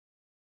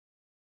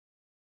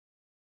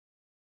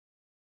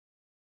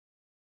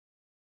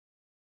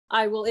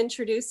I will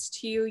introduce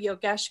to you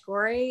Yogesh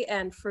Gore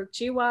and Farooq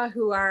Jiwa,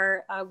 who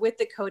are with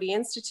the Coady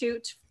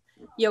Institute.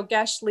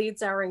 Yogesh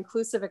leads our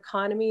inclusive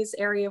economies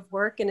area of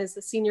work and is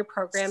the senior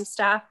program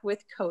staff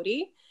with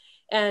Coady.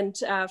 And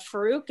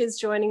Farooq is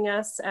joining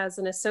us as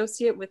an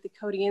associate with the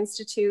Coady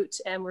Institute,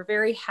 and we're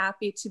very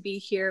happy to be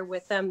here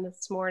with them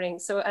this morning.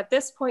 So at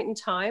this point in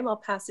time, I'll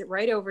pass it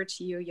right over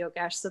to you,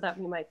 Yogesh, so that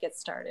we might get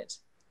started.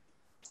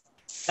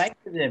 Thank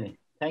you, Jamie.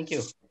 Thank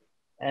you.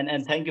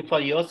 And thank you for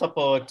your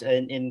support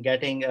in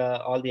getting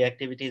all the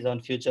activities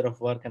on future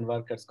of work and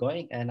workers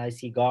going. And I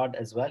see God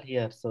as well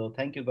here. So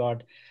thank you,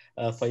 God,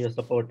 for your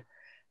support.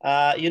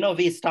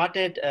 We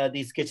started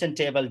these kitchen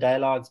table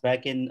dialogues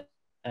back in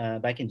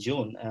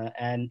June,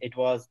 and there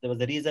was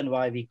a reason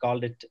why we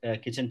called it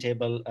kitchen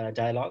table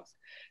dialogues,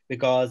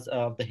 because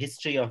of the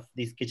history of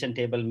these kitchen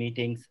table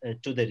meetings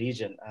to the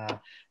region.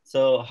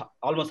 So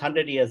almost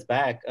 100 years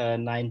back,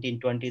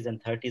 1920s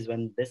and 30s,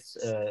 when this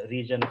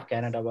region of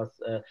Canada was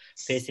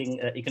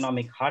facing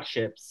economic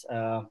hardships,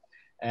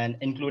 and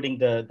including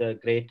the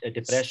Great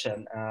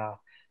Depression,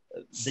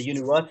 the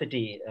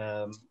university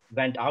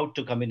went out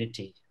to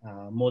community.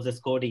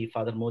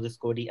 Father Moses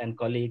Coady and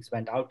colleagues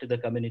went out to the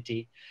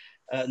community,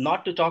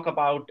 not to talk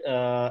about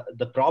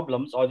the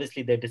problems.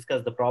 Obviously, they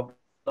discussed the problem,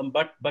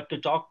 but to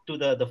talk to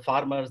the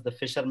farmers, the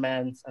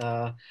fishermen,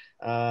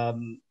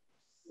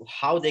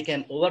 how they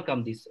can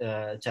overcome these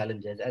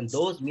challenges. And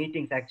those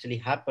meetings actually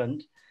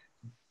happened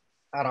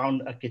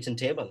around a kitchen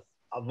table.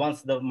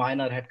 Once the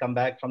miner had come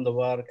back from the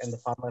work and the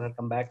farmer had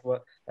come back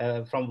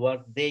from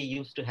work, they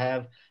used to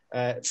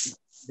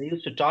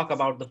talk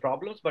about the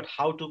problems, but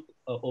how to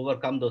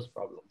overcome those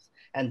problems.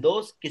 And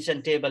those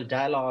kitchen table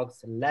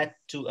dialogues led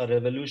to a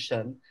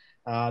revolution.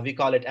 We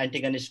call it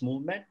anti-Ganish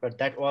movement, but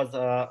that was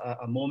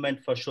a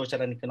movement for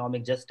social and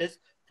economic justice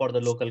for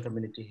the local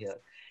community here.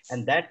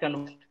 And that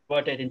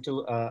converted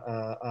into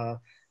a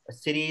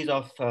series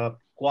of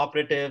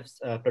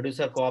cooperatives,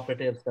 producer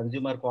cooperatives,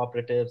 consumer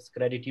cooperatives,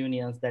 credit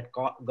unions that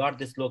got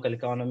this local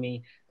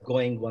economy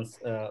going once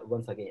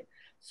again.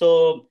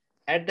 So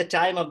at the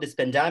time of this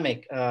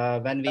pandemic,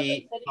 when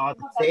we saw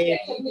the same,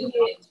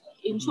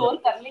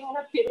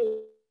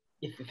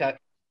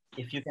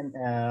 if you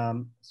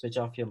can switch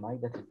off your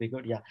mic, that would be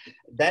good. Yeah.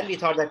 Then we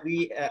thought that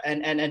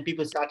and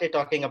people started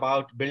talking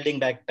about building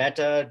back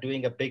better,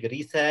 doing a big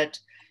reset,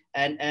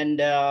 and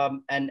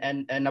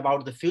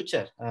about the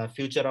future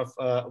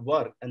of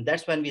work. And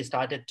that's when we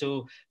started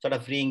to sort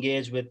of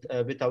re-engage with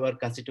our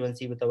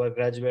constituency, with our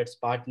graduates,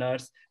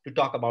 partners, to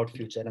talk about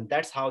future. And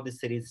that's how this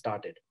series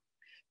started.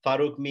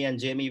 Farooq, me, and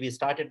Jamie, we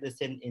started this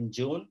in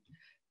June.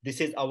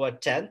 This is our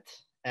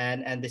 10th,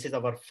 and this is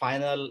our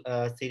final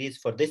series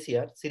for this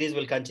year. Series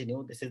will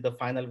continue. This is the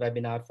final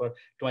webinar for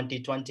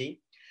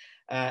 2020.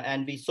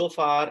 And we so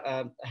far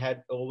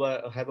have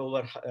over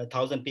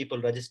 1,000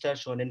 people register,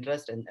 shown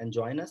interest, and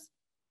join us.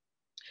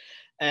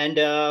 And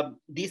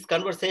these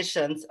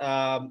conversations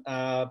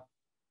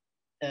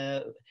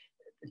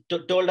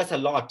told us a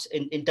lot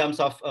in terms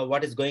of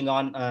what is going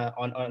on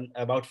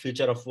about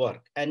future of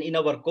work. And in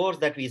our course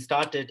that we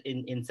started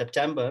in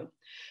September,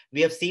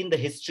 we have seen the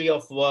history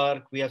of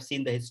work. We have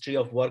seen the history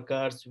of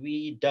workers.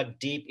 We dug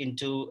deep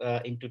into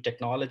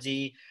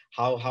technology,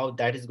 how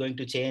that is going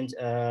to change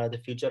the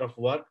future of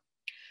work.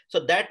 So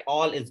that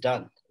all is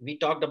done. We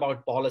talked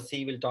about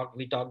policy. We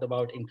talked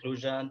about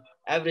inclusion,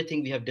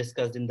 everything we have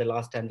discussed in the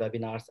last 10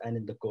 webinars and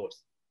in the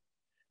course.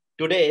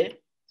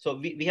 Today, so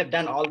we have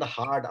done all the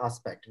hard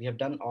aspect. We have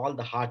done all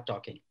the hard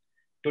talking.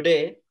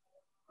 Today,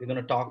 we're going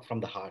to talk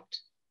from the heart.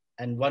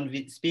 And one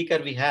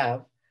speaker we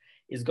have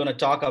is going to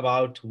talk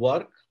about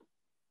work,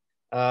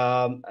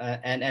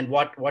 and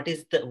what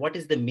is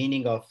the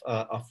meaning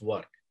of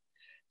work.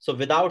 So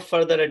without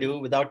further ado,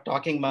 without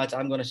talking much,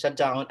 I'm going to shut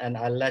down, and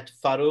I'll let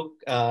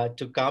Farooq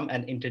to come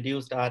and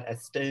introduce our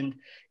esteemed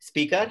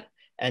speaker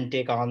and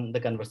take on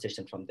the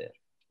conversation from there.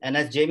 And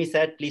as Jamie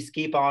said, please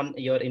keep on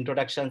your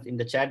introductions in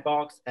the chat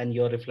box and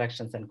your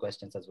reflections and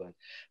questions as well.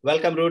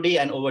 Welcome, Rudy,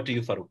 and over to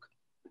you, Farooq.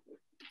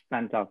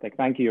 Fantastic.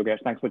 Thank you,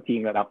 Yogesh. Thanks for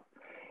teeing that up.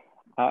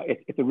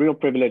 It's a real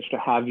privilege to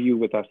have you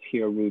with us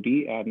here,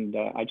 Rudy. And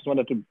I just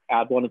wanted to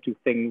add one or two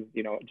things,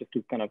 just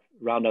to kind of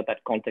round out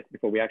that context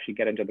before we actually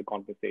get into the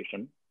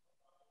conversation.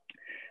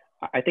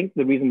 I think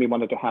the reason we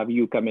wanted to have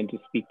you come in to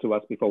speak to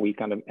us before we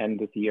kind of end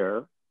this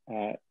year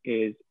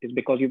is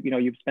because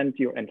you've spent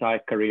your entire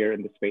career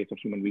in the space of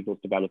human resource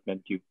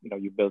development.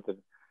 You've built a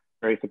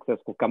very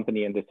successful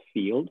company in this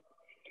field,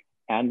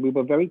 and we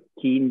were very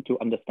keen to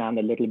understand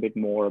a little bit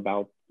more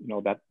about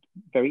that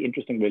very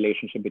interesting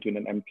relationship between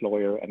an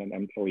employer and an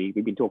employee.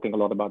 We've been talking a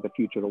lot about the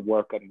future of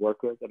work and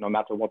workers, and no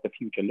matter what the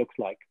future looks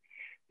like,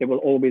 there will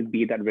always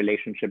be that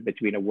relationship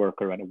between a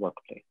worker and a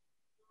workplace.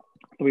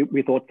 So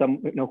we thought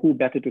who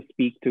better to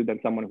speak to than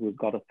someone who's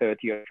got a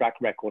 30-year track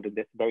record in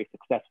this, very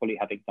successfully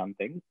having done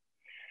things,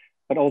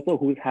 but also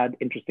who's had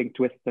interesting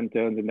twists and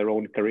turns in their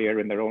own career,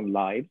 in their own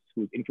lives,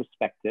 who's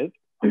introspective.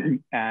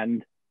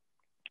 And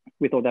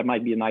we thought that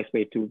might be a nice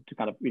way to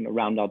kind of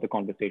round out the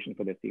conversation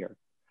for this year.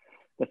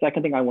 The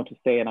second thing I want to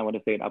say, and I want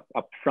to say it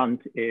up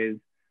front, is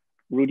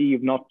Rudy,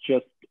 you've not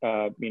just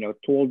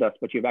told us,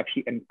 but you've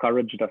actually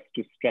encouraged us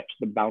to stretch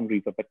the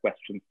boundaries of the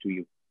questions to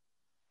you.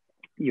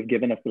 You've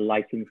given us the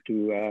license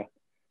to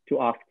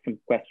ask some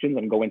questions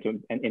and go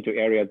into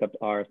areas that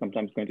are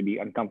sometimes going to be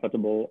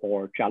uncomfortable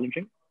or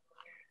challenging.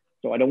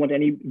 So I don't want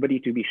anybody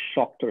to be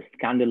shocked or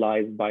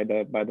scandalized by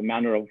the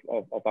manner of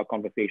our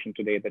conversation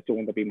today, the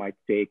tone that we might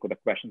take or the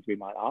questions we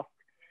might ask.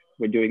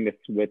 We're doing this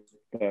with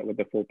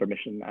the full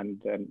permission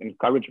and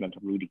encouragement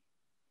of Rudy.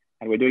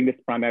 And we're doing this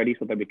primarily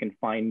so that we can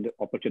find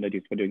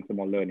opportunities for doing some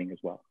more learning as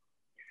well.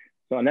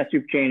 So unless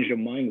you've changed your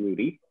mind,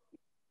 Rudy,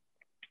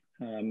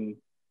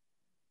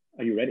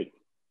 are you ready?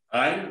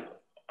 I'm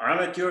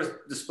at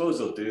your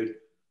disposal, dude.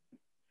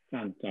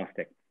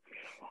 Fantastic.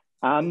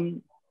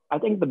 I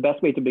think the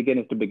best way to begin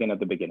is to begin at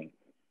the beginning.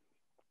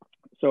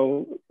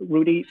 So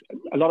Rudy,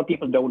 a lot of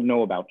people don't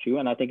know about you,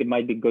 and I think it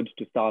might be good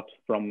to start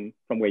from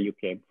where you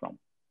came from.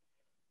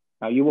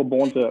 You were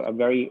born to a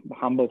very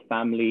humble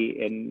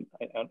family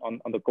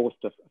on the coast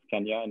of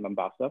Kenya in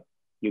Mombasa.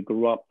 You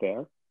grew up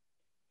there.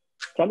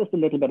 Tell us a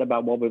little bit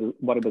about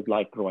what it was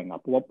like growing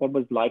up. What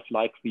was life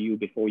like for you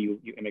before you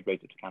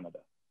immigrated to Canada?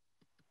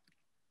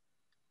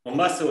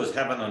 Mombasa was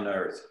heaven on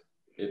earth.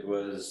 It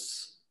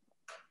was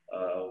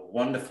a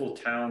wonderful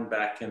town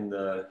back in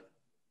the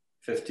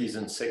 50s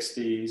and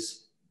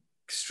 60s,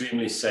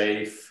 extremely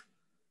safe,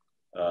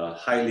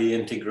 highly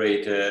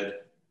integrated.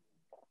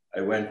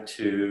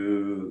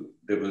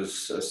 There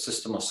was a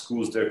system of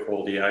schools there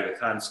called the Aga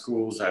Khan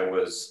schools. I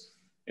was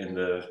in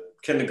the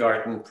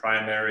kindergarten,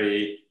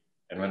 primary,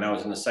 and when I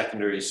was in the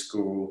secondary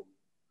school,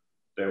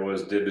 there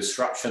was the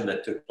disruption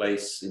that took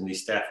place in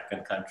East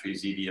African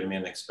countries. Idi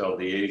Amin expelled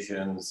the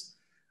Asians.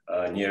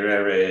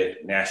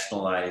 Nyerere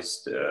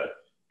nationalized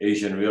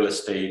Asian real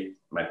estate.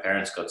 My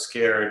parents got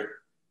scared.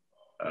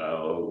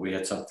 We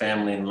had some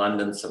family in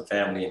London, some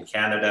family in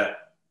Canada.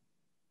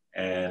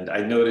 And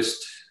I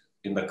noticed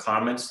in the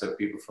comments that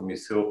people from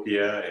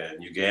Ethiopia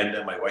and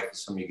Uganda, my wife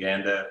is from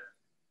Uganda.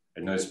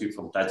 I noticed people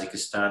from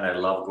Tajikistan. I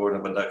love Gorno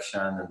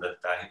Badakhshan and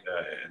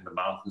in the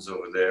mountains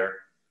over there.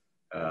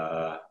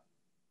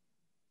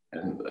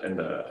 And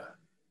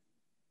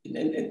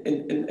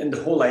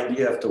the whole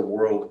idea of the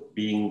world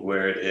being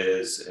where it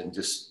is and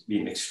just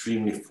being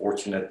extremely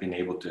fortunate, being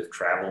able to have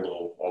traveled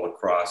all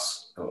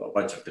across a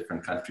bunch of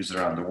different countries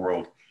around the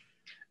world.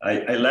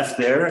 I left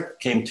there,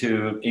 came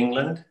to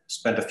England,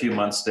 spent a few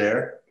months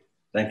there,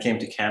 then came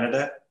to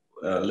Canada,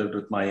 lived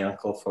with my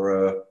uncle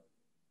for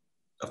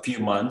a few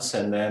months,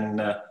 and then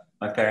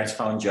my parents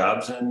found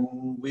jobs, and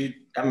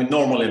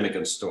normal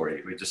immigrant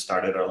story. We just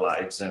started our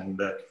lives, and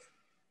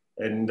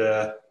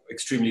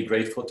extremely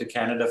grateful to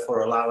Canada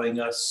for allowing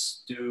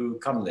us to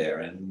come there,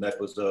 and that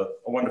was a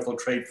wonderful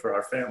trade for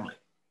our family.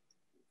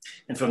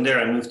 And from there,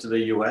 I moved to the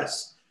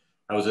U.S.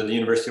 I was at the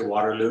University of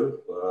Waterloo,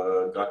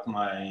 got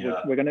my...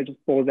 We're going to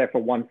just pause there for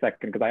 1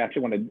 second, because I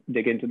actually want to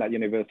dig into that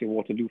University of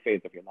Waterloo phase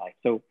of your life.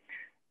 So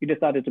you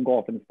decided to go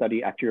off and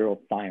study actuarial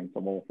science,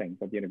 of all things,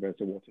 at the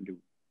University of Waterloo.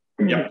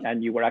 Yeah.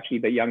 And you were actually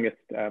the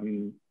youngest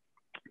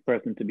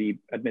person to be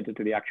admitted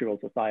to the Actuarial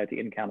Society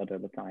in Canada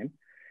at the time.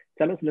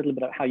 Tell us a little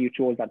bit about how you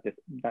chose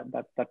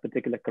that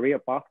particular career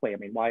pathway. I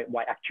mean, why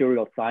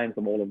actuarial science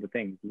of all of the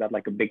things? Is that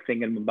like a big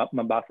thing in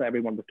Mombasa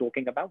everyone was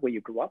talking about where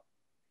you grew up?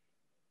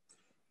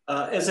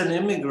 As an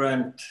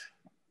immigrant,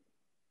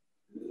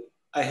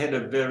 I had a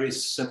very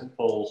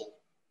simple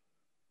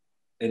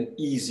and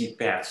easy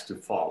path to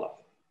follow.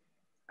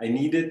 I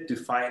needed to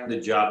find the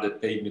job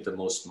that paid me the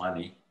most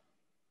money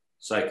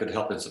so I could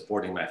help in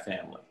supporting my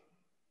family.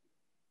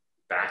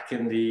 Back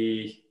in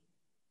the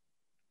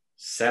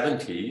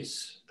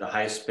 70s, the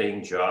highest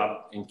paying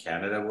job in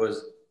Canada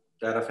was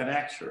that of an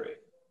actuary.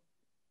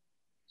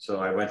 So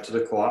I went to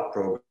the co-op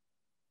program,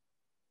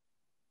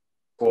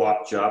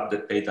 co-op job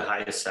that paid the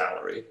highest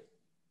salary.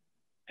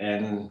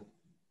 And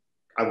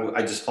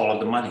I just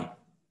followed the money.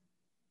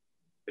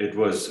 It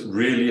was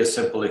really a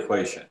simple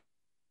equation.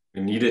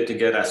 We needed to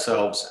get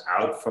ourselves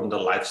out from the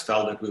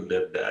lifestyle that we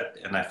lived at,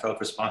 and I felt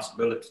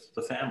responsibility to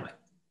the family.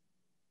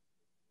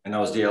 And I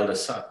was the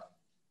eldest son.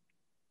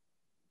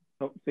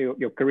 So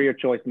your career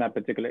choice in that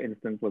particular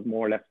instance was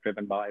more or less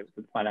driven by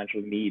the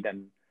financial need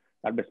and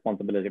that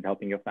responsibility of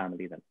helping your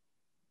family then?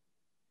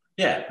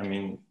 Yeah, I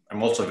mean,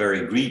 I'm also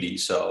very greedy,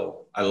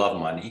 so I love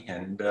money,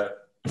 and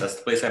that's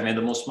the place I made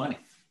the most money.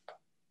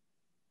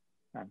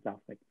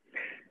 Fantastic.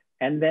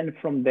 And then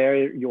from there,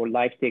 your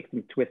life takes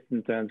some twists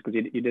and turns because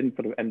you didn't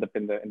sort of end up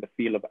in the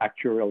field of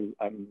actuarial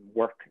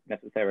work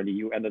necessarily.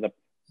 You ended up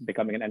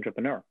becoming an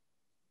entrepreneur.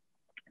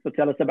 So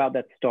tell us about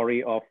that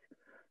story of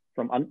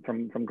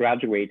from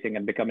graduating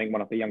and becoming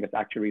one of the youngest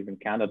actuaries in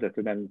Canada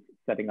to then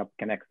setting up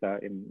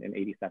Kenexa in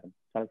 87.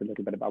 Tell us a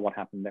little bit about what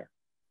happened there.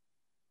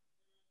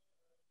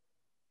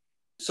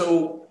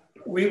 So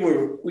we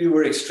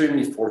were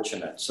extremely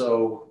fortunate.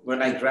 So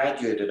when I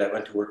graduated, I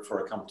went to work for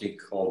a company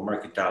called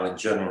Mercantile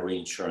General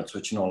Reinsurance,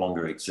 which no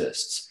longer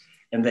exists.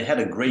 And they had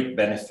a great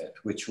benefit,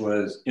 which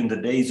was in the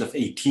days of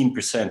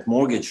 18%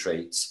 mortgage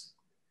rates,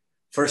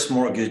 first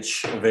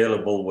mortgage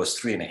available was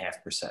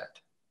 3.5%.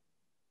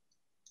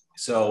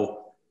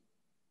 So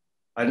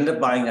I ended up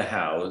buying a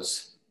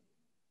house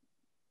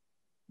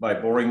by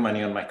borrowing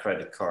money on my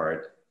credit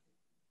card.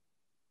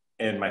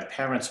 And my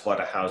parents bought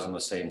a house on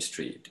the same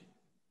street.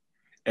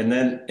 And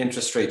then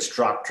interest rates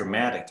dropped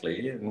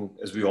dramatically. And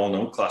as we all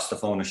know, cost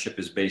of ownership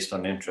is based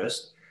on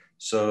interest.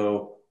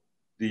 So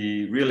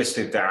the real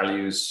estate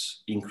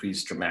values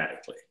increased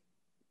dramatically.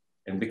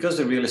 And because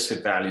the real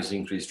estate values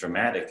increased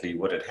dramatically,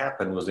 what had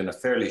happened was in a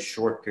fairly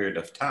short period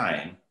of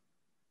time,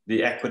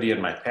 the equity in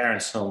my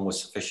parents' home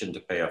was sufficient to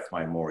pay off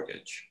my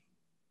mortgage.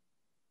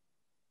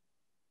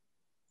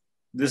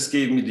 This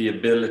gave me the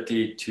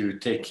ability to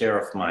take care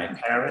of my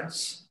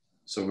parents.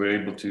 So we were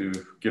able to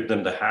give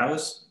them the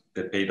house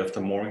that paid off the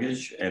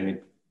mortgage, and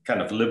it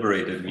kind of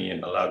liberated me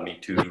and allowed me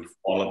to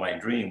follow my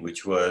dream,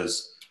 which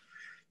was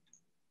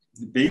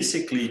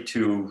basically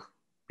to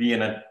be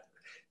in a,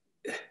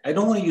 I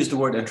don't want to use the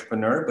word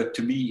entrepreneur, but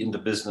to be in the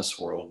business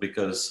world,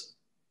 because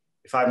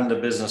if I'm in the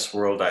business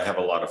world, I have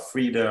a lot of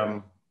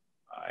freedom.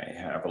 I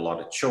have a lot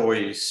of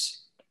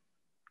choice.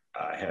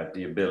 I have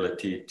the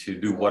ability to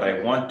do what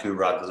I want to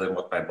rather than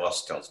what my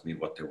boss tells me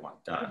what they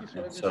want done.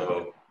 And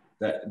so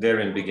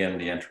therein began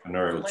the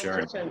entrepreneurial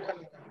journey.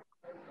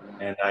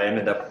 And I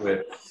ended up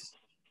with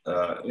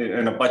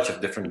in a bunch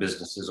of different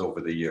businesses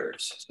over the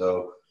years.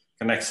 So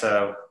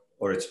Kenexa,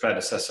 or its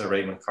predecessor,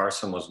 Rudy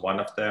Karsan, was one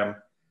of them.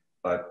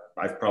 But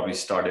I've probably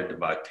started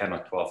about 10 or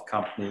 12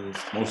 companies,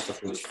 most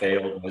of which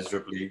failed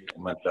miserably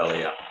and went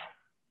belly up.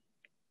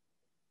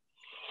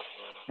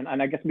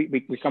 And I guess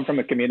we come from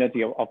a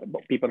community of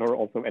people who are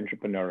also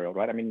entrepreneurial,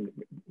 right? I mean,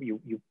 you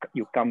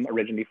come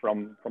originally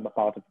from a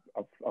part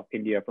of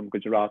India, from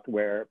Gujarat,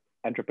 where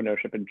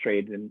entrepreneurship and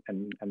trade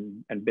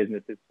and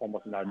business is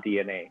almost in our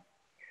DNA.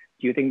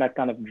 Do you think that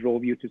kind of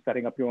drove you to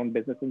setting up your own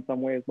business in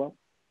some way as well?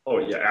 Oh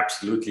yeah,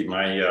 absolutely.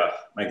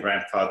 My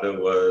grandfather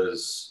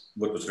was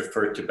what was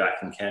referred to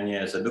back in Kenya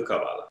as a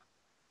dukawala.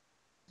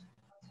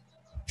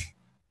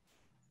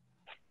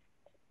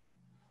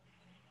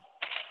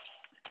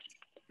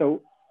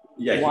 So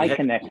yeah, why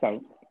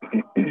Kenexa?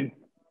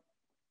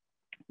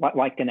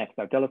 Why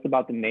Kenexa? Tell us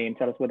about the name.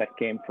 Tell us where that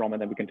came from,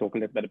 and then we can talk a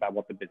little bit about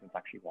what the business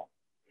actually was.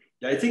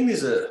 Yeah, I think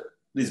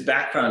there's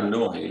background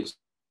noise.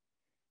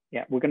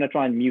 Yeah, we're going to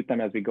try and mute them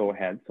as we go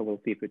ahead, so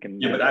we'll see if we can.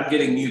 Yeah, but I'm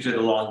getting muted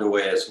along the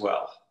way as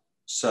well.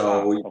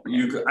 So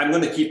okay. I'm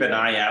going to keep an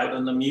eye out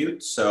on the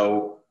mute.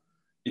 So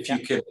if you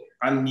could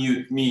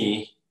unmute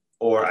me,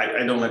 or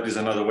I don't know if there's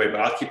another way,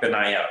 but I'll keep an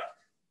eye out.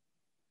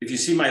 If you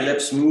see my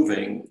lips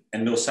moving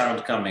and no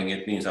sound coming,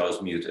 it means I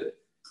was muted.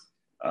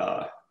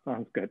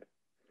 Sounds good.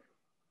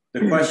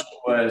 The question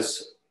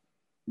was,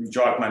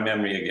 jog my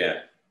memory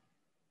again.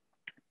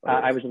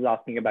 I was just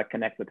asking about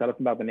Kenexa. Tell us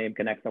about the name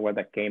Kenexa, where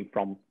that came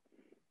from.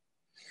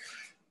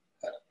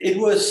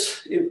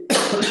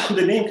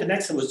 The name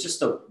Kenexa was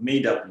just a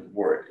made-up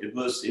word. It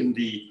was in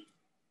the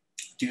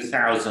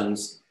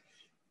 2000s.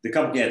 The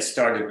company had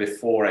started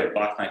before I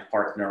bought my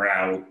partner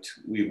out.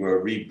 We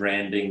were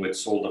rebranding. We'd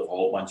sold off a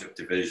whole bunch of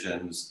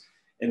divisions.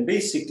 And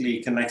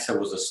basically, Kenexa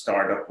was a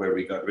startup where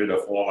we got rid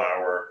of all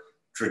our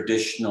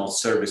traditional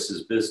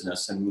services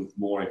business and moved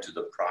more into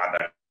the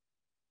product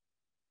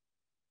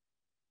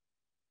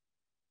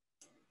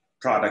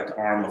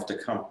arm of the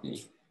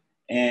company.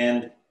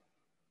 And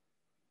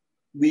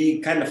we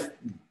kind of,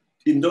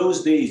 in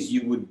those days,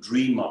 you would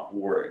dream up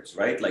words,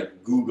 right?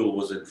 Like Google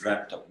was a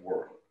dreamt up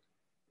word.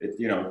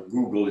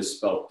 Google is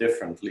spelled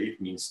differently. It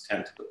means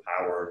 10 to the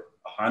power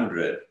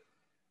 100.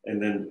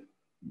 And then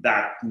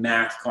that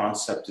math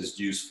concept is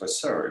used for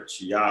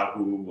search.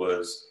 Yahoo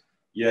was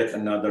yet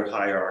another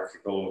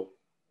hierarchical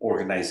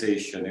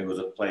organization. It was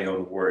a play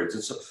on words.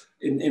 And so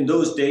in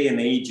those day and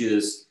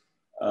ages,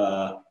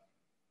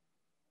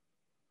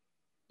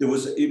 it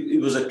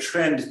was a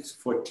trend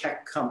for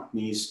tech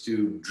companies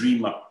to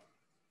dream up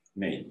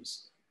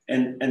names.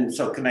 And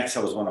so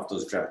Kenexa was one of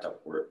those dreamt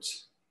up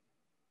words.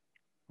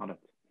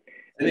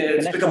 And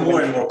it's become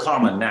more and more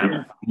common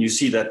now. You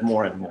see that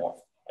more and more.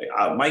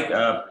 Mike,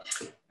 I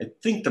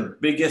think the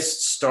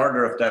biggest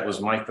starter of that was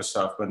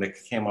Microsoft when they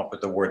came up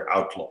with the word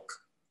Outlook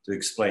to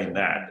explain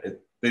that.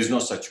 There's no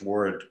such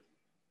word.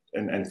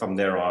 And from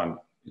there on,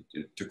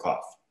 it took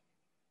off.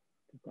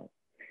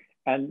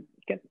 And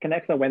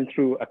Kenexa went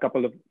through a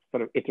couple of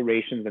sort of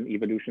iterations and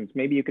evolutions.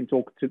 Maybe you can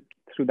talk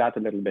through that a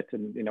little bit,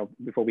 and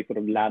before we sort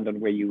of land on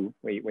where you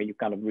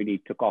kind of really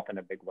took off in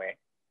a big way.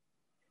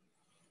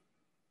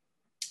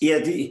 Yeah,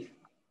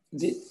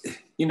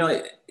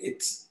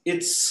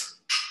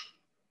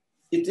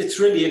 it's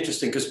really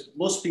interesting because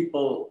most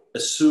people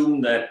assume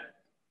that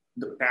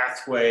the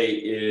pathway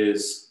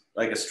is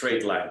like a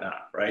straight line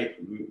up, right?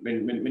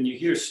 When you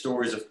hear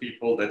stories of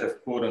people that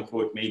have quote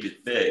unquote made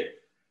it big,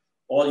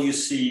 all you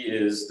see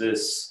is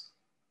this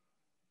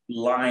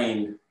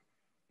line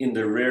in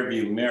the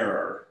rearview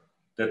mirror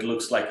that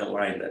looks like a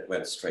line that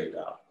went straight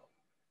up.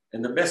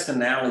 And the best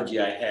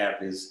analogy I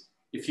have is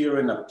if you're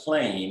in a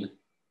plane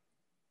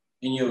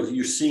and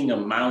you're seeing a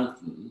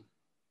mountain,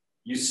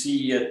 you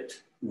see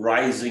it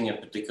rising a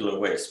particular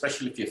way,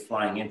 especially if you're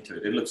flying into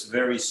it. It looks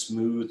very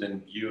smooth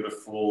and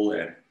beautiful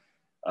and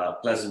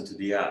pleasant to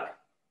the eye.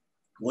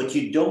 What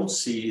you don't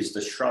see is the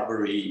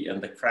shrubbery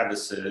and the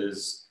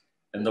crevices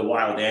and the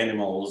wild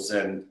animals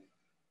and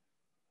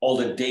all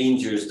the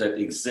dangers that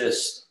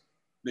exist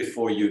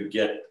before you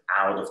get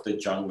out of the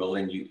jungle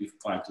and you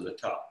climb to the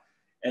top.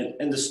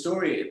 And the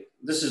story,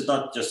 this is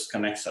not just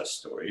Kenexa's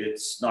story.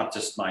 It's not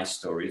just my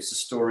story. It's a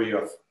story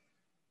of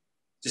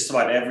just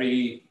about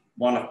every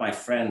one of my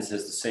friends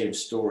has the same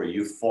story.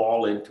 You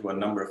fall into a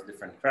number of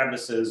different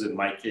crevices. In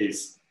my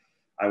case,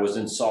 I was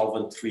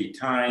insolvent 3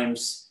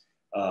 times,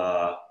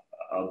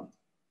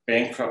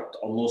 bankrupt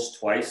almost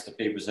twice. The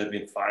papers had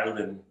been filed,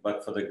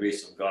 but for the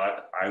grace of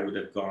God, I would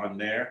have gone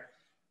there.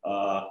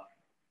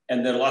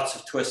 And there are lots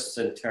of twists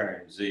and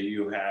turns.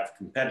 You have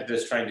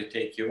competitors trying to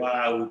take you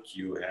out.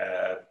 You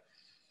have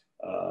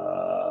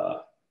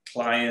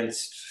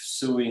clients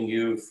suing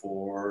you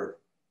for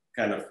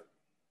kind of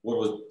what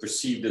was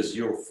perceived as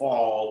your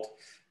fault.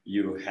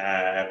 You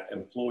have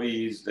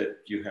employees that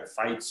you have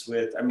fights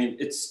with. I mean,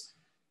 it's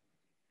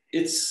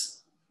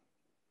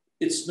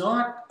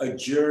not a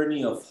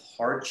journey of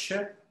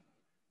hardship,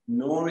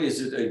 nor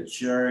is it a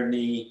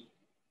journey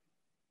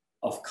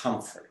of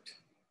comfort.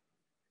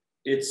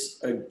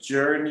 It's a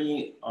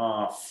journey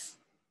of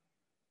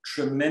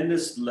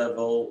tremendous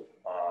level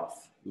of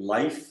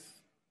life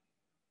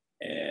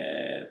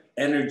and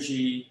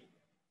energy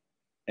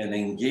and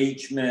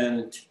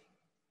engagement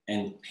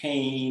and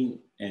pain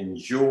and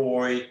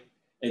joy.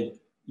 And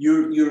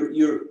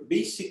you're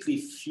basically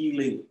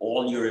feeling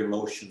all your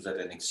emotions at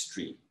an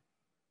extreme.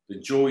 The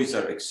joys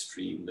are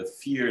extreme, the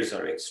fears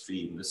are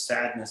extreme, the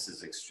sadness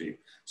is extreme.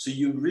 So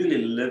you're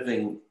really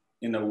living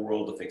in a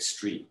world of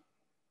extreme.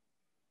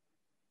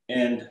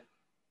 And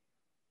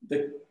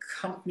the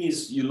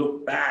companies, you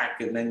look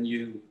back and then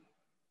you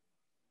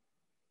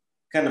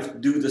kind of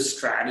do the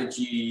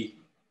strategy.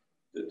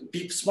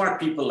 Smart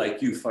people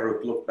like you,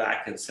 Farooq, look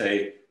back and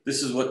say,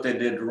 this is what they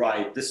did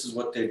right, this is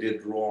what they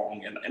did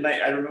wrong. And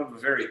I remember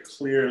very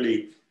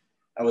clearly,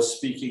 I was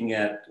speaking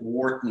at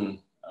Wharton,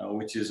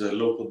 which is a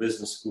local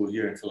business school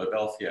here in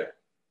Philadelphia.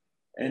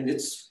 And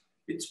it's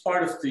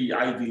part of the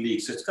Ivy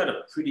League, so it's got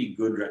a pretty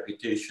good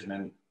reputation.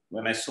 And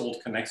when I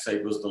sold Kenexa,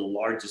 it was the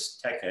largest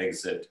tech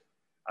exit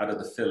out of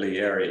the Philly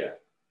area.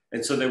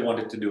 And so they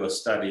wanted to do a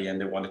study and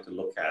they wanted to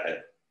look at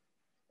it.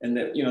 And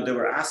they, they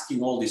were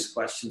asking all these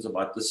questions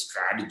about the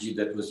strategy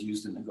that was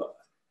used. And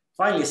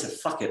finally I said,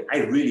 fuck it, I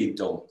really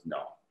don't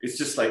know. It's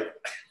just like,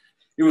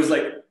 it was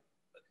like,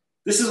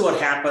 this is what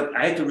happened.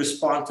 I had to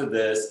respond to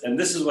this, and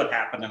this is what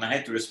happened, and I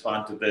had to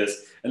respond to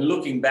this. And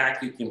looking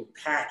back, you can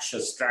patch a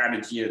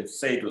strategy and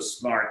say it was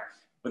smart,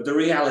 but the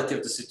reality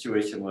of the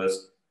situation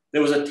was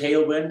there was a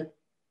tailwind.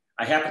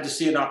 I happened to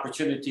see an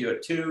opportunity or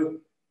two,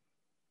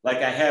 like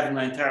I have in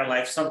my entire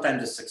life.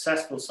 Sometimes it's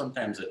successful,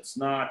 sometimes it's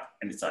not,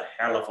 and it's a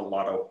hell of a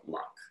lot of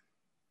luck.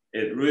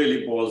 It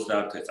really boils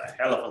down to it's a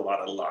hell of a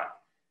lot of luck.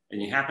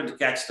 And you happen to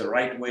catch the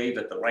right wave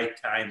at the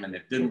right time, and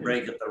it didn't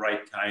break at the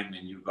right time,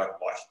 and you got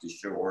washed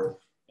ashore.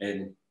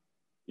 And,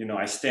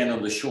 I stand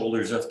on the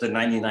shoulders of the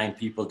 99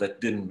 people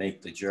that didn't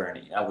make the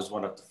journey. I was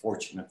one of the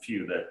fortunate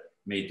few that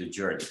made the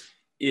journey.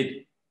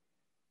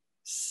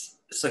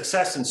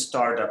 Success in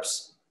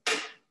startups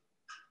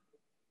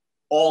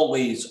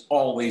always,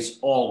 always,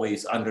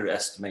 always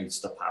underestimates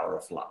the power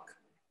of luck.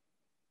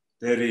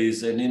 There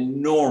is an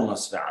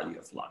enormous value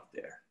of luck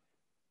there.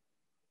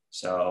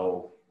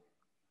 So,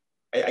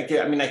 I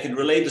can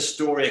relate the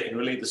story, I can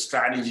relate the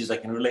strategies, I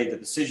can relate the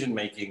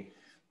decision-making,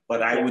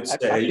 but I would say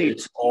actually,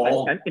 it's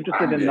all— I'm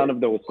interested in none of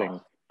those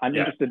things. I'm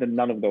interested in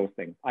none of those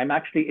things. I'm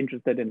actually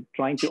interested in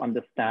trying to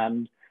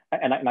understand,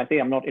 and I say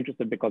I'm not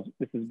interested because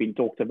this has been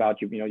talked about,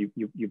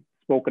 you've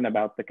spoken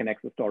about the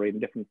Kenexa story in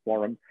different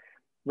forums.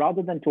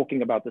 Rather than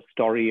talking about the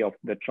story of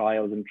the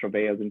trials and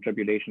travails and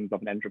tribulations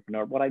of an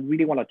entrepreneur, what I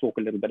really want to talk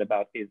a little bit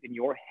about is in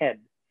your head,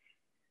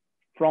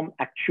 from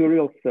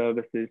actuarial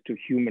services to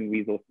human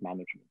resource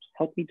management.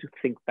 Help me to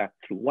think that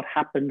through. What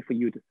happened for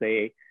you to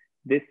say,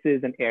 this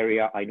is an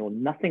area I know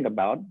nothing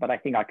about, but I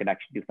think I could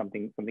actually do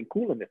something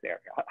cool in this area?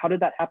 How did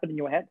that happen in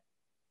your head?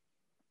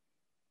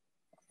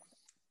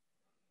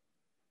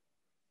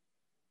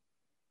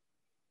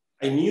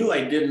 I knew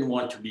I didn't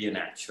want to be an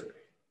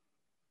actuary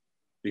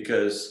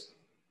because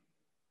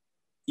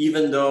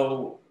even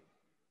though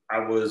I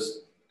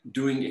was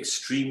doing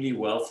extremely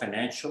well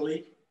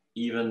financially,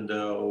 even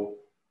though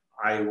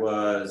I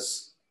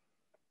was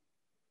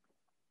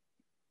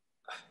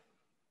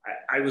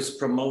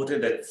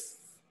promoted at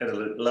a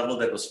level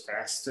that was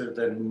faster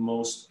than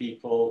most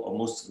people or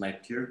most of my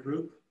peer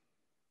group,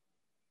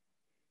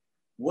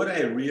 what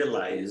I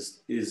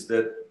realized is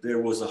that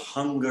there was a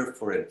hunger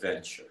for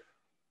adventure.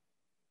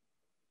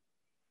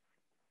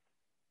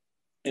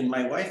 And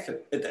my wife,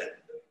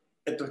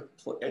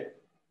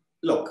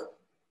 look,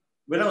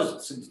 when I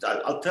was,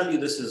 I'll tell you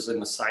this is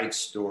an aside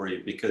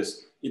story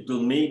because it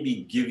will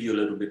maybe give you a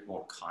little bit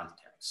more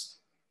context.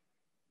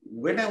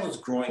 When I was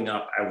growing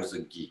up, I was a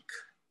geek.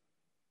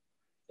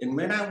 And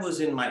when I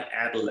was in my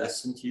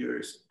adolescent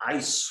years, I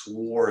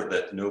swore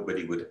that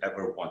nobody would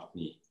ever want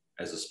me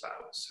as a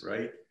spouse,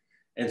 right?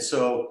 And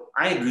so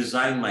I had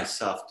resigned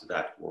myself to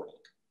that world.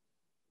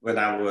 when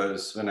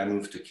I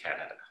moved to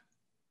Canada.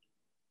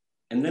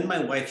 And then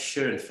my wife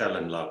Sharon fell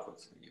in love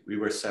with me. We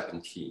were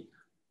 17.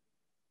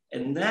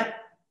 And that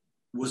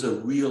was a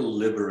real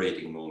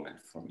liberating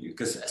moment for me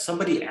because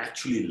somebody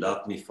actually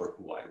loved me for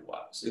who I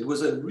was. It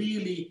was a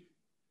really,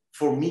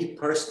 for me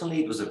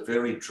personally, it was a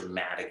very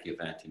dramatic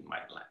event in my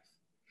life.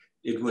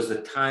 It was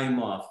a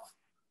time of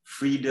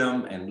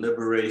freedom and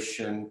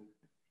liberation.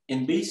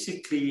 And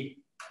basically,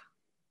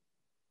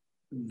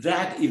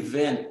 that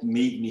event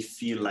made me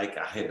feel like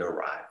I had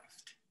arrived.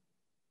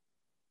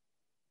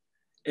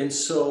 And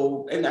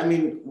so, and I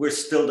mean, we're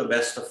still the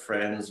best of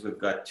friends. We've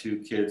got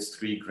 2 kids,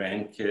 3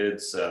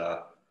 grandkids.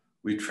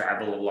 We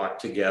travel a lot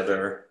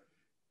together.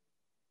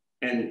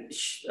 And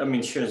I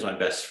mean, Sharon's my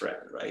best friend,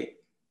 right?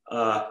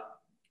 But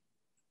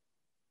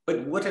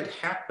what had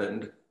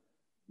happened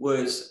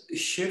was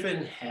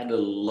Sharon had a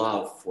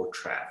love for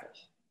travel.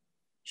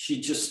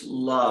 She just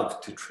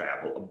loved to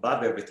travel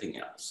above everything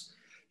else.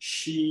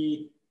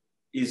 She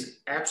is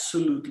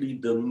absolutely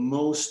the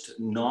most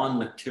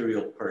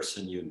non-material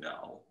person you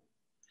know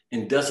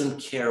and doesn't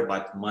care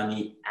about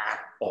money at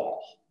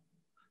all.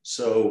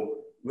 So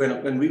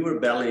when we were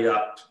belly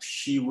up,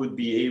 she would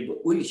be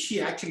able, she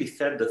actually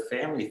fed the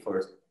family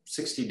for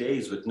 60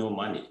 days with no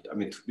money. I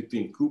mean,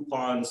 between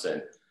coupons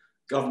and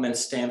government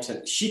stamps,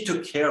 and she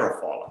took care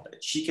of all of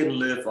it. She can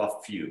live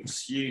off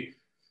fumes.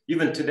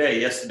 Even today,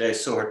 yesterday, I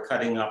saw her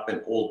cutting up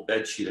an old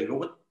bed sheet. I go,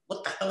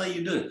 what the hell are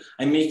you doing?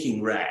 I'm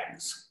making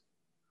rags.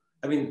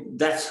 I mean,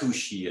 that's who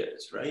she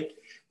is, right?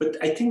 But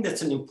I think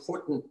that's an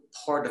important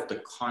part of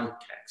the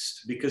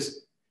context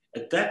because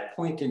at that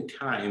point in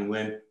time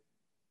when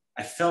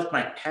I felt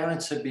my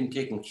parents had been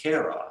taken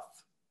care of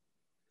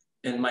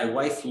and my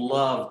wife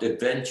loved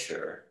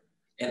adventure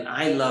and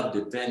I loved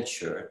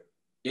adventure,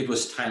 it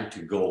was time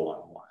to go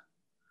on one.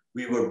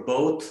 We were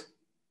both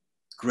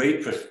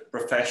great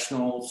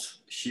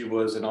professionals. She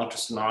was an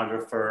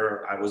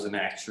ultrasonographer. I was an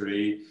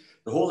actuary.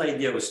 The whole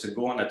idea was to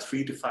go on a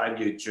 3 to 5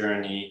 year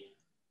journey.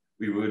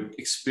 We would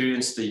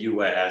experience the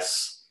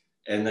US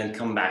and then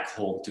come back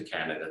home to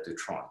Canada, to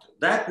Toronto.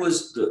 That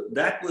was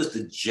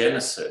the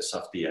genesis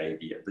of the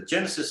idea. The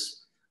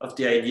genesis of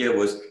the idea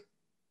was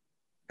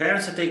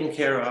parents are taken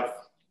care of.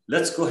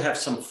 Let's go have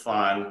some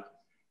fun.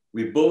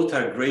 We both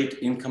are great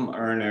income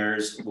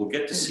earners. We'll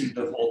get to see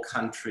the whole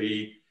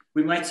country.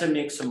 We might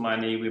make some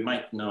money, we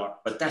might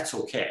not, but that's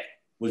okay.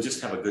 We'll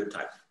just have a good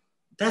time.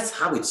 That's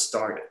how it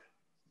started.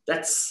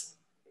 That's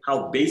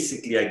how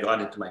basically I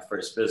got into my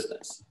first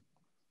business.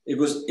 It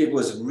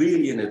was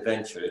really an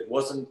adventure. It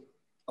wasn't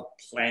a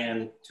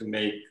plan to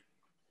make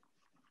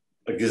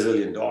 $1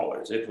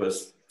 gazillion. It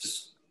was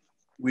just,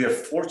 we are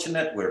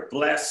fortunate, we're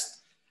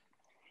blessed.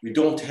 We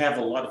don't have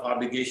a lot of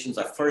obligations.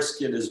 Our first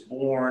kid is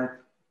born.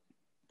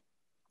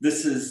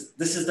 This is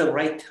the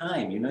right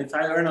time. You know, if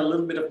I earn a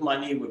little bit of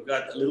money, we've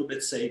got a little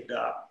bit saved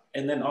up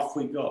and then off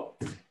we go.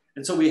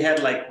 And so we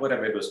had like,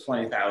 whatever it was,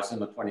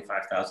 20,000 or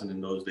 25,000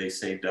 in those days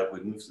saved up.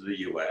 We moved to the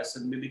US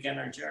and we began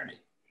our journey.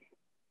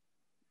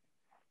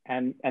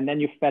 And then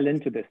you fell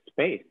into this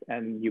space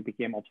and you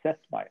became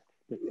obsessed by it,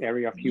 this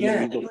area of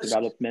human resource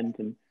development.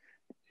 And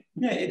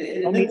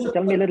tell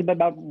me a little bit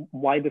about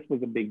why this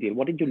was a big deal.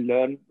 What did you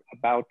learn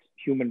about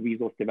human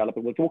resource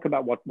development? We'll talk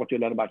about what you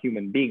learn about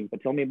human beings,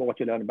 but tell me about what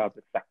you learned about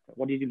the sector.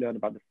 What did you learn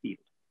about the field?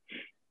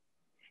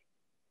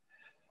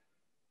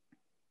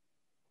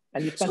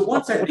 And you spent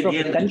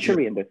a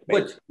century in this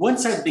space. But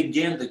once I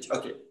began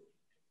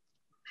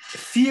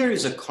fear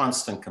is a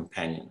constant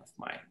companion of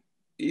mine.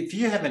 If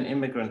you have an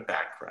immigrant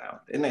background,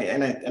 and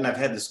I've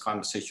had this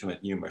conversation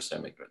with numerous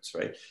immigrants,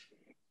 right?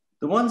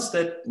 The ones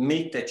that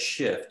make that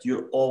shift,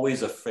 you're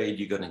always afraid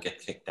you're going to get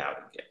kicked out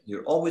again.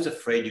 You're always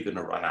afraid you're going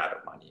to run out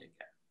of money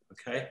again,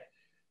 okay?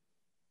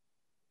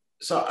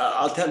 So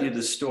I'll tell you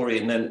this story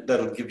and then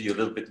that'll give you a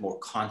little bit more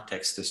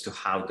context as to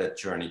how that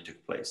journey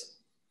took place.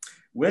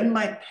 When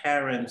my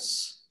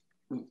parents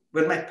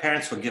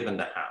were given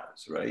the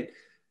house, right?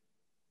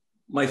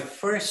 My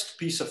first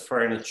piece of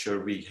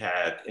furniture we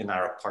had in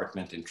our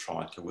apartment in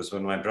Toronto was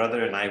when my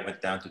brother and I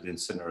went down to the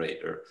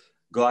incinerator,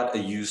 got a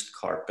used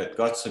carpet,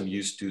 got some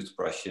used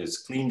toothbrushes,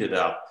 cleaned it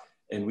up,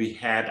 and we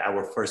had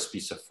our first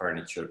piece of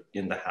furniture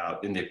in the house,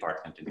 in the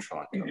apartment in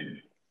Toronto.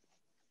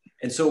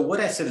 And so what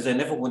I said is I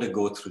never want to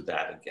go through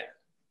that again.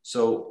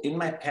 So in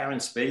my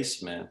parents'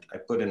 basement, I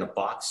put in a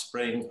box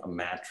spring, a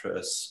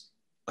mattress,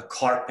 a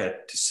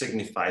carpet to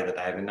signify that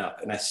I have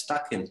enough. And I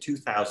stuck in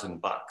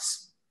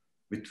 $2,000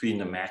 between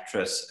the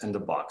mattress and the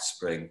box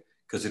spring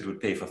because it would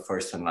pay for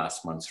first and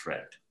last month's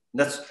rent.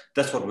 That's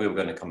what we were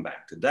going to come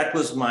back to. That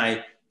was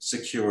my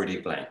security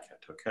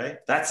blanket, okay?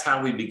 That's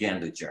how we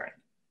began the journey.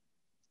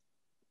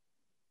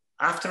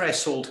 After I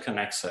sold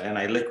Kenexa and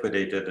I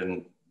liquidated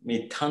and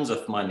made tons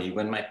of money,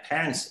 when my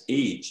parents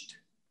aged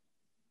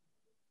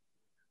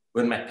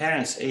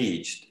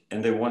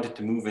and they wanted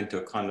to move into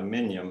a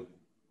condominium,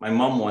 my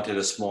mom wanted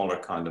a smaller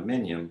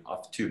condominium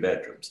of 2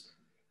 bedrooms.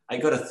 I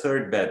got a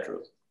 3rd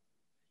bedroom.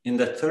 In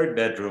the 3rd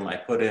bedroom, I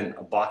put in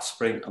a box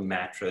spring, a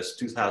mattress,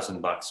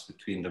 $2,000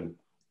 between them,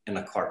 and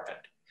a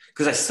carpet.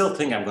 Because I still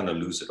think I'm going to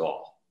lose it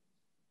all.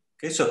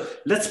 Okay, so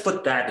let's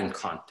put that in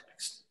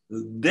context.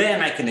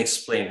 Then I can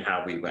explain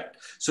how we went.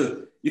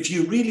 So if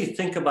you really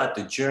think about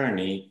the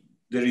journey,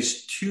 there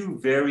is two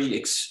very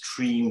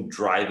extreme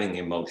driving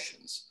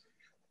emotions.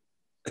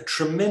 A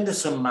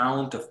tremendous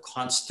amount of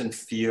constant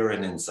fear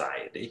and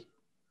anxiety,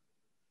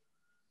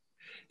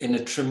 and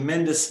a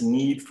tremendous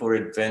need for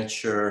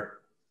adventure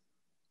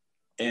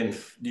and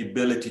the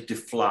ability to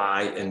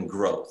fly and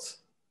growth.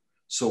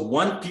 So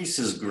one piece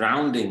is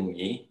grounding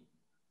me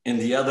and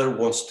the other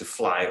wants to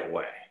fly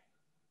away.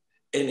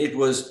 And it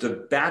was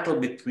the battle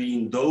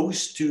between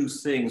those two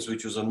things,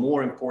 which was a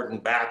more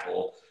important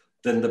battle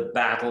than the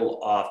battle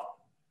of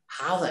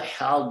how the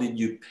hell did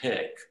you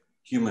pick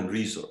human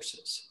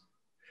resources?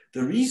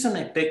 The reason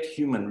I picked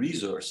human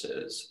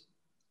resources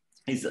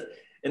is that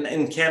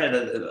in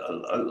Canada,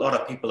 a lot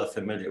of people are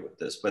familiar with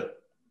this,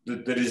 but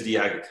there is the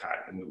icon,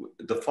 and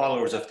the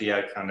followers of the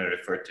icon are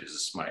referred to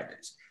as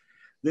smileys.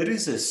 There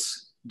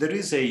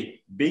is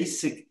a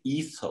basic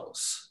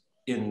ethos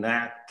in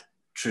that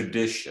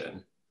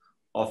tradition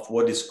of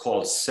what is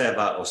called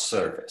seva or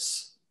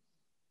service.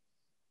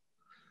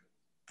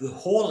 The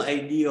whole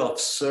idea of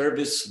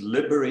service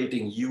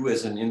liberating you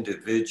as an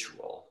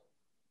individual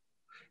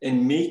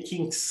and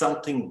making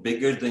something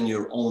bigger than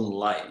your own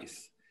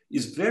life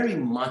is very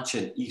much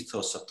an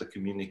ethos of the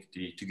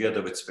community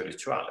together with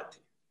spirituality.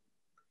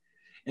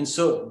 And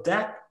so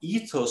that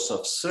ethos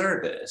of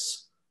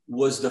service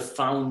was the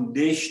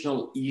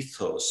foundational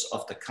ethos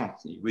of the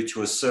company, which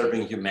was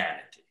serving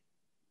humanity.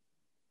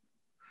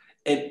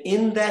 And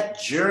in that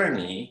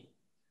journey,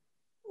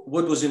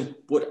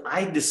 what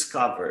I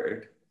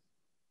discovered,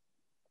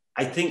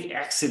 I think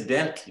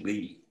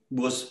accidentally,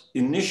 was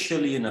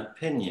initially an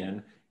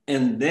opinion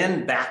and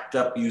then backed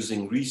up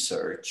using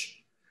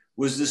research,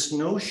 was this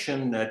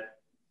notion that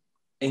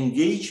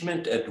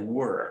engagement at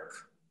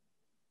work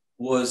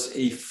was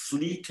a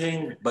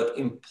fleeting but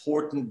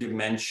important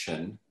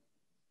dimension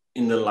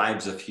in the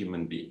lives of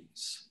human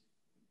beings.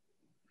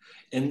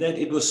 And that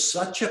it was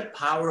such a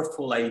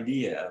powerful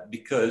idea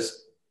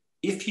because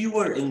if you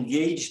were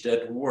engaged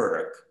at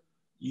work,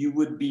 you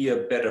would be a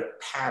better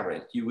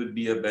parent, you would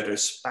be a better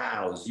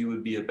spouse, you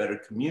would be a better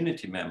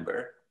community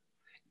member.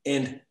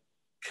 And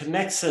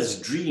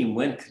Kenexa's dream,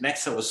 when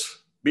Kenexa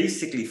was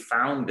basically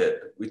founded,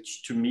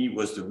 which to me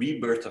was the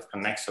rebirth of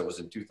Kenexa, was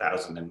in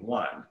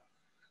 2001,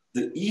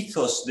 the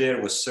ethos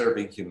there was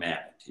serving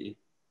humanity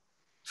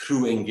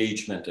through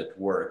engagement at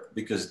work,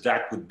 because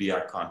that would be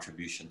our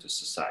contribution to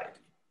society.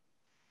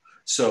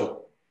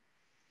 So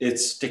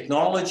it's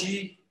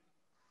technology,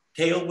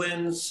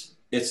 tailwinds,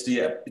 it's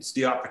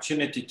the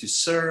opportunity to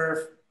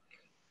serve,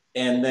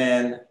 and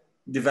then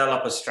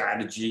develop a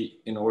strategy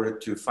in order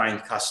to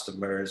find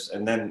customers.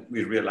 And then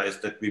we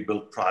realized that we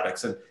built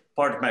products. And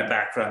part of my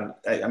background,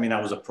 I mean,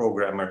 I was a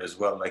programmer as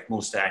well, like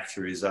most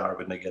actuaries are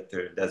when they get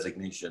their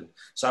designation.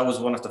 So I was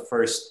one of the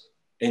first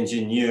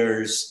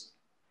engineers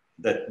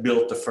that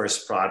built the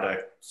first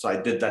product. So I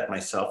did that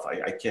myself.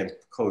 I can't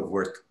code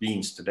worth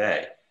beans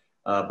today.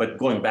 But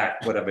going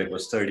back, whatever it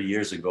was 30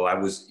 years ago, I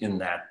was in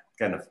that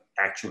kind of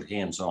actual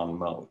hands-on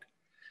mode.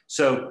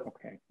 So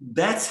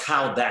that's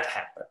how that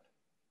happened.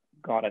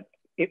 Got it.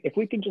 If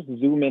we can just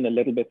zoom in a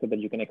little bit so that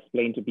you can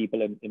explain to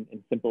people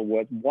in simple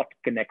words what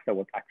Kenexa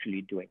was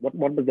actually doing. What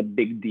was the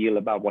big deal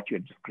about what you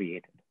had just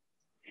created?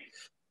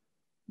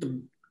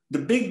 The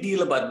big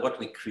deal about what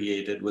we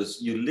created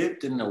was you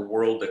lived in a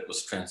world that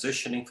was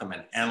transitioning from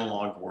an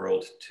analog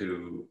world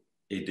to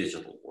a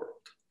digital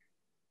world.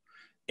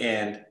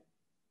 And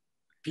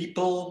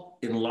people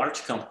in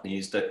large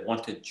companies that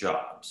wanted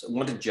jobs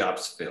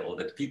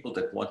filled, and people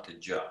that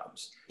wanted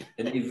jobs,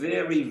 in a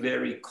very,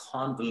 very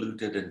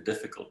convoluted and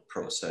difficult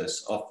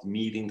process of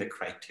meeting the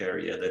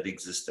criteria that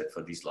existed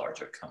for these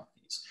larger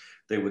companies.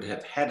 They would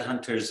have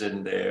headhunters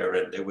in there,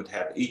 and they would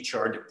have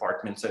HR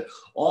departments, and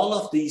all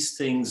of these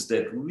things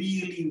that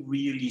really,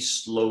 really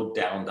slowed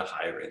down the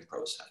hiring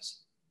process.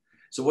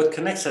 So what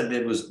Kenexa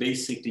did was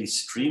basically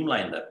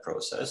streamline that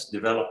process,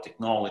 develop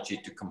technology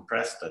to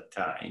compress that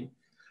time,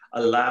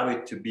 allow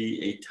it to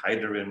be a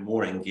tighter and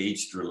more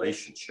engaged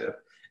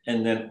relationship,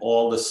 and then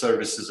all the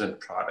services and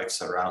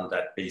products around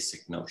that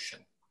basic notion,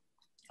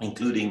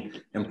 including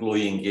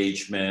employee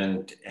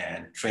engagement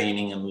and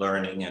training and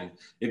learning. And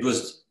it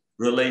was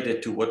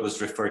related to what was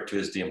referred to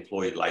as the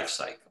employee life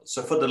cycle.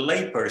 So for the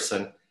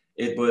layperson,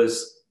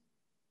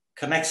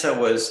 Kenexa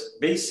was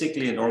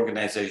basically an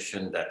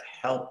organization that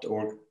helped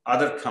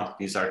other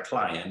companies, our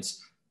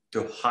clients,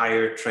 to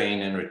hire,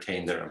 train, and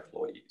retain their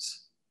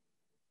employees.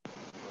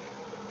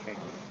 Okay.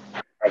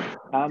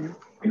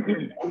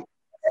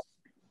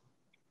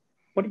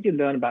 What did you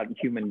learn about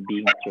human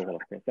beings through all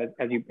of this?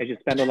 As you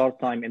spend a lot of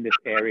time in this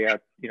area,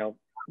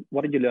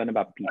 what did you learn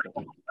about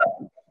people?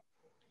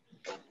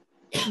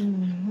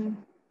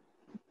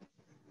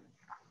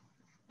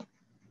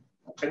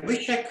 I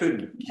wish I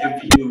could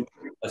give you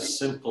a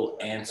simple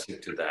answer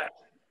to that.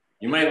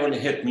 You might want to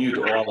hit mute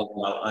all of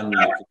them. I'll unmute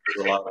because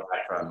there's a lot of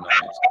background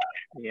noise.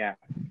 Yeah,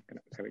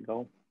 there we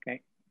go.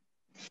 Okay.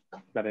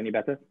 Is that any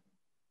better?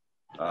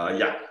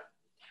 Yeah.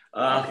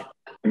 I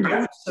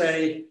would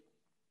say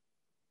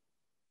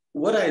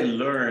what I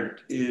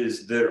learned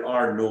is there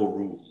are no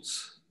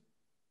rules.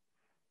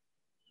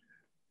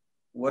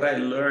 What I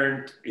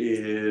learned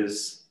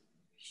is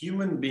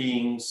human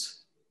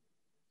beings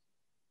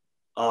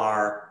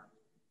are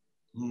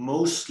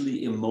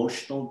mostly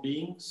emotional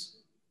beings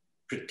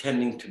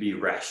pretending to be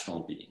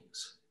rational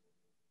beings.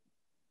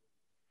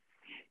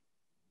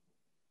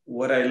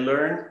 What I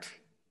learned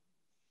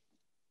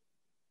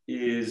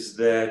is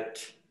that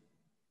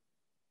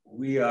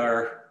we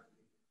are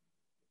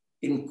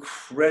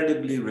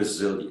incredibly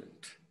resilient.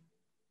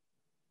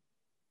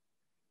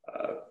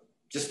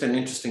 Just an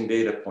interesting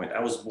data point.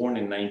 I was born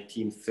in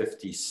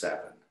 1957,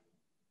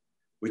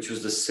 which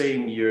was the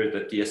same year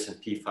that the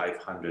S&P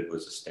 500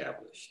 was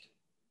established.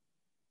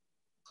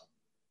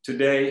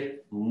 Today,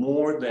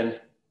 more than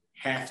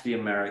half the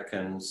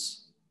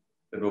Americans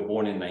that were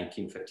born in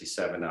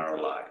 1957 are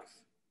alive.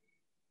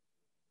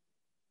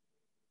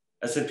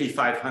 S&P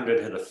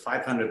 500 had the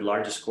 500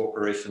 largest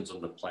corporations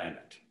on the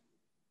planet.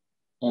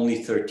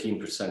 Only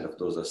 13% of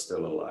those are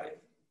still alive.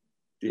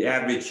 The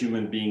average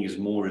human being is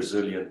more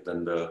resilient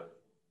than the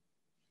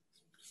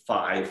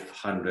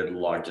 500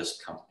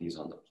 largest companies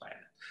on the planet.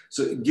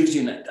 So it gives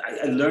you,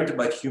 I learned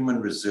about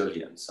human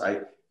resilience.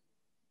 I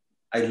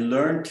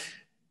learned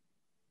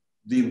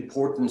the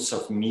importance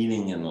of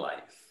meaning in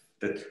life,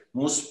 that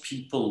most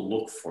people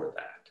look for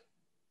that.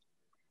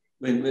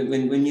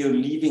 When you're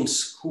leaving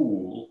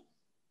school,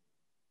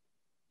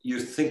 you're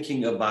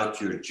thinking about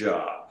your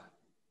job.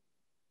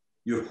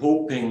 You're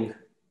hoping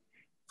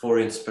for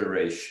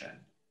inspiration.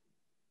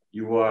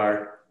 You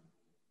are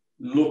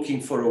looking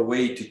for a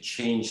way to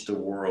change the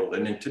world.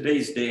 And in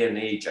today's day and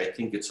age, I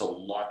think it's a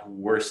lot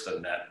worse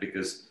than that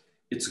because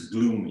it's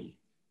gloomy.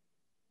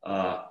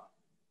 But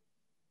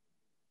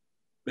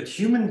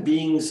human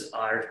beings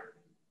are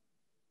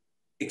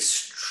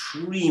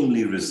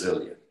extremely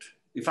resilient.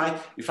 If I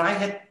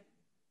had,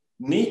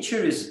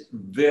 nature is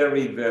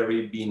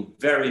being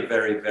very,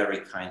 very, very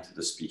kind to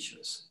the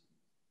species.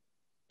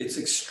 It's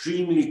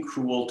extremely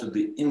cruel to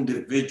the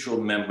individual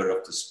member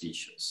of the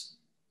species.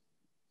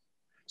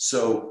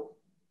 So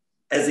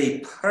as a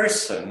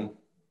person,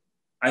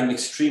 I'm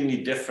extremely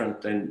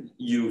different than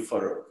you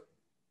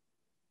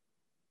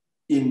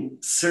in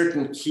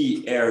certain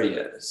key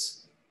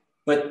areas.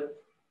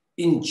 But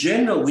in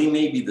general, we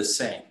may be the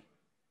same.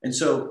 And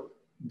so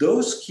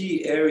those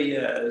key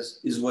areas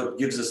is what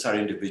gives us our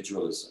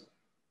individualism.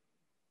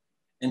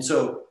 And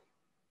so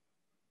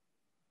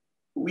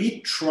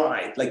we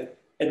tried, like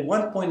at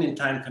one point in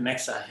time,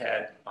 Kenexa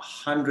had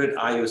 100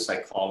 IO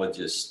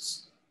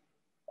psychologists,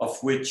 of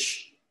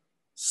which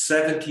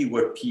 70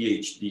 were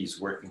PhDs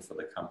working for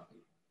the company.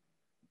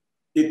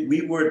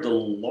 We were the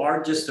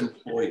largest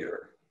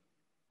employer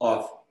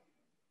of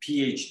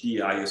PhD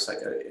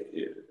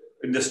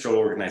industrial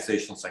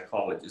organizational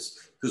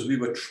psychologists because we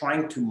were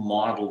trying to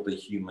model the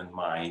human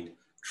mind,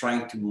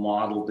 trying to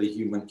model the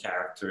human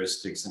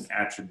characteristics and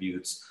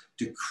attributes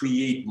to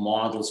create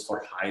models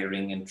for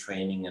hiring and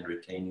training and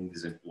retaining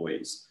these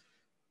employees.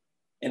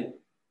 And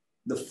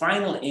the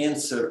final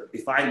answer,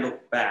 if I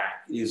look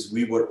back, is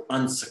we were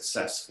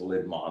unsuccessful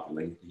in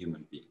modeling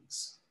human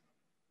beings.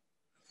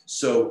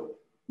 So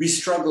we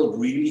struggled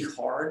really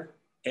hard,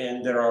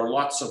 and there are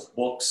lots of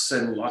books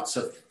and lots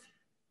of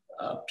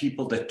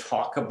people that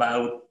talk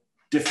about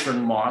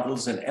different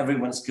models, and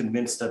everyone's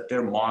convinced that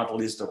their model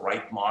is the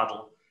right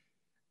model.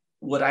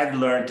 What I've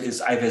learned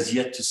is I've as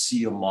yet to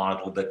see a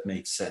model that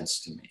makes sense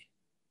to me.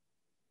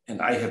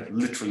 And I have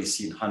literally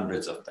seen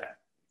hundreds of them,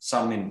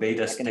 some in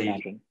beta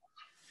stage.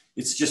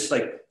 It's just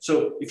like,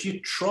 so if you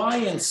try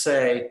and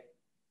say,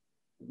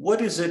 what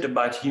is it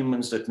about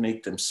humans that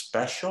make them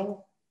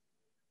special?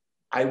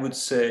 I would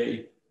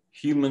say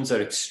humans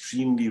are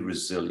extremely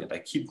resilient. I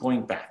keep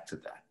going back to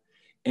that.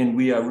 And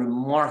we are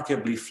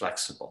remarkably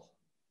flexible.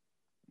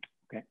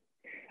 Okay.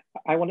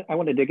 I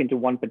want to dig into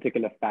one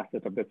particular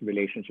facet of this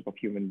relationship of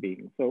human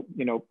beings. So,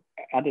 you know,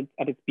 at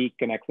its peak,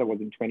 Kenexa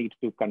was in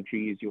 22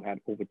 countries. You had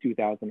over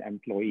 2,000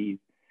 employees.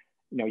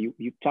 You know,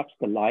 you touched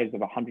the lives of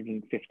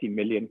 150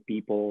 million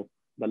people.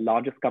 The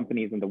largest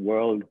companies in the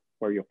world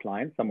were your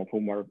clients, some of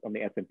whom were on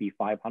the S&P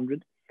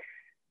 500.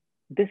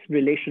 This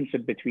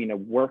relationship between a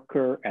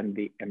worker and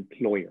the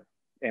employer,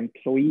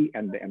 employee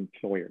and the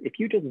employer, if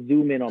you just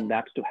zoom in on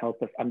that to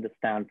help us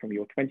understand from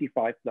your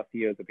 25 plus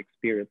years of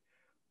experience,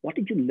 what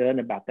did you learn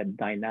about that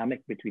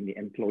dynamic between the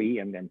employee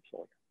and the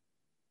employer?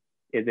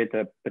 Is it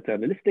a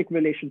paternalistic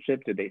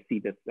relationship? Do they see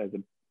this as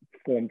a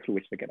form through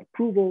which they get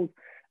approvals?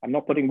 I'm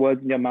not putting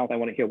words in your mouth. I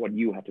want to hear what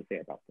you have to say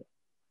about this.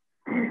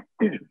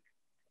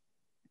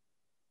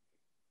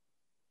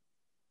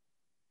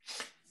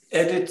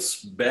 At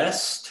its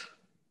best,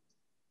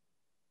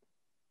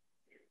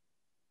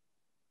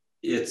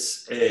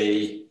 it's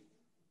a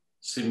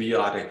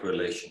symbiotic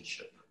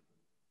relationship.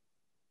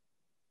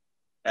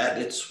 At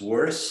its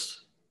worst,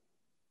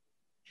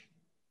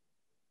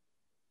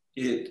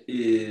 it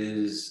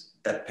is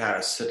a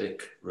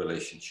parasitic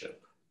relationship.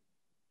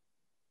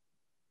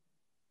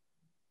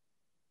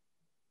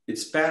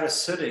 It's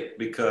parasitic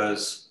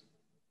because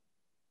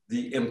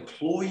the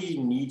employee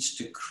needs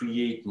to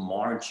create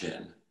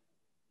margin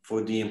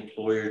for the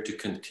employer to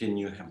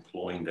continue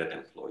employing that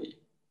employee.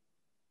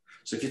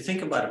 So if you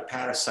think about a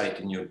parasite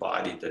in your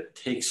body that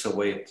takes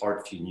away a part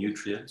of your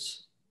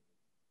nutrients,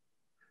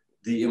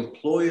 the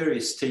employer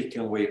is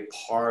taking away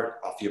part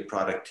of your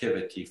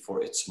productivity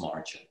for its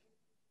margin.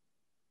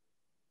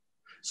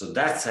 So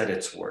that's at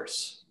its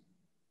worst.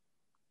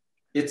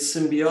 It's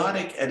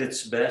symbiotic at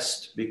its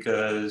best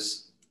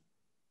because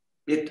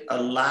it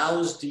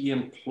allows the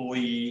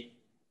employee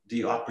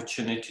the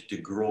opportunity to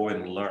grow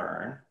and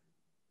learn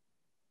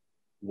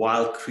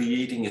while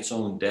creating its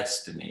own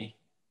destiny.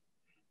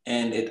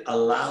 And it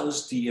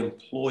allows the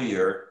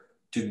employer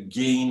to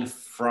gain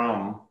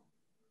from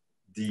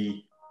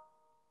the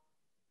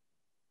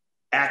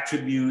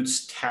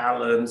attributes,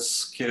 talents,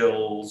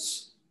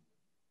 skills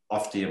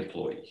of the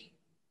employee.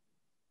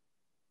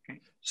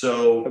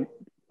 So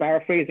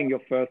paraphrasing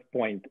your first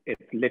point,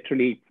 it's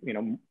literally,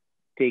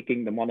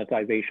 taking the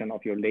monetization of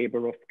your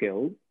labor or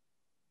skills,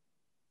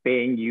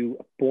 paying you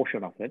a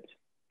portion of it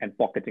and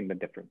pocketing the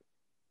difference.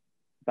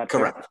 That's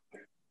correct.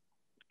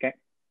 Okay.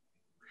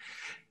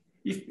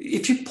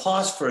 If you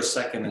pause for a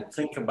second and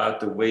think about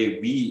the way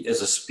we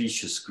as a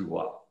species grew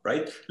up,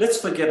 right?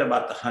 Let's forget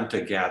about the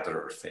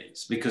hunter-gatherer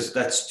phase because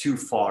that's too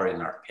far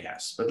in our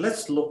past. But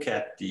let's look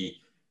at the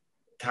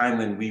time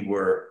when we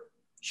were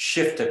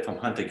shifted from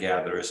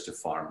hunter-gatherers to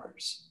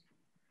farmers.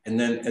 And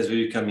then as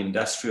we become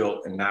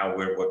industrial, and now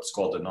we're what's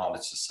called the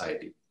knowledge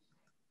society.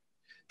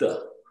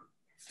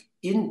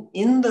 In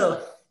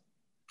the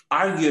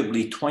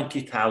arguably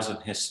 20,000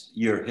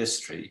 year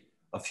history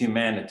of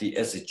humanity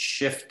as it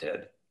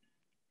shifted,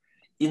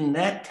 in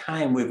that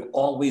time, we've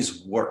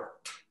always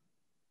worked.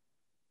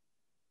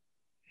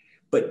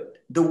 But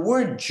the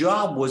word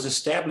job was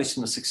established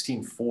in the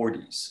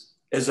 1640s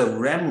as a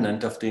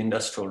remnant of the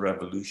Industrial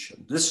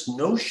Revolution. This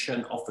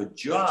notion of a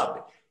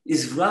job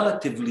is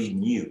relatively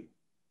new.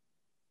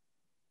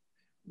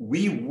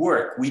 We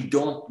work, we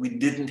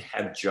didn't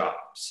have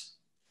jobs.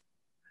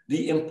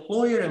 The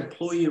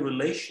employer-employee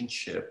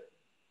relationship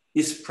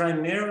is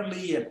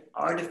primarily an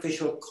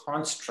artificial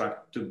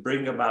construct to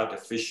bring about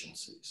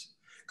efficiencies.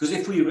 Because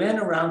if we ran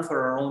around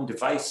for our own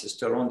devices,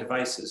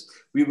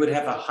 we would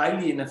have a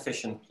highly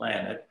inefficient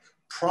planet,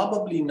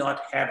 probably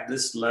not have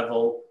this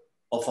level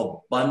of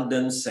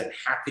abundance and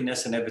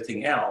happiness and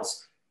everything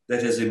else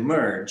that has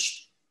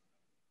emerged,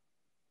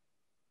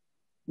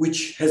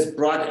 which has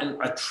brought in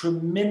a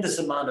tremendous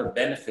amount of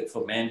benefit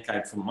for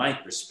mankind from my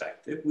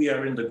perspective. We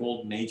are in the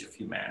golden age of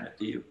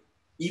humanity.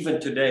 Even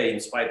today, in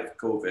spite of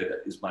COVID,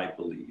 that is my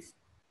belief.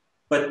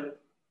 But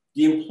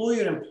the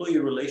employer-employee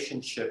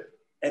relationship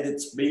at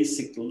its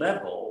basic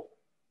level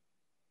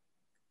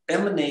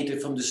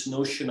emanated from this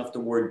notion of the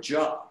word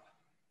job.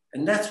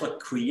 And that's what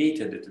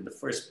created it in the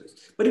first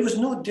place. But it was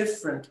no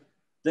different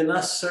than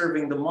us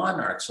serving the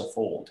monarchs of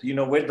old.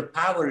 Where the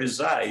power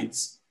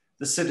resides,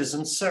 the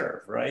citizens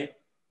serve, right?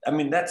 I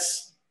mean,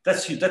 that's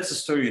the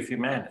story of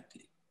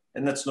humanity.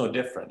 And that's no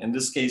different. In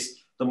this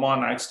case, the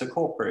monarch's the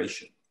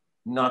corporation,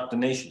 not the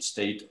nation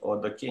state or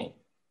the king.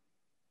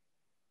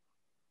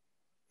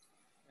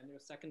 And your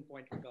second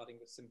point regarding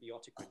the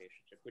symbiotic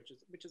relationship,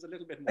 which is a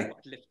little bit more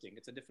uplifting.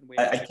 It's a different way.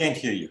 I can't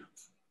hear you.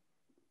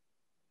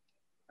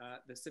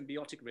 The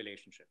symbiotic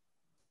relationship.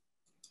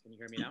 Can you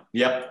hear me now?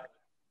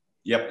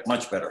 Yep,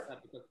 much better.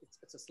 Because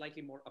it's a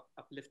slightly more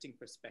uplifting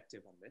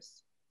perspective on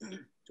this.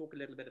 Talk a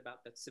little bit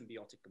about that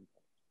symbiotic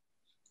component.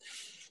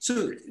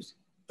 So,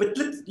 but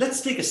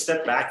let's take a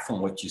step back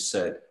from what you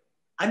said.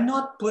 I'm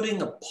not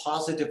putting a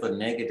positive or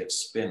negative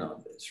spin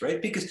on this,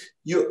 right? Because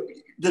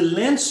the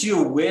lens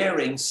you're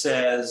wearing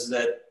says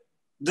that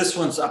this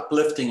one's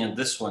uplifting and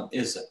this one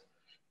isn't.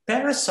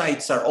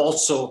 Parasites are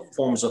also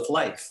forms of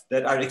life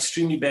that are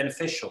extremely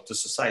beneficial to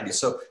society.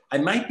 So I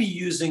might be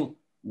using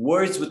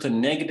words with a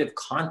negative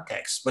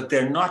context, but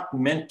they're not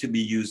meant to be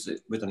used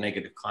with a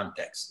negative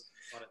context.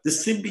 The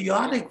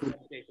symbiotic...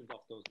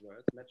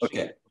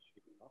 Okay.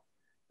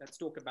 Let's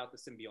talk about the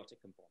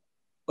symbiotic component.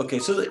 Okay,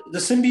 so the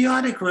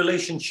symbiotic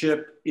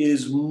relationship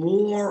is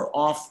more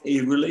of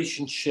a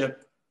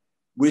relationship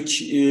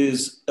which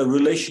is a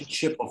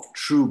relationship of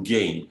true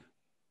gain,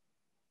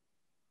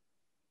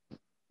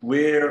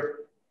 where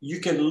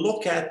you can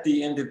look at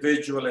the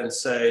individual and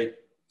say,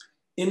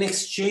 in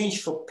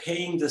exchange for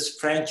paying this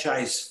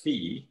franchise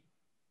fee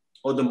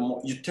or the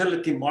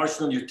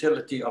marginal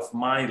utility of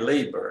my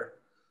labor,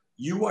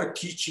 you are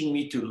teaching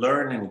me to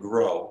learn and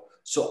grow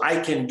so I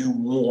can do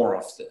more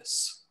of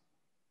this.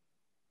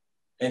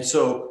 And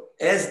so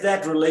as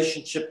that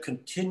relationship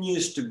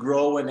continues to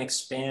grow and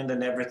expand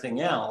and everything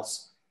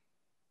else,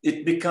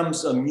 it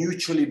becomes a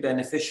mutually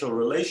beneficial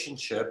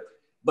relationship,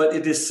 but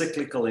it is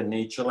cyclical in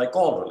nature, like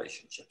all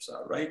relationships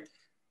are, right?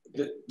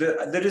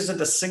 There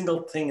isn't a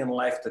single thing in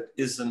life that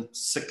isn't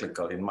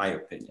cyclical, in my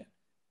opinion.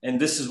 And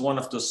this is one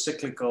of those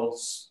cyclical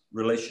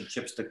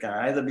relationships that can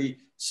either be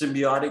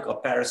symbiotic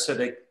or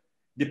parasitic,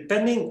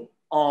 depending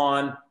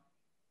on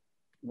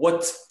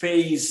what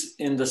phase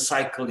in the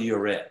cycle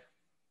you're in.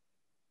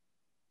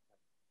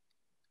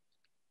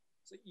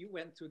 So you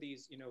went through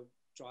these,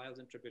 trials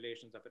and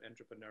tribulations of an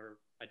entrepreneur,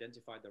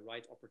 identify the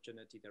right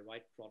opportunity, the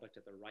right product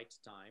at the right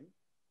time.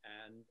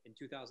 And in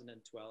 2012,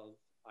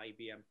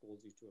 IBM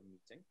calls you to a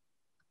meeting.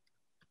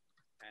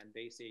 And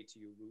they say to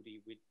you,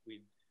 Rudy, we'd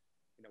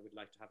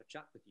like to have a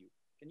chat with you.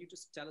 Can you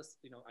just tell us,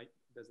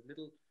 there's a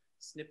little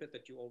snippet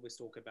that you always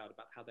talk about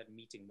how that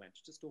meeting went.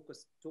 Just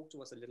talk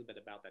to us a little bit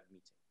about that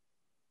meeting.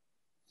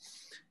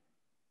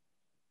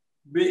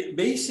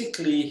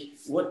 Basically,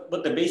 what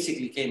they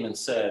basically came and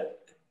said,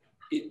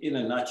 in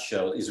a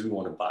nutshell, is we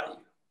want to buy you.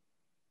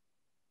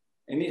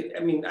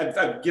 And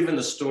I've given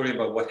the story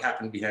about what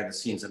happened behind the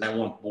scenes, and I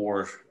won't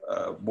bore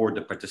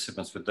the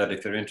participants with that.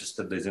 If you're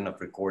interested, there's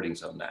enough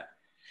recordings on that.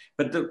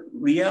 But the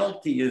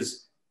reality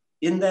is,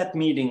 in that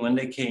meeting, when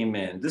they came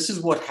in, this is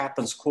what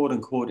happens, quote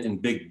unquote, in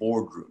big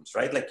boardrooms,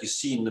 right? Like you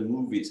see in the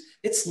movies.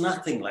 It's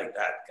nothing like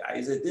that,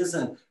 guys. It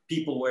isn't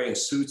people wearing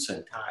suits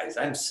and ties.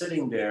 I'm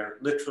sitting there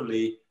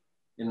literally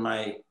in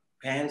my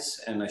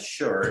pants and a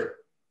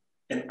shirt.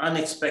 An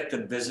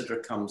unexpected visitor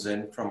comes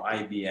in from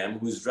IBM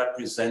who's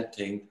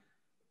representing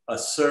a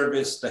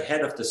service, the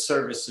head of the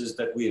services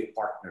that we have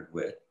partnered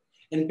with,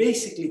 and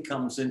basically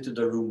comes into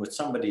the room with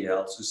somebody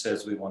else who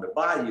says, we want to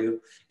buy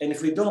you. And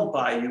if we don't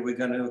buy you, we're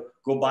going to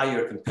go buy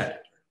your competitor.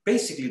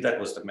 Basically, that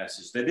was the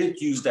message. They didn't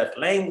use that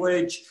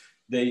language.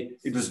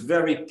 It was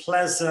very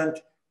pleasant,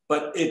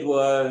 but it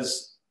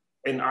was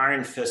an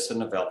iron fist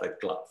and a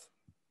velvet glove,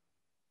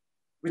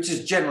 which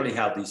is generally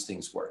how these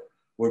things work.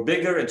 We're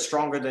bigger and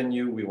stronger than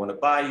you. We want to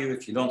buy you.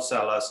 If you don't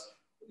sell us,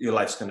 your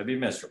life's going to be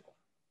miserable.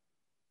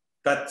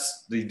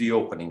 That's the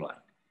opening line.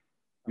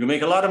 You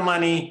make a lot of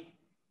money,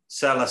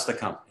 sell us the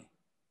company.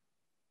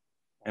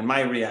 And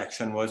my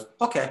reaction was,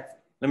 okay,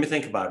 let me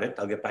think about it.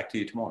 I'll get back to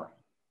you tomorrow.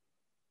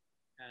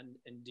 And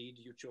indeed,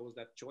 you chose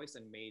that choice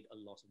and made a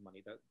lot of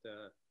money.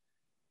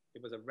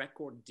 It was a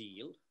record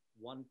deal,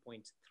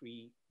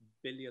 $1.3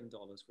 billion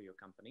for your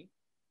company.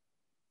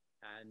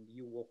 And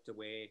you walked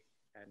away,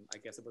 and I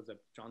guess it was a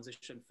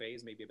transition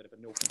phase, maybe a bit of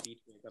a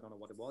no-compete phase. I don't know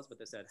what it was, but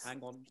they said,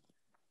 hang on,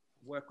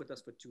 work with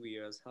us for 2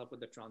 years, help with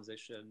the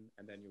transition,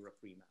 and then you're a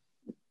free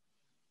man.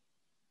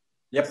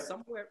 Yep.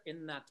 Somewhere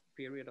in that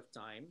period of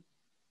time,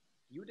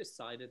 you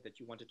decided that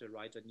you wanted to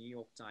write a New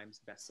York Times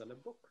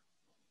bestseller book.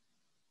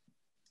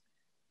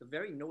 The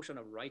very notion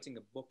of writing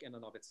a book in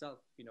and of itself,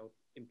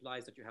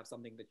 implies that you have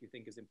something that you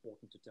think is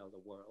important to tell the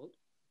world.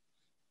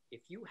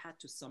 If you had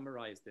to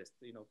summarize this,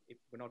 if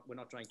we're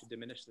not trying to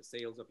diminish the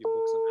sales of your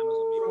books on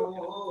Amazon, maybe we're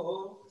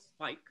going to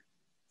spike.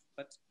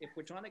 But if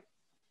we're trying to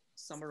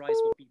summarize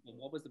for people,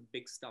 what was the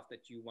big stuff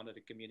that you wanted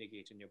to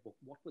communicate in your book?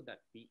 What would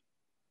that be?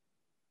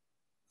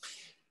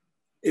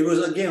 It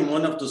was, again,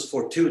 one of those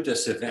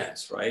fortuitous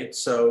events, right?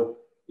 So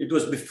it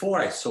was before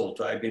I sold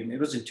to IBM. It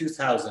was in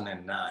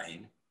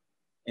 2009.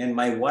 And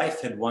my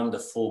wife had won the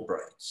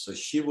Fulbright. So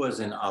she was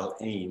in Al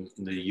Ain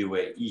in the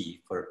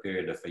UAE for a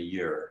period of a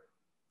year,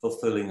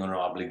 fulfilling her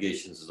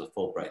obligations as a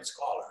Fulbright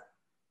scholar.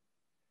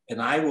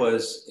 And I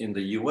was in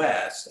the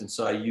US, and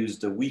so I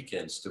used the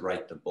weekends to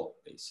write the book,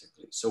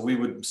 basically. So we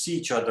would see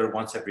each other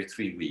once every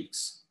 3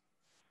 weeks,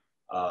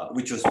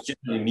 which was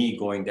generally me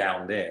going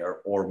down there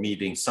or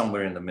meeting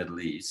somewhere in the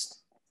Middle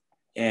East.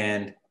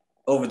 And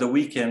over the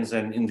weekends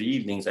and in the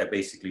evenings, I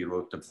basically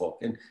wrote the book.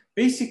 And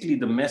basically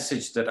the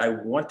message that I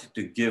wanted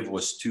to give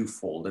was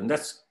twofold. And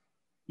that's,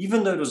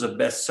 even though it was a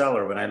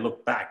bestseller, when I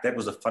look back, that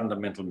was a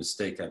fundamental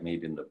mistake I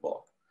made in the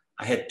book.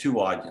 I had two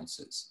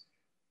audiences.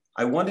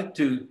 I wanted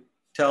to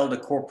tell the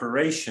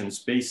corporations,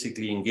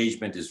 basically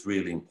engagement is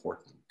really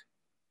important.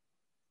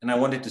 And I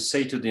wanted to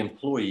say to the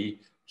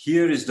employee,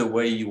 here is the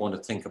way you want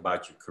to think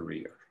about your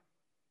career.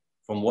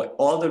 From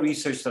all the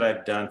research that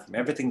I've done, from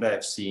everything that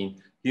I've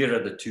seen, here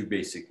are the two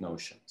basic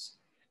notions.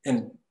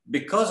 And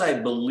because I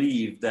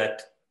believe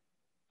that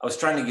I was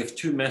trying to give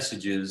two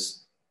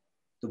messages,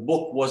 the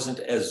book wasn't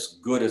as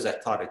good as I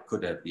thought it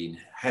could have been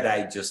had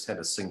I just had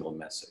a single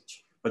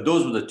message. But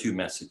those were the two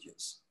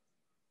messages.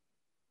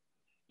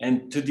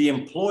 And to the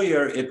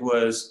employer, it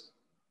was,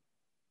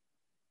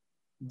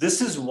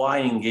 this is why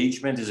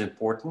engagement is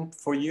important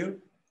for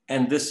you,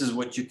 and this is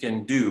what you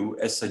can do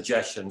as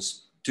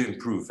suggestions to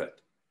improve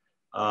it.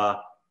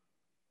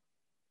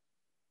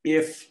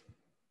 If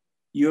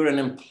you're an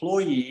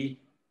employee,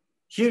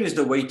 here is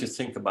the way to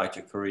think about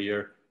your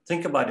career.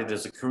 Think about it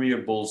as a career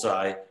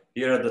bullseye.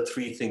 Here are the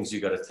three things you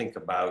got to think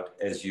about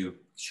as you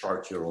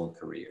chart your own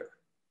career.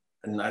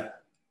 And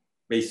that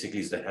basically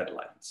is the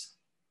headlines.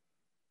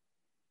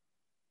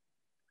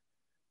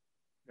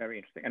 Very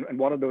interesting. And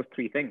what are those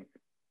three things?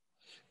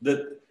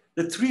 The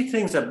three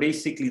things are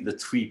basically the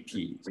three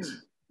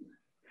P's.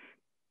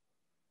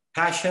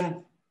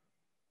 Passion,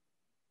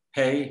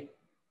 pay,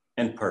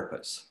 and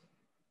purpose.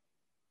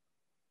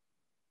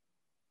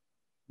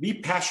 Be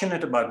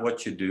passionate about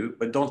what you do,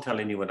 but don't tell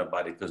anyone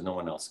about it because no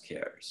one else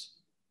cares.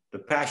 The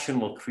passion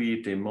will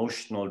create the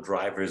emotional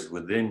drivers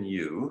within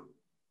you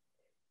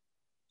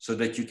so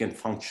that you can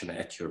function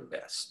at your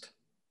best.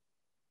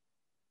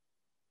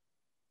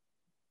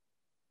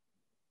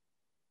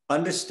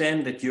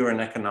 Understand that you're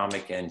an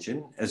economic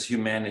engine, as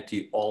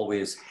humanity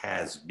always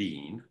has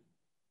been.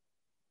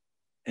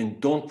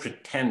 and don't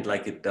pretend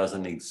like it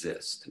doesn't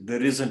exist.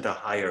 There isn't a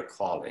higher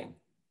calling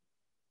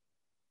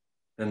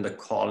than the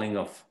calling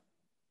of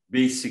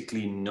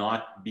basically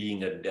not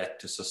being a debt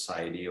to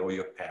society or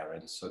your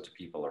parents or to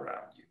people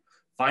around you.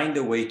 Find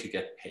a way to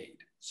get paid.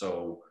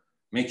 So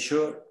make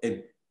sure,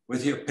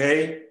 with your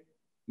pay,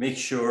 make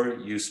sure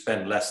you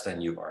spend less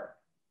than you earn.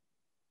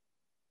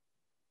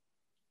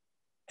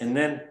 And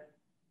then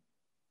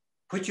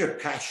put your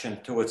passion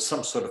towards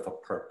some sort of a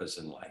purpose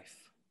in life.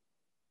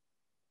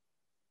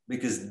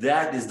 Because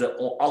that is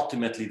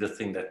ultimately the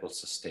thing that will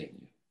sustain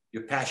you.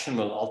 Your passion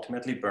will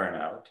ultimately burn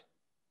out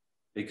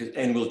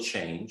and will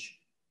change.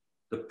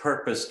 The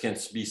purpose can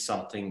be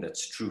something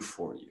that's true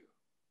for you.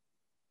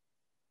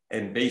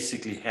 And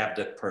basically have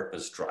that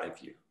purpose drive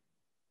you.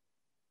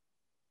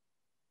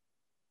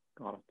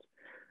 Got it.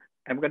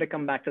 I'm going to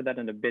come back to that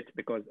in a bit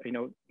because, you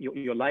know,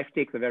 your life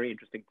takes a very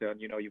interesting turn.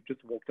 You know, you've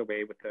just walked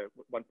away with a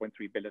 $1.3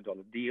 billion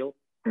deal.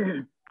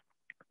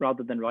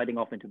 Rather than riding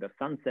off into the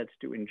sunset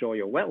to enjoy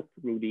your wealth,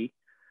 Rudy,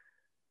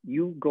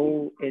 you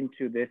go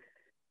into this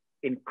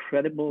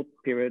incredible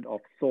period of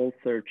soul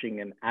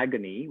searching and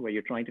agony where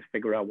you're trying to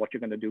figure out what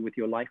you're going to do with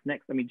your life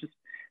next. I mean,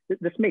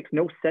 this makes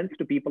no sense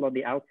to people on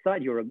the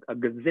outside. You're a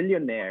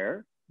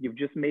gazillionaire. You've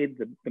just made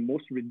the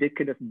most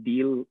ridiculous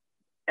deal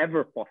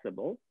ever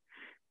possible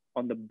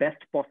on the best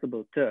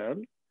possible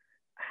terms.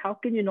 How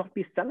can you not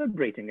be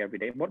celebrating every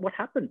day? What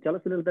happened? Tell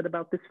us a little bit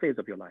about this phase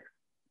of your life.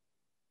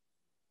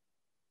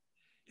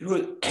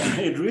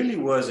 It really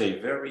was a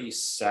very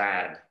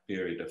sad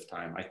period of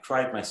time. I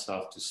cried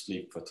myself to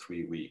sleep for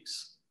 3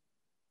 weeks.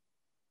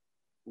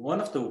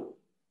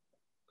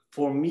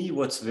 For me,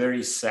 what's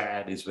very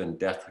sad is when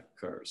death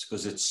occurs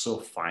because it's so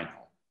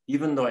final.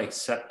 Even though I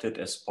accept it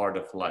as part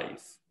of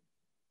life,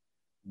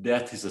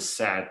 death is a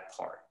sad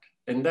part.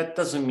 And that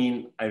doesn't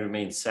mean I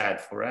remain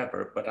sad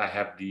forever, but I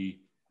have the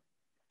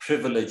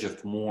privilege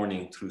of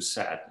mourning through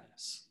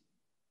sadness.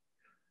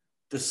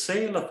 The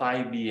sale of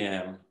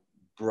IBM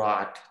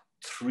brought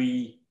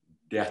 3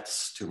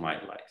 deaths to my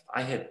life.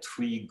 I had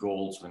 3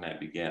 goals when I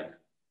began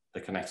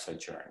the Kenexa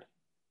journey.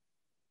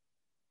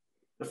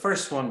 The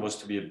first one was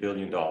to be $1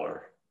 billion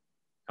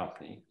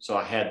company. So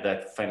I had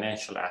that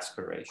financial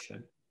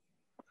aspiration.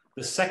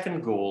 The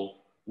second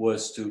goal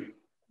was to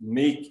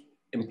make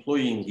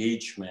employee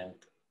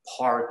engagement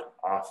part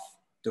of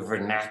the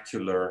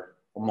vernacular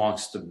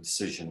amongst the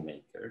decision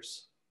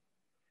makers.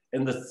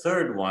 And the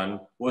third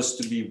one was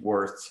to be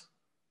worth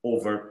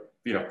over,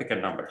 you know, pick a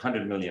number,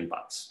 $100 million.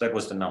 That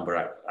was the number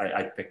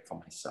I picked for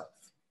myself.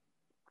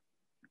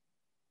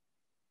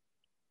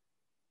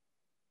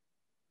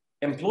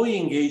 Employee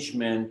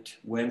engagement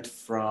went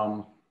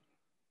from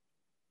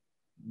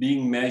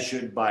being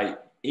measured by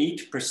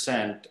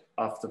 8%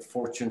 of the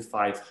Fortune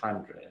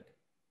 500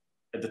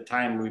 at the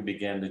time we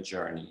began the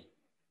journey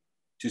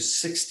to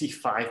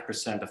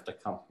 65% of the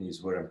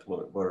companies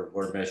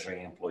were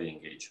measuring employee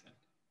engagement.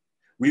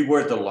 We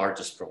were the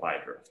largest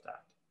provider of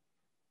that.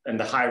 And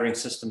the hiring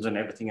systems and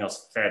everything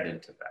else fed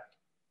into that.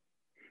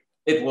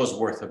 It was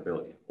worth $1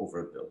 billion,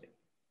 over $1 billion.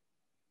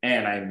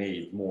 And I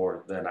made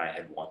more than I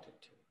had wanted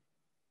to.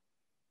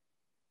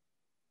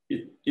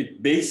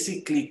 It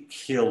basically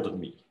killed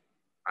me.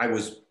 I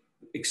was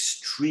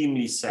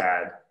extremely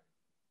sad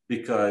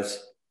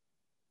because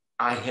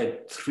I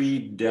had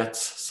 3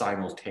 deaths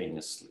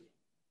simultaneously.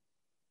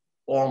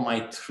 All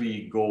my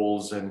 3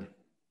 goals and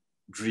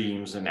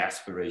dreams and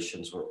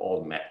aspirations were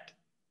all met.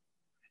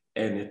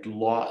 And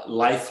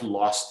life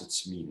lost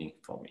its meaning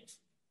for me.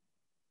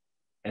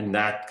 And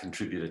that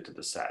contributed to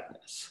the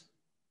sadness.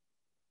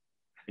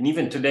 And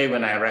even today,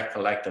 when I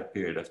recollect that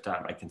period of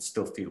time, I can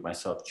still feel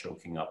myself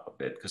choking up a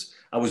bit because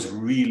I was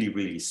really,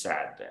 really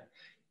sad then.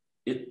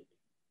 It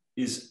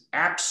is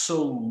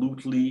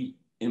absolutely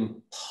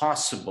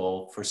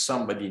impossible for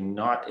somebody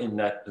not in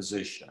that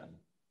position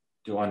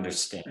to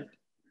understand.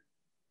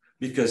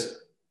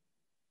 Because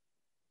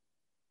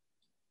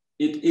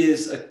it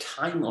is a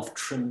time of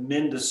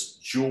tremendous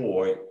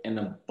joy and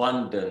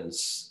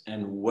abundance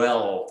and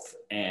wealth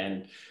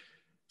and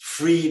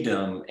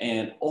freedom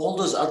and all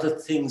those other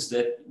things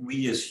that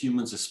we as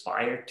humans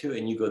aspire to.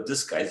 And you go,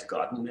 this guy's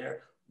gotten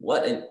there.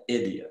 What an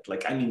idiot.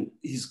 Like, I mean,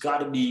 he's got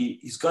to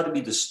be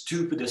the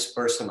stupidest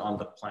person on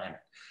the planet.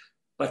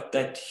 But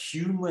that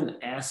human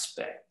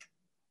aspect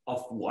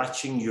of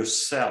watching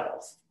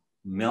yourself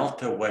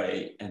melt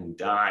away and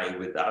die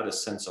without a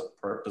sense of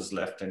purpose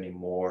left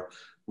anymore,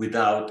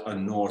 without a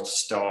North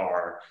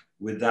Star,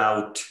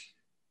 without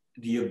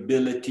the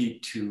ability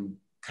to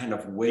kind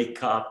of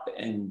wake up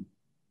and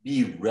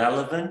be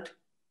relevant,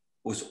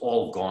 was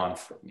all gone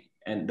for me.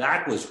 And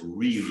that was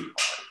really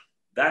hard.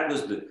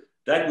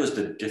 That was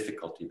the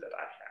difficulty that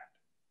I had.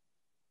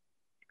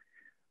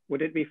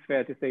 Would it be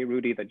fair to say,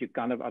 Rudy, that you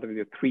kind of, out of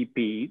your 3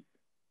 Ps,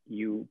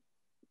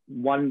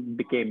 one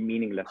became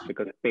meaningless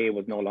because pay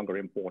was no longer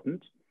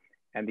important,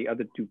 and the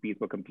other 2 Ps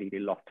were completely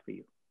lost for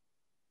you?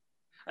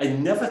 I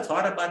never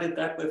thought about it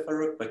that way,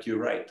 Farooq, but you're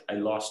right. I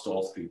lost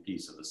all 3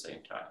 Ps at the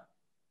same time.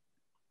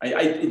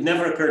 It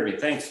never occurred to me.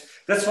 Thanks.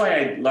 That's why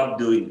I love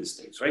doing these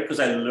things, right? Because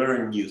I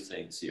learn new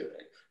things here.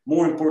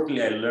 more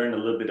importantly, I learned a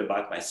little bit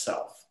about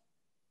myself.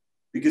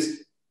 Because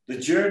the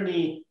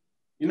journey,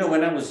 you know,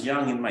 when I was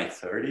young in my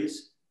 30s,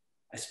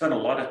 I spent a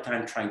lot of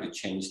time trying to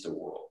change the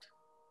world.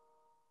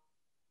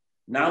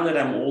 Now that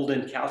I'm old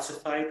and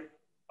calcified,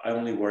 I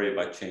only worry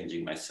about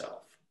changing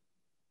myself.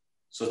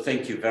 So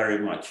thank you very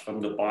much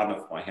from the bottom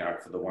of my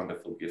heart for the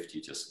wonderful gift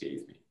you just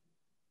gave me.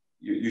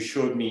 You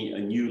showed me a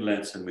new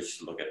lens in which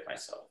to look at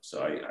myself.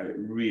 So I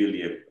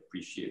really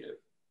appreciate it.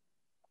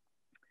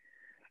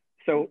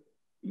 So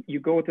you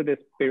go to this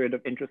period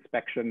of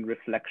introspection,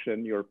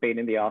 reflection, you're a pain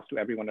in the ass to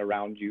everyone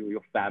around you,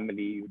 your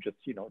family, you just,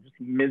 you know, just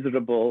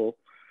miserable,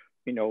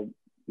 you know,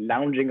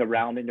 lounging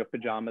around in your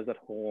pajamas at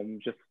home,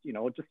 just, you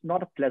know, just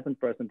not a pleasant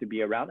person to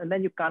be around. And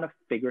then you kind of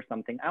figure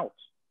something out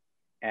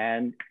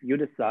and you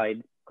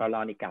decide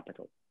Karlani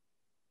Capital.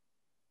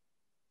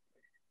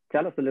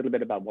 Tell us a little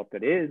bit about what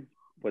that is.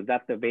 Was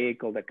that the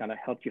vehicle that kind of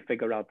helped you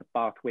figure out the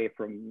pathway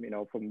from, you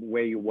know, from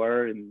where you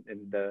were in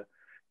the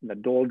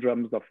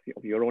doldrums of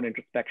your own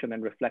introspection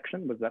and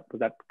reflection? Was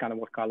that kind of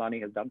what Karlani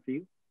has done for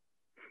you?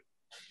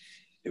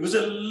 It was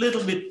a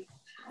little bit,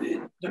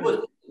 it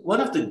was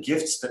one of the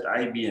gifts that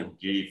IBM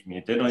gave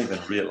me, they don't even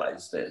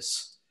realize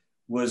this,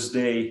 was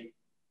they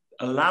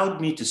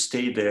allowed me to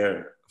stay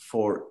there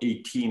for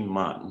 18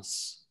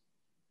 months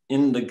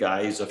in the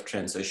guise of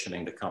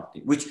transitioning the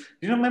company, which,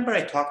 you remember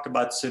I talked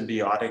about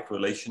symbiotic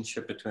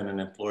relationship between an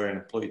employer and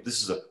employee?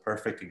 This is a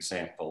perfect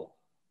example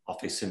of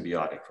a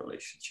symbiotic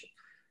relationship.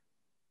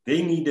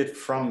 They needed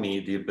from me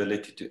the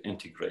ability to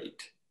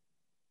integrate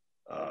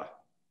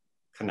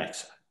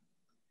Kenexa.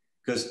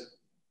 Because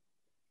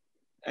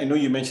I know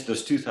you mentioned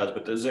those 2,000,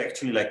 but there's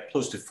actually like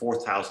close to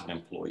 4,000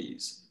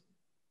 employees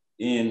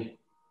in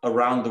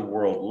around the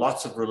world,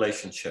 lots of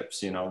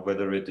relationships, you know,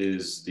 whether it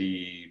is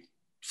the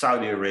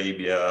Saudi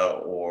Arabia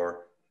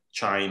or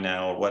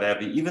China or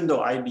whatever. Even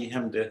though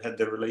IBM had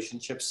their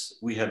relationships,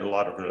 we had a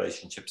lot of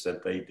relationships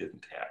that they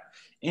didn't have.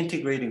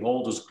 Integrating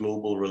all those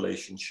global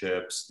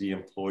relationships, the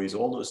employees,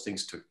 all those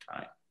things took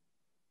time.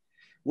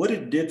 What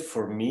it did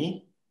for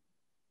me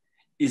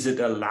is it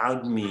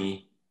allowed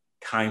me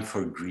time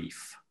for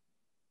grief.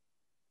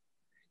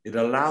 It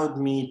allowed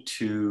me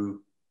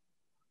to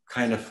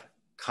kind of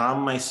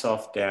calm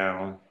myself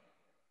down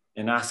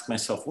and ask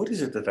myself, what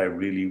is it that I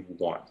really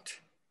want?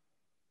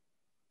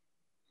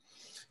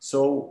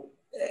 So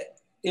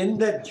in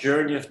that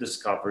journey of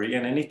discovery,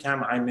 and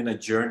anytime I'm in a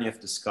journey of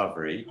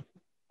discovery,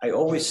 I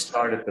always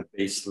start at the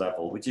base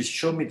level, which is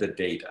show me the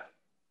data.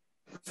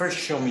 First,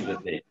 show me the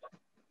data.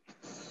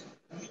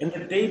 And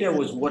the data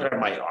was, what are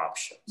my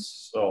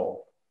options?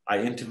 So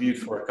I interviewed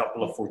for a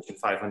couple of Fortune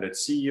 500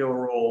 CEO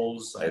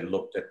roles. I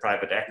looked at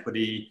private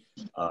equity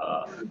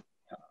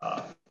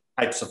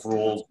types of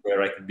roles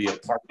where I could be a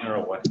partner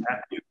or what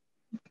have you.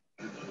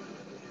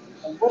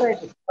 And what I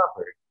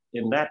discovered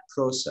in that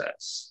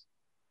process,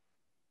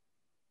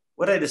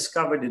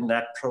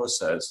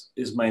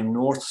 is my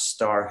North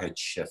Star had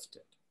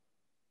shifted.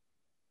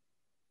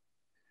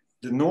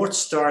 The North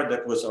Star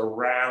that was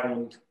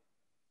around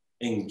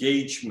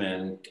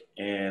engagement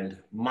and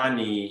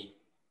money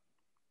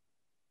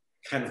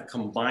kind of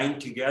combined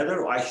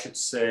together, or I should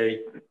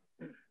say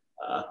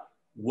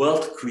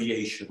wealth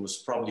creation was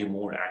probably a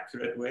more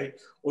accurate way,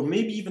 or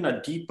maybe even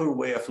a deeper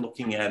way of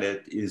looking at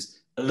it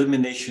is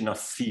elimination of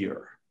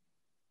fear.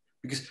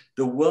 Because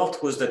the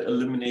wealth was that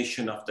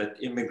elimination of that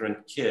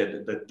immigrant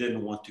kid that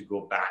didn't want to go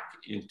back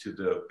into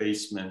the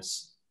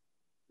basements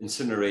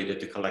incinerated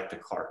to collect the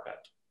carpet.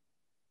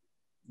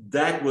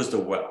 That was the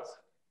wealth.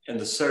 And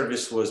the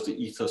service was the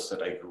ethos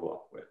that I grew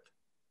up with.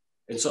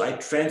 And so I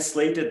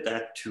translated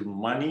that to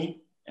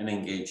money and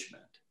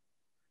engagement.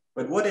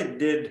 But what it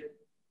did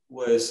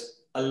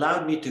was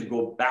allowed me to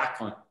go back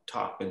on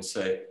top and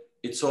say,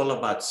 it's all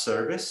about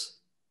service.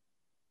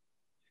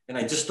 And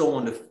I just don't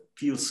want to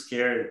feel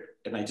scared,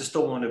 and I just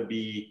don't want to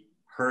be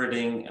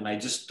hurting, and I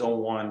just don't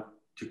want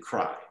to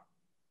cry.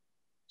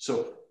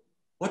 So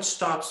what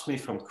stops me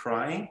from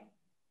crying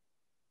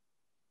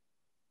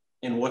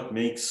and what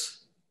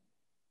makes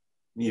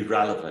me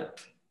relevant?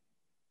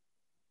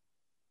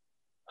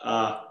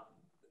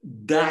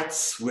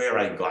 That's where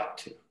I got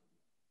to.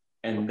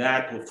 And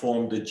that will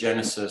form the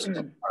genesis of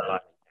our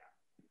life.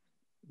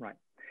 Right.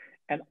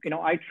 And, you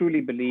know, I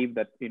truly believe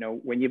that, you know,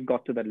 when you've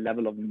got to that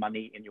level of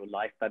money in your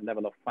life, that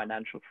level of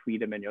financial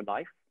freedom in your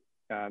life,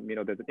 you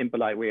know, there's an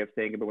impolite way of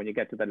saying it, but when you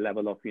get to that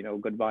level of, you know,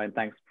 goodbye and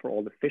thanks for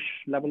all the fish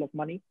level of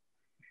money,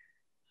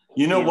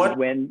 you know what?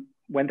 When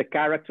the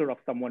character of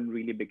someone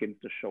really begins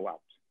to show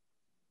out.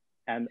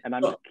 And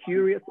I'm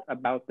curious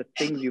about the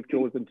things you've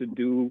chosen to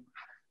do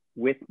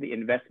with the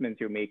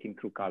investments you're making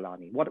through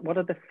Karlani. What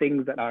are the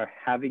things that are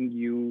having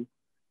you,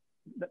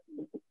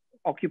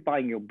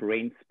 occupying your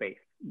brain space?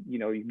 You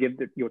know, you give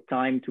your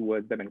time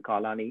towards them in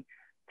Karlani.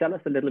 Tell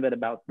us a little bit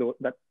about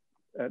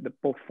the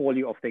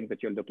portfolio of things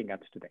that you're looking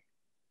at today.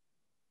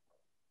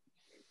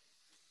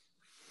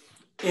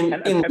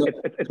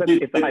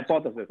 It's a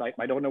hypothesis.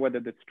 I don't know whether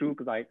that's true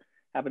because I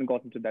haven't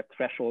gotten to that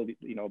threshold,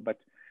 you know, but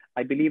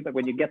I believe that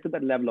when you get to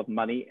that level of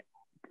money,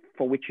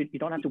 for which you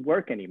don't have to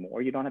work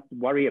anymore. You don't have to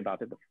worry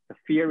about it. The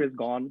fear is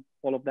gone.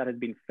 All of that has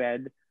been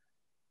fed.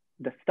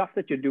 The stuff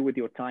that you do with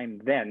your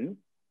time then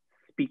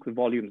speaks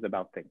volumes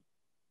about things.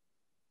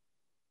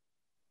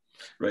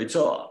 Right.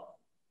 So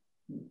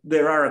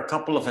there are a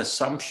couple of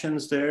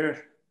assumptions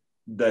there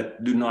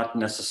that do not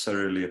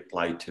necessarily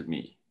apply to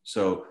me.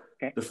 So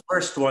the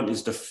first one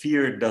is the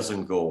fear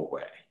doesn't go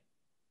away.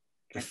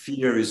 The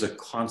fear is a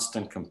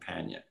constant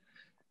companion.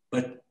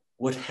 But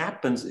what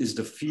happens is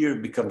the fear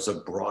becomes a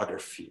broader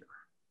fear.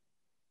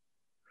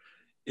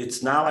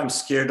 It's now I'm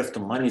scared of the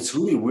money. It's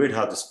really weird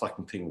how this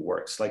fucking thing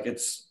works.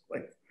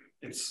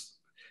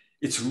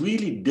 It's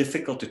really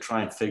difficult to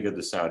try and figure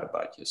this out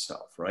about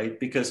yourself, right?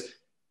 Because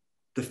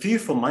the fear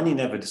for money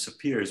never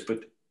disappears.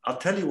 But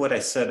I'll tell you what I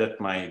said at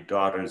when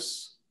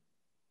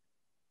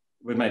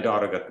my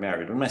daughter got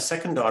married. When my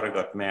second daughter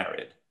got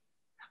married,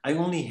 I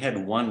only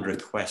had one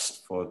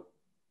request for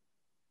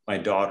my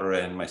daughter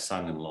and my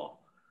son-in-law.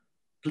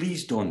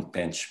 Please don't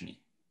bench me.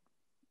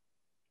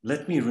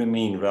 Let me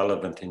remain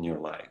relevant in your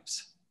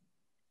lives.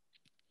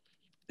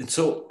 And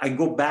so I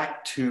go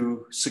back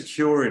to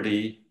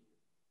security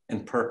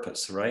and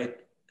purpose, right?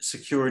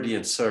 Security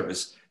and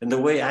service. And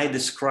the way I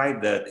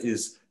describe that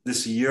is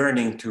this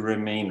yearning to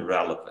remain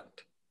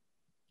relevant.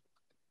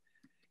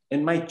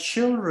 And my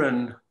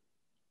children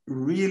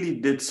really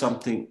did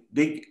something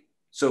big.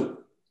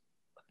 So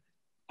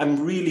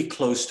I'm really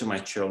close to my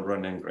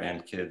children and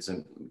grandkids,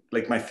 and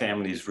like my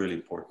family is really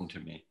important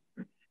to me.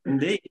 And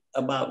they,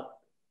 about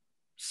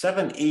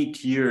 7,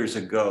 8 years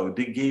ago,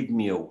 they gave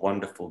me a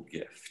wonderful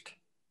gift.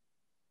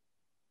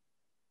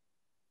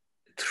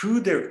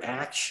 Through their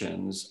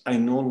actions, I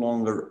no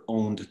longer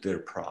owned their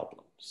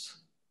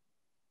problems.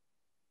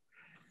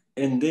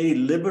 And they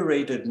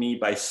liberated me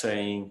by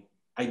saying,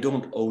 I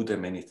don't owe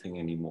them anything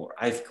anymore.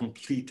 I've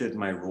completed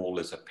my role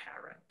as a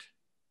parent.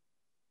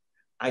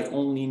 I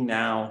only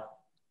now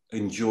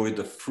enjoy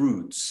the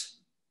fruits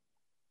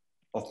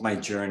of my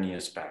journey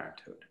as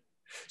parenthood.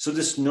 So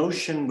this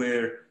notion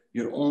where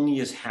you're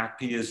only as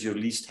happy as your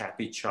least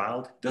happy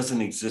child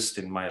doesn't exist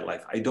in my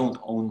life. I don't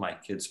own my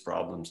kids'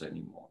 problems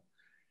anymore.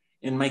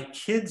 And my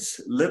kids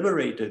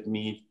liberated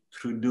me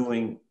through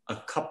doing a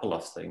couple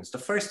of things. The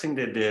first thing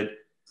they did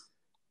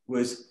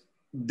was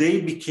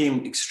they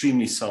became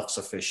extremely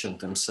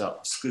self-sufficient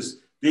themselves because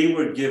they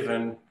were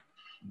given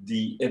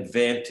the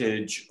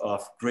advantage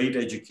of great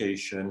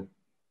education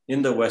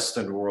in the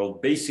Western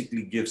world,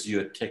 basically gives you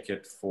a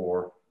ticket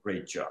for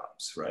great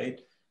jobs,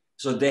 right?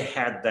 So they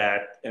had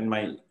that, and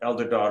my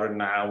elder daughter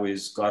now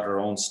got her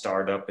own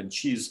startup, and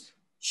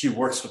she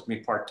works with me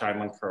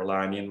part-time on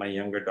Karlani, and my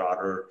younger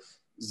daughter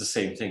is the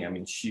same thing. I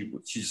mean, she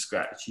just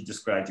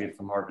graduated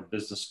from Harvard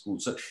Business School.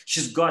 So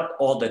she's got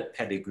all that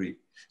pedigree.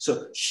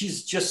 So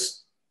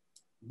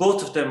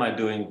both of them are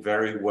doing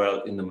very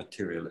well in the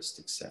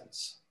materialistic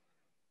sense.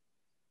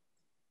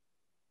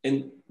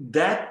 And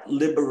that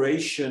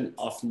liberation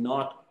of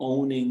not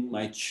owning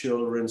my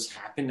children's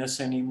happiness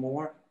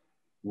anymore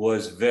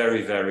was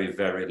very, very,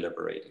 very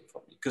liberating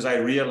for me, because I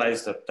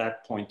realized at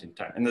that point in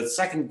time. And the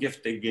second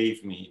gift they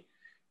gave me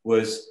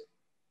was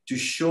to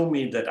show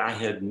me that I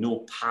had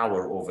no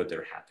power over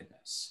their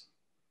happiness.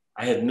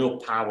 I had no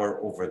power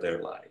over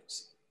their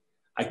lives.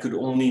 I could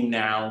only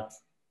now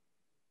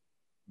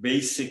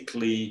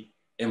basically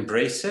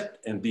embrace it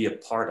and be a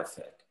part of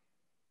it.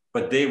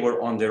 But they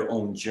were on their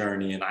own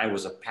journey, and I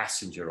was a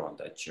passenger on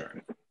that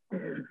journey.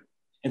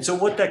 And so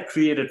what that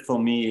created for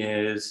me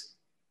is,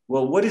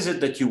 well, what is it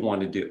that you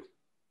want to do?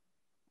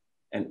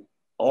 And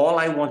all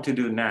I want to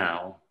do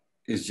now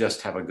is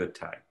just have a good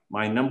time.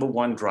 My number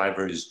one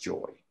driver is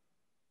joy.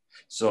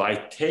 So I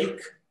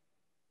take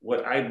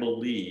what I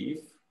believe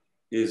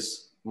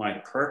is my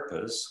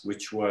purpose,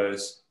 which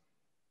was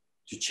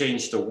to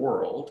change the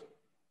world,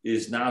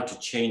 is now to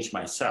change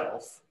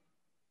myself.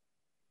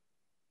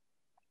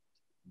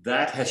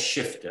 That has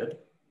shifted.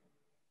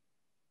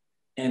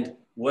 And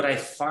what I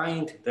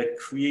find that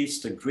creates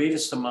the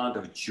greatest amount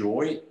of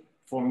joy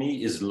for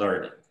me is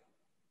learning.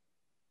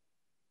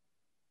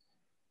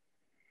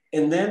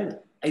 And then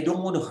I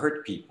don't want to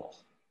hurt people,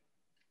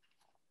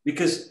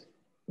 because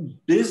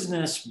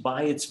business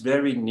by its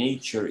very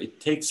nature,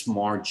 it takes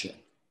margin.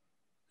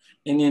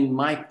 And in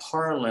my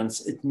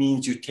parlance, it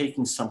means you're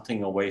taking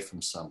something away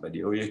from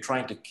somebody, or you're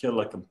trying to kill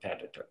a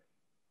competitor.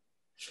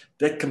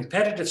 That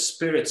competitive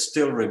spirit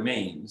still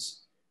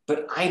remains,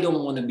 but I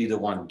don't want to be the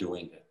one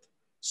doing it.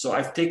 So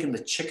I've taken the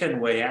chicken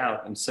way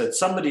out and said,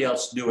 somebody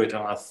else do it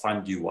and I'll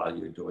fund you while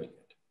you're doing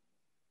it.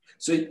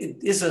 So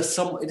it is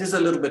a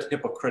little bit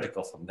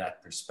hypocritical from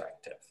that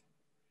perspective.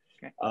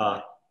 Okay.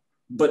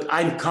 But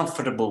I'm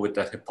comfortable with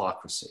that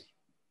hypocrisy.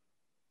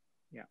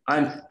 Yeah.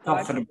 I'm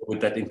comfortable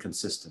with that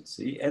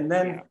inconsistency. And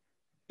then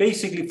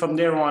basically from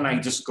there on, I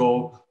just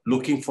go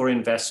looking for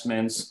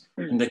investments,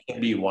 and they can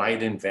be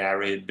wide and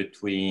varied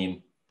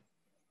between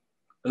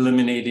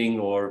eliminating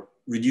or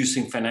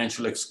reducing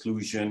financial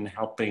exclusion,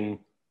 helping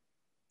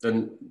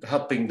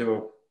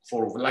the,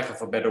 for lack of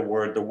a better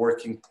word, the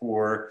working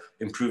poor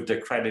improve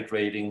their credit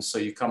ratings. So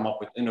you come up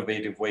with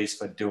innovative ways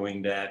for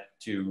doing that,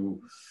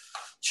 to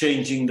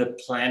changing the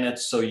planet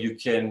so you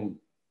can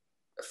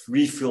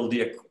refill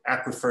the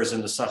aquifers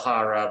in the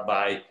Sahara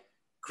by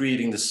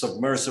creating the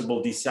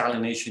submersible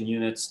desalination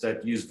units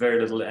that use very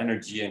little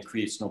energy and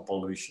creates no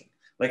pollution.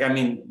 Like, I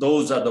mean,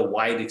 those are the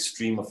wide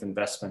extreme of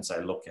investments I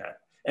look at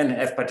and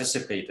have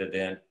participated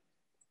in.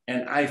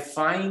 And I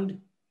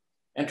find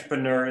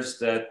entrepreneurs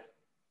that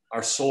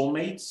are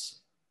soulmates,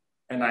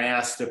 and I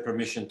ask their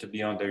permission to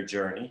be on their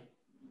journey.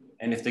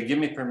 And if they give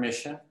me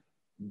permission,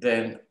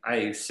 then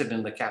I sit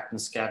in the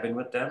captain's cabin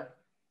with them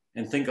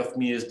and think of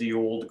me as the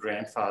old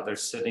grandfather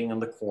sitting in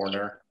the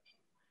corner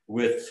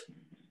with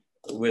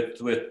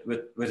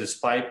his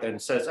pipe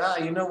and says,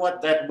 you know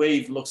what, that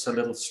wave looks a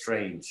little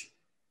strange.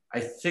 I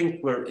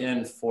think we're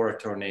in for a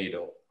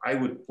tornado. I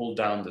would pull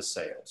down the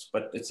sails,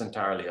 but it's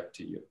entirely up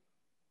to you.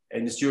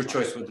 And it's your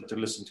choice whether to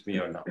listen to me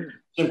or not,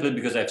 simply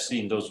because I've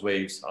seen those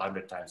waves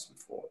 100 times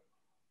before.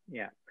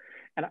 Yeah.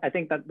 And I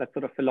think that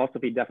sort of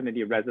philosophy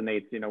definitely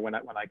resonates. You know, when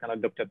I kind of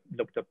looked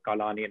up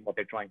Karlani and what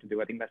they're trying to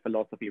do, I think that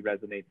philosophy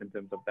resonates in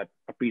terms of that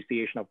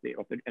appreciation of the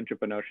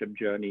entrepreneurship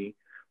journey,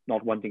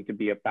 not wanting to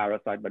be a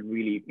parasite, but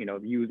really, you know,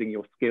 using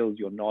your skills,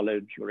 your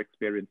knowledge, your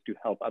experience to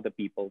help other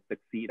people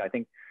succeed. I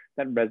think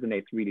that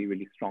resonates really,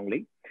 really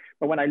strongly.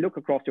 But when I look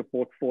across your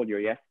portfolio,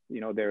 yes, you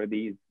know, there are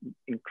these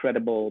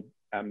incredible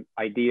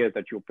ideas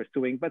that you're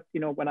pursuing. But, you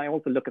know, when I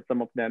also look at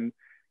some of them,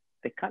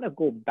 they kind of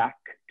go back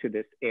to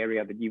this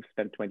area that you've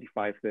spent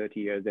 25, 30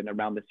 years in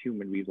around this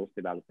human resource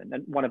development.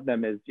 And one of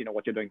them is, you know,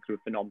 what you're doing through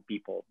Phenom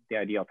People, the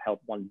idea of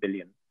Help 1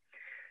 Billion.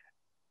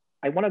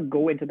 I want to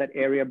go into that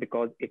area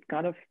because it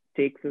kind of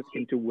takes us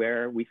into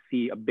where we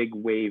see a big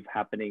wave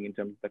happening in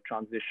terms of the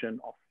transition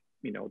of,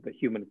 you know, the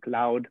human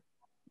cloud,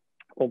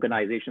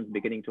 organizations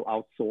beginning to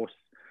outsource,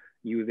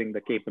 using the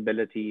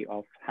capability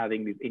of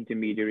having these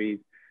intermediaries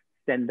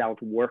send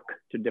out work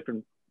to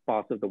different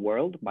parts of the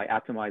world by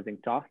atomizing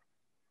tasks.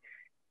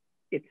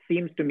 It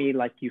seems to me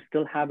like you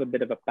still have a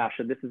bit of a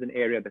passion. This is an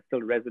area that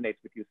still resonates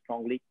with you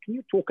strongly. Can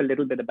you talk a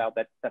little bit about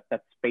that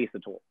space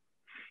at all?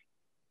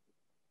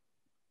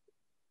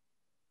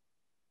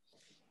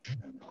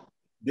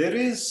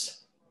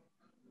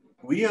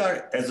 We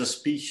are as a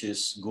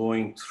species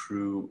going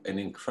through an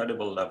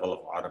incredible level of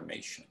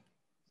automation.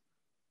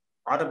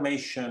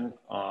 Automation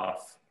of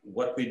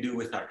what we do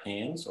with our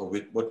hands or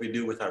with what we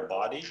do with our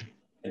body,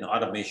 and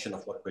automation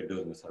of what we're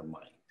doing with our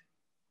mind.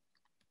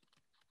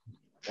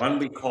 One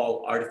we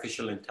call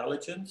artificial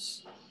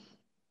intelligence,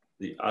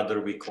 the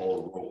other we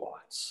call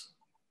robots,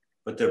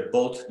 but they're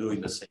both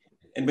doing the same.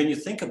 And when you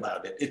think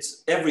about it,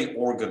 it's every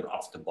organ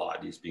of the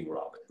body is being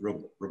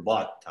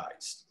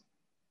robotized,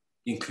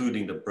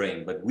 including the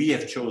brain, but we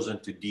have chosen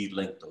to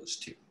de-link those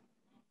two.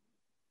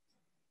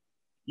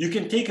 You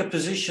can take a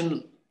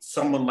position,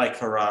 someone like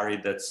Harari,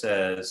 that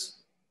says,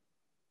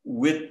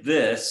 with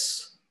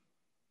this.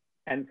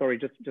 And sorry,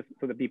 just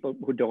for the people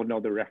who don't know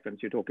the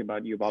reference, you're talking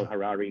about Yuval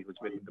Harari, who's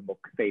written the book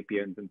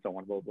Sapiens and so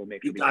on. We'll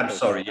make sure. I'm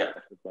sorry, yeah.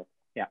 As well.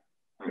 Yeah.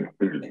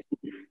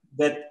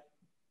 That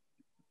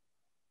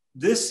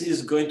this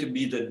is going to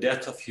be the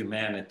death of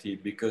humanity,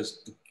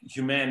 because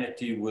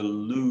humanity will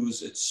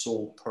lose its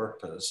sole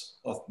purpose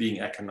of being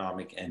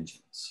economic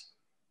engines.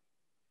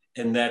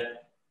 And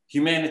that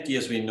humanity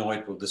as we know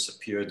it will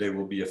disappear. There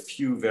will be a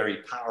few very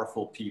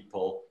powerful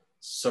people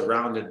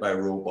surrounded by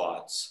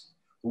robots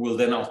who will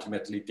then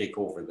ultimately take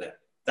over them.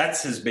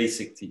 That's his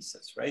basic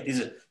thesis, right?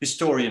 He's a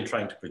historian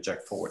trying to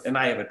project forward. And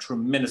I have a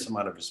tremendous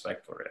amount of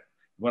respect for it.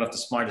 One of the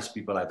smartest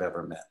people I've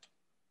ever met.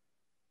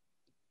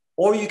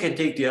 Or you can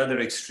take the other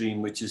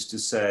extreme, which is to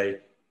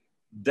say,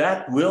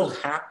 that will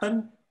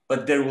happen,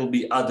 but there will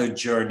be other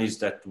journeys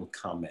that will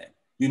come in.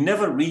 You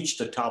never reach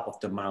the top of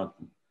the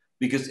mountain,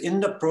 because in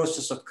the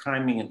process of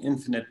climbing an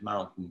infinite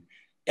mountain,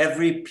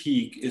 every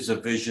peak is a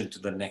vision to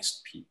the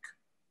next peak.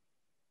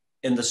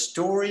 And the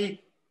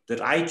story that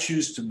I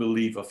choose to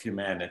believe of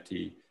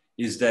humanity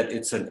is that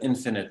it's an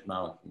infinite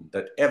mountain,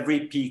 that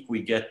every peak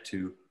we get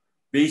to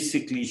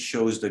basically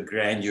shows the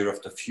grandeur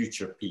of the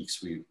future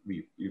peaks we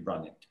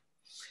run into.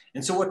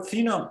 And so what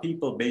Phenom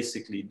People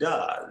basically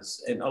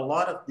does, and a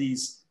lot of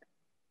these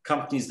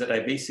companies that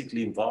I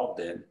basically involved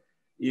in,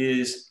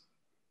 is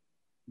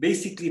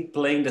basically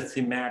playing the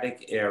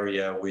thematic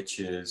area, which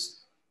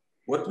is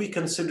what we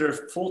consider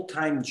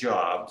full-time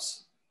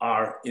jobs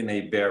are in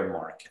a bear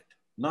market,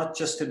 not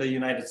just in the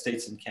United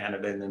States and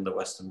Canada and in the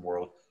Western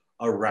world,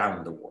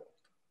 around the world.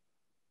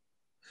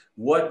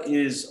 What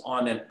is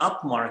on an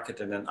up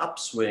market and an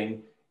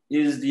upswing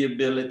is the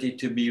ability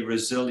to be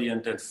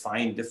resilient and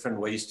find different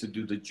ways to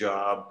do the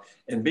job.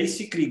 And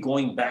basically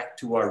going back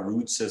to our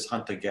roots as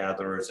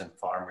hunter-gatherers and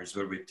farmers,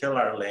 where we till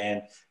our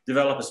land,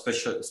 develop a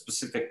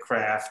specific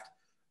craft,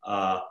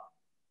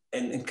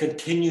 and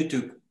continue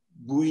to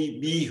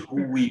be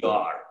who we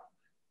are,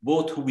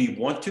 both who we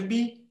want to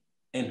be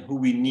and who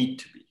we need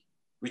to be,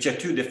 which are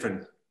two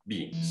different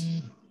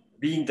beings.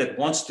 Being that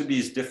wants to be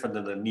is different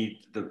than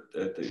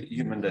the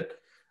human that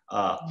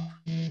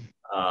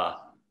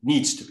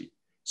needs to be.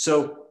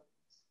 So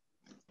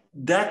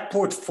that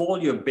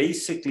portfolio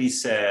basically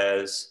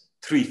says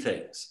three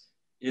things.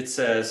 It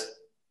says,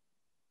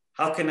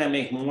 How can I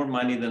make more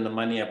money than the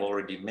money I've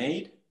already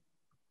made?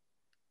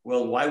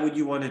 Well, why would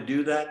you want to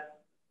do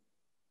that?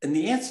 And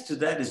the answer to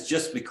that is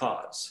just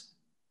because.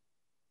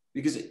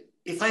 Because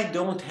if I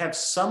don't have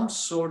some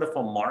sort of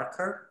a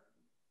marker,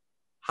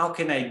 how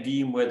can I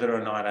deem whether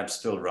or not I'm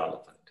still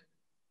relevant?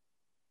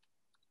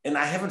 And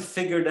I haven't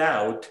figured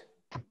out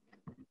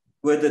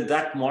whether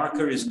that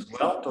marker is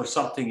wealth or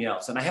something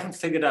else. And I haven't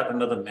figured out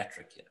another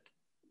metric yet.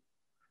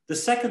 The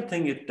second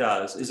thing it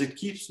does is it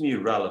keeps me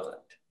relevant.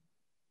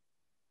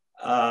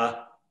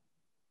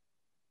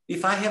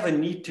 If I have a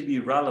need to be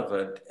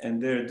relevant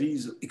and there are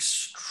these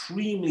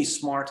extremely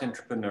smart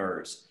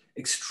entrepreneurs,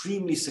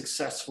 extremely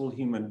successful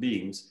human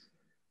beings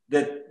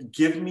that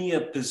give me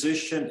a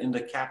position in the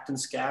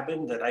captain's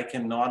cabin that I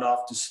can nod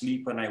off to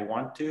sleep when I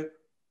want to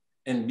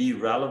and be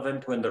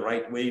relevant when the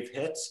right wave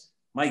hits,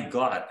 my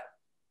God,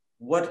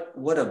 what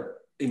an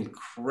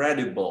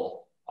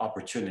incredible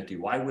opportunity.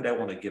 Why would I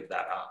want to give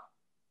that up?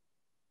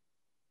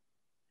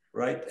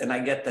 Right? And I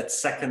get that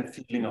second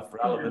feeling of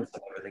relevance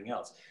and everything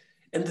else.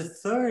 And the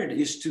third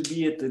is to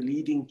be at the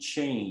leading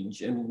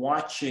change and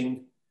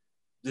watching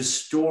the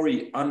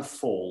story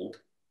unfold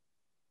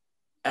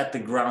at the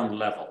ground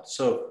level.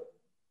 So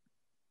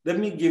let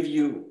me give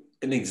you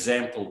an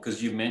example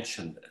because you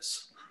mentioned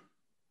this.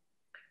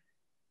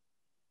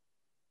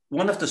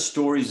 One of the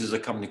stories is a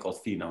company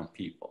called Phenom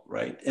People,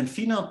 right? And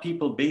Phenom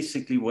People,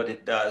 basically what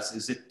it does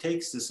is it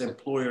takes this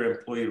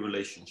employer-employee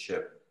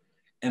relationship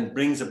and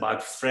brings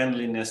about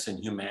friendliness and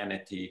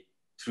humanity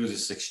through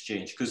this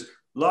exchange. Because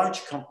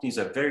large companies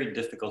are very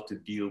difficult to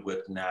deal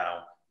with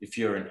now if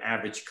you're an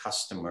average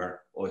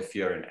customer or if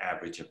you're an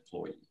average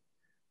employee.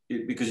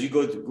 Because you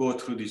go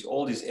through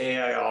all these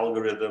AI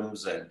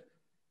algorithms and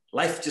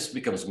life just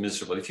becomes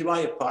miserable. If you buy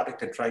a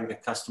product and try and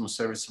get customer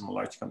service from a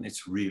large company,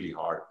 it's really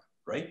hard,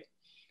 right?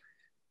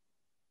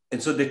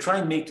 And so they try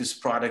and make these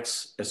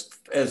products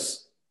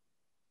as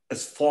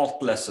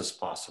faultless as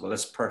possible,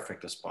 as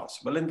perfect as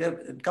possible.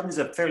 And companies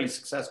are fairly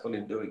successful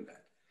in doing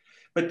that.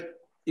 But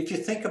if you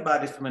think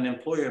about it from an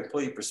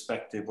employer-employee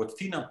perspective, what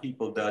Phenom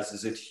People does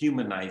is it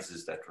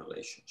humanizes that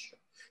relationship.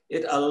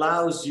 It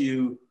allows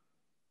you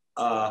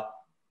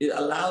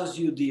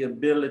the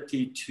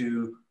ability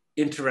to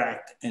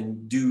interact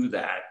and do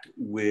that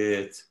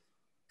with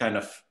kind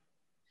of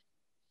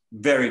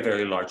very,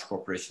 very large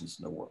corporations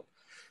in the world.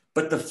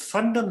 But the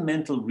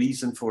fundamental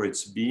reason for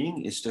its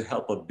being is to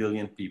help 1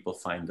 billion people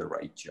find the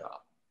right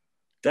job.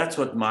 That's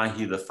what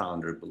Mahi, the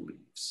founder,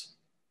 believes.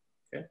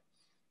 Okay?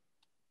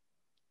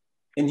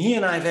 And he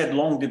and I have had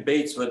long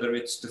debates whether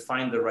it's to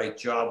find the right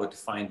job or to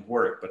find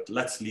work, but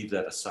let's leave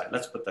that aside.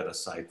 Let's put that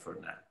aside for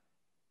now.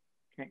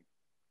 Okay.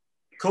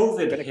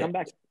 COVID hit. Come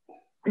back.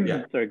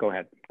 Yeah. Sorry, go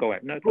ahead. Go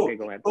ahead. No, it's okay,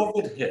 go ahead.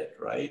 COVID hit,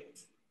 right?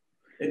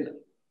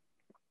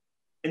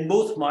 And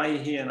both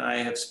Mahi and I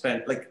have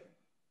spent,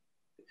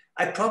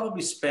 I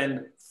probably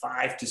spend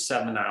 5 to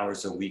 7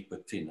 hours a week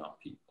with Phenom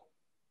People,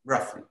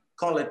 roughly.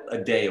 Call it a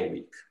day a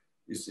week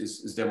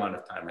is the amount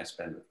of time I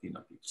spend with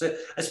Phenom People. So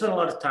I spend a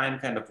lot of time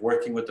kind of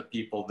working with the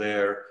people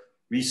there,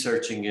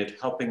 researching it,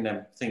 helping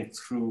them think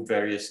through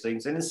various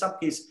things, and in some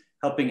cases,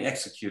 helping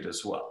execute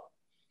as well.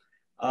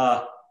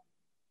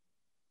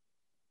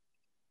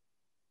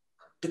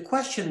 The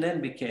question then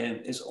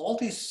became, is all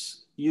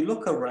this, you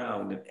look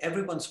around and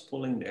everyone's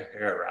pulling their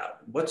hair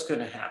out. What's going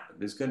to happen?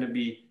 There's going to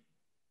be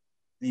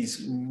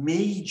these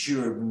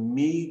major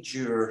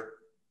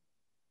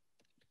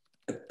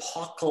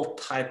epochal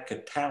type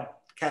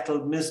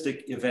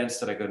catalytic events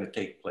that are going to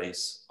take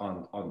place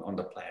on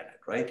the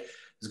planet, right?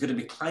 There's going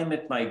to be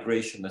climate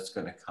migration that's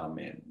going to come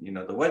in. You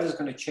know, the weather's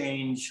going to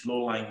change,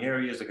 low-lying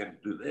areas are going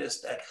to do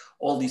this, that,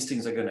 all these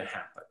things are going to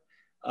happen.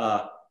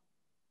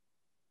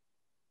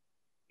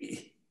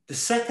 The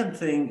second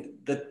thing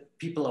that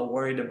people are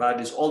worried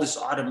about is all this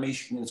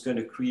automation is going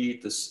to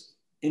create this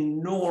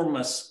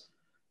enormous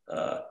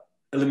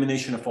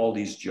elimination of all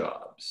these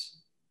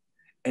jobs.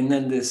 And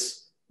then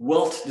this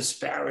wealth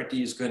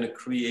disparity is going to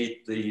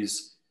create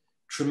these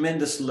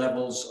tremendous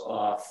levels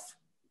of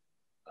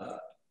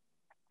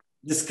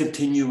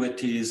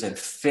discontinuities and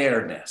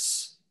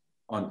fairness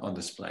on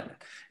this planet.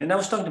 And I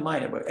was talking to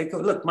Maya about, I go,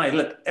 look, Maya,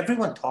 let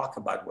everyone talk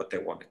about what they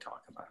want to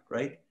talk about,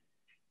 right?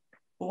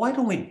 Well, why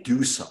don't we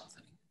do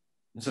something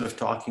instead of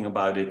talking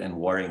about it and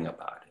worrying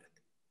about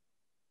it?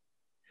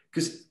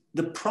 Because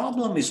the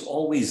problem is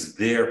always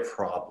their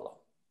problem.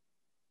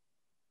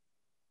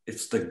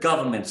 It's the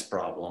government's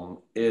problem.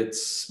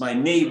 It's my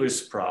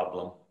neighbor's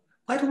problem.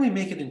 Why don't we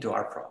make it into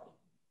our problem?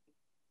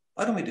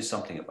 Why don't we do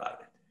something about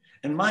it?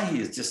 And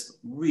Mahi is just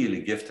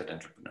really gifted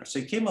entrepreneur. So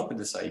he came up with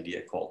this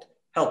idea called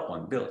Help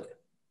 1 Billion.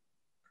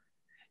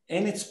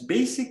 And it's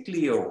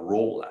basically a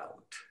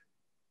rollout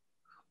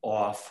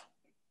of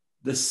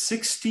the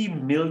 60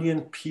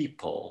 million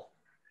people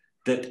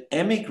that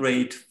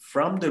emigrate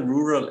from the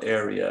rural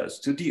areas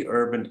to the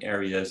urban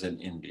areas in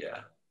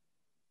India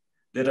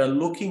that are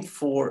looking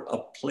for a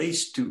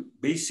place to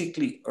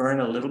basically earn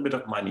a little bit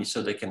of money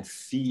so they can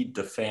feed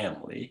the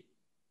family.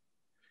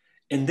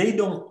 And they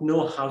don't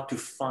know how to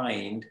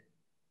find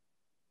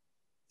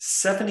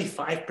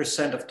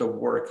 75% of the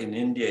work in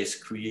India is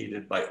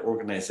created by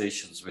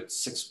organizations with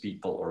 6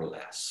 people or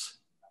less.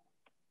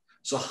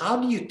 So how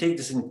do you take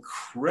this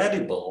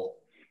incredible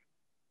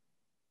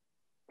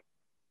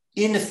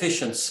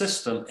inefficient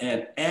system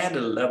and add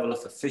a level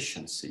of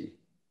efficiency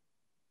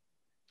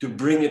to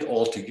bring it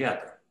all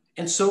together?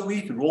 And so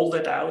we rolled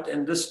it out,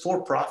 and this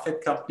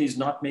for-profit company is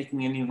not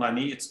making any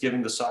money. It's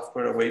giving the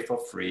software away for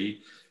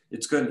free.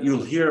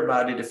 You'll hear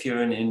about it if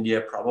you're in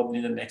India, probably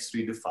in the next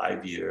 3 to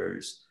 5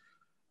 years,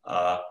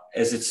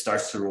 as it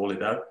starts to roll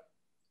it out.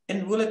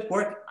 And will it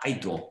work? I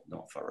don't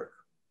know, Farooq.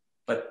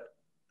 But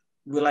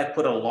will I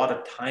put a lot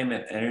of time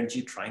and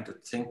energy trying to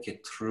think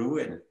it through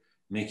and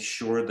make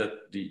sure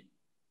that the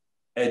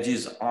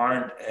edges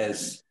aren't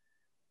as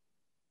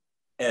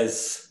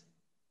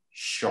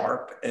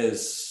sharp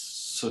as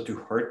so to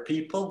hurt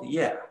people?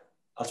 Yeah,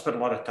 I'll spend a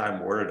lot of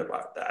time worried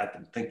about that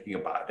and thinking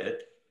about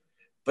it.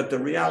 But the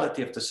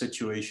reality of the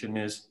situation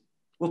is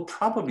we'll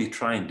probably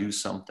try and do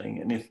something.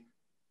 And if,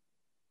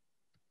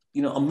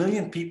 1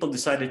 million people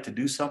decided to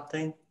do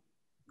something,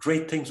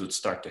 great things would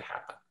start to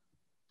happen.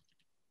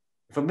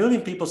 If 1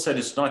 million people said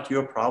it's not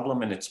your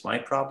problem and it's my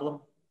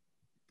problem,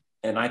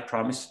 and I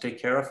promise to take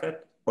care of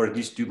it, or at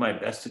least do my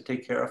best to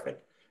take care of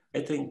it,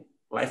 I think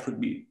life would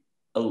be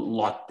a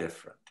lot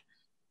different.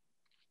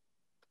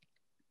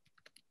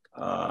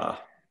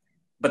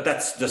 But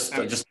that's just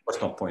a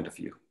personal point of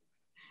view.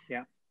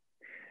 Yeah.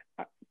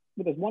 But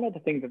there's one other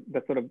thing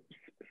that sort of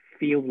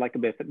feels like a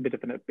bit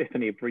of an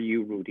epiphany for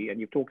you, Rudy, and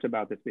you've talked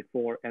about this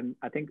before, and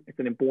I think it's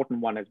an important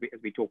one as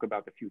we talk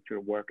about the future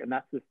of work, and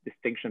that's this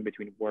distinction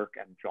between work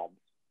and jobs.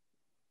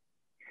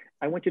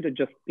 I want you to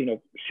just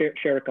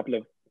share a couple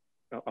of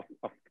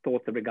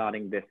thoughts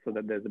regarding this, so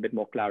that there's a bit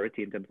more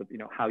clarity in terms of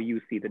how you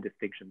see the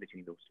distinction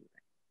between those two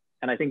things.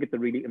 And I think it's a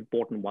really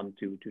important one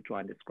to try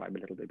and describe a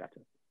little bit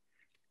better.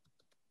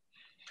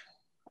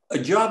 A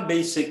job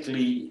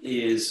basically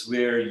is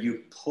where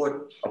you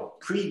put a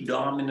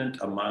predominant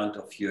amount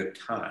of your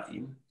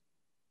time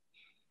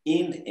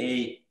in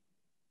a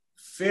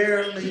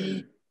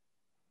fairly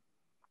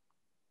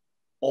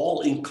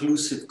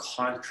all-inclusive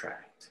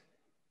contract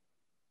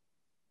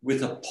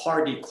with a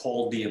party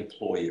called the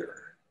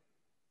employer,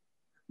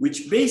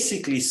 which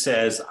basically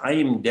says I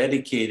am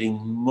dedicating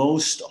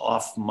most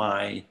of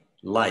my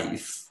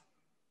life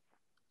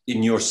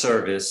in your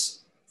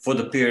service for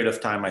the period of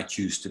time I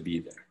choose to be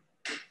there.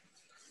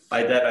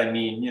 By that, I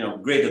mean,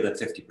 greater than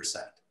 50%.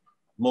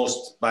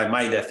 Most, by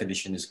my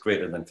definition, is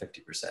greater than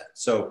 50%.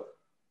 So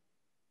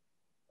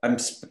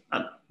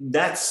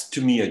that's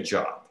to me a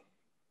job.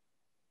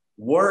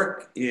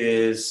 Work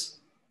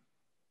is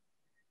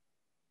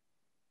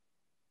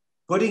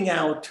putting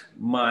out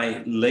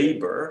my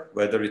labor,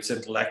 whether it's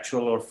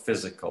intellectual or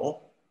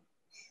physical,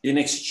 in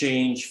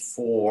exchange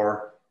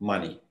for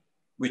money,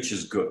 which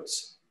is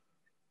goods,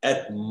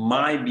 at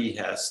my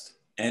behest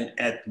and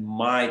at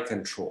my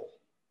control,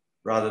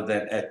 rather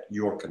than at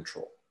your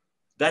control.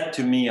 That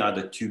to me are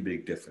the two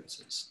big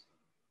differences.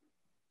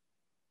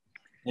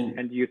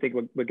 And do you think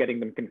we're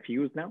getting them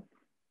confused now?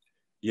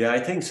 Yeah, I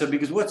think so,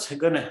 because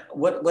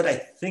what I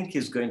think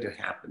is going to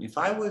happen, if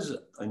I was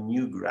a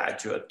new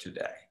graduate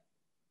today,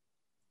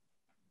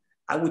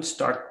 I would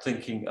start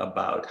thinking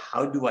about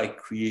how do I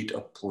create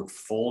a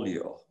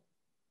portfolio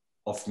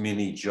of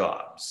mini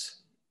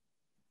jobs,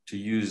 to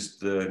use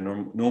the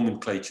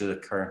nomenclature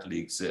that currently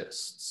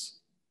exists,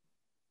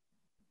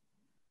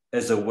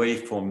 as a way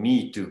for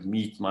me to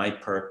meet my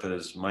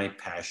purpose, my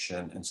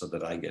passion, and so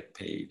that I get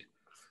paid,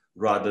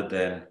 rather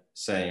than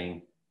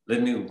saying,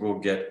 let me go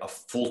get a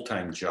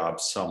full-time job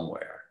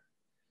somewhere.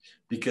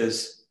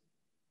 Because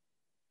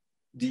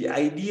the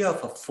idea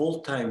of a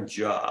full-time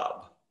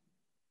job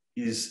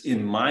is,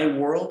 in my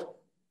world,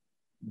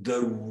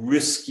 the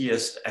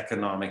riskiest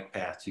economic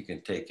path you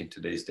can take in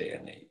today's day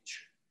and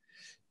age.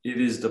 It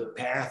is the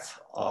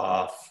path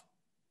of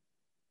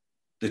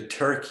the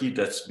turkey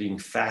that's being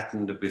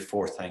fattened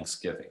before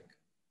Thanksgiving.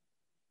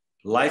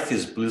 Life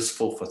is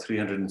blissful for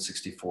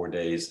 364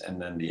 days,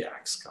 and then the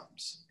axe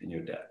comes and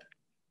you're dead.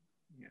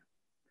 Yeah.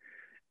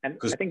 And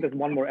I think there's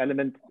one more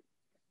element.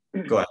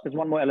 Go ahead. There's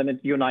one more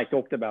element you and I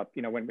talked about,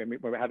 when we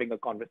were having a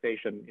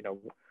conversation.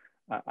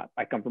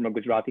 I come from a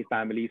Gujarati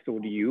family, so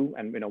do you.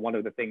 And one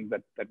of the things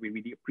that we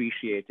really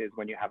appreciate is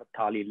when you have a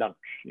thali lunch,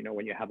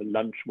 when you have a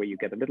lunch where you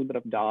get a little bit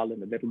of dal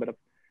and a little bit of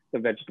the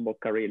vegetable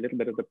curry, a little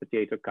bit of the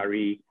potato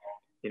curry,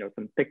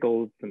 some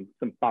pickles,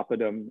 some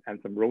papadum, and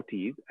some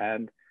rotis.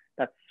 And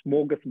that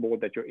smorgasbord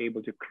that you're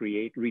able to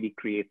create really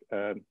creates,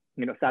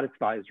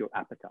 satisfies your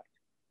appetite.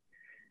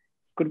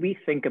 Could we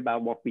think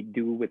about what we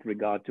do with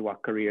regard to our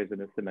careers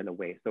in a similar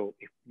way? So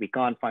if we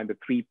can't find the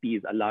 3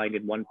 Ps aligned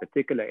in one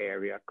particular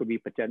area, could we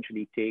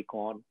potentially take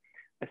on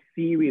a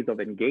series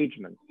of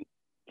engagements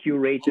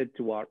curated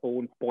to our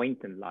own point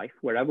in life,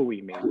 wherever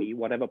we may be,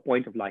 whatever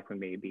point of life we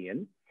may be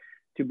in,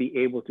 to be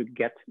able to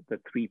get the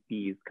 3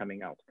 Ps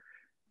coming out?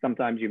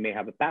 Sometimes you may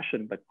have a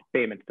passion, but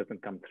payment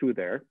doesn't come through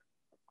there.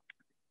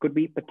 Could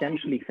we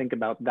potentially think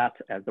about that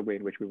as the way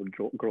in which we will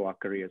grow our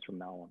careers from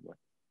now onward?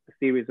 A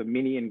series of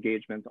mini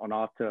engagements on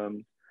our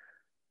terms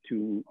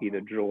to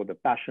either draw the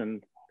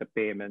passion, the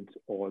payment,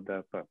 or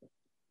the purpose?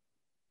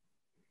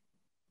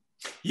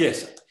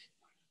 Yes.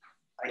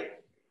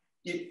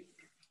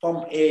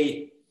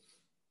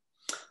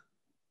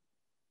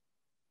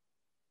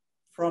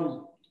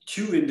 From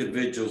two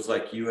individuals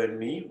like you and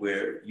me,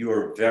 where you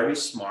are very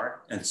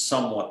smart and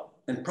somewhat,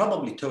 and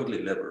probably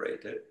totally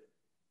liberated.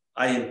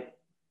 I am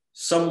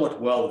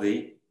somewhat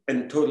wealthy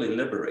and totally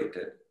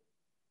liberated.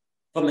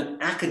 From an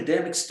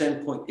academic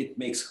standpoint, it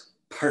makes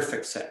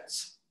perfect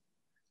sense.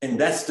 And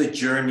that's the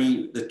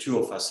journey the two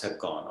of us have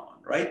gone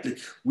on, right?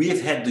 We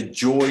have had the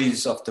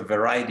joys of the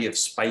variety of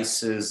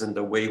spices and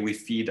the way we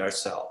feed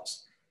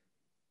ourselves.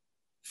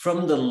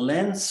 From the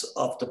lens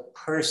of the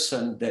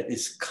person that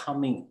is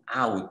coming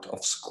out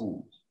of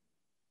school,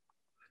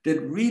 that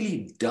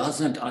really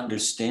doesn't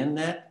understand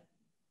that,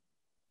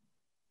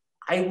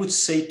 I would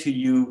say to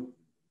you,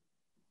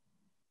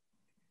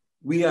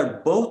 we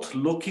are both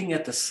looking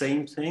at the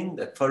same thing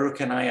that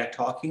Farooq and I are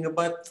talking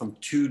about from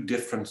two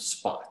different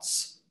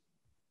spots.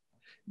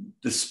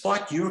 The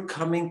spot you're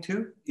coming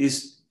to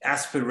is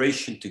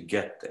aspiration to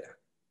get there.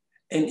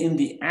 And in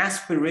the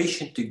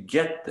aspiration to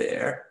get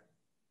there,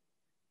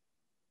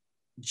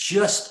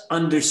 just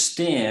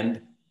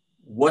understand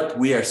what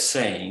we are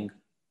saying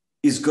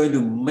is going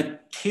to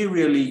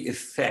materially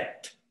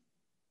affect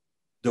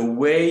the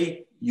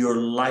way your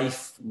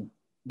life,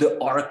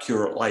 the arc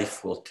your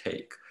life will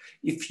take.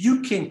 If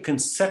you can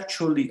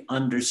conceptually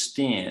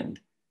understand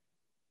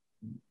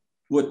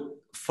what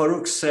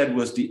Farooq said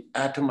was the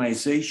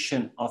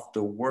atomization of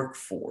the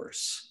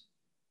workforce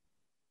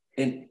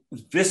and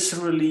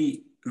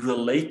viscerally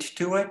relate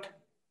to it,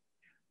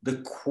 the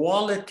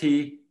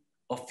quality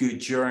of your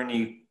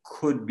journey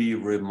could be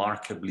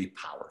remarkably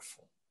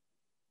powerful.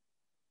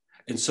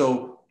 And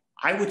so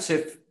I would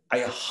say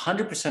I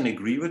 100%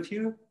 agree with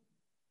you,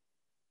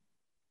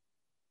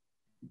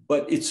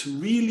 but it's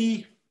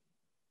really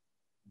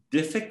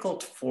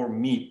difficult for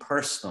me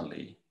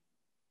personally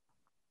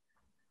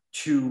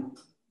to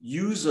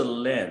use a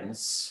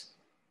lens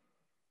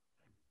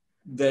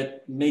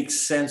that makes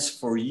sense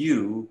for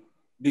you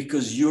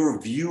because your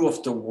view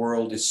of the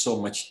world is so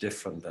much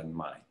different than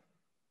mine,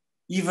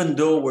 even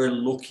though we're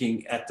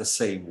looking at the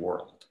same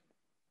world.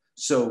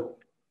 So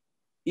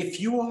if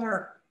you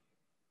are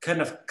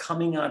kind of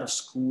coming out of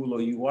school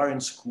or you are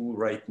in school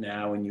right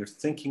now and you're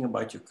thinking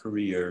about your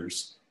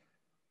careers,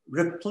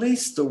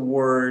 replace the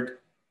word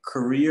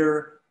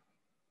career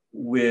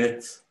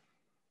with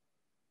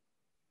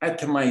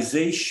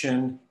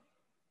atomization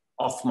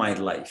of my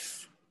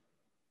life.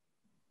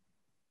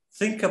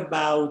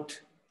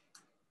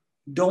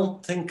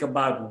 Don't think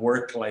about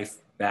work-life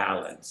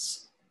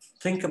balance.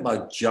 Think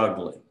about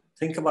juggling.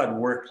 Think about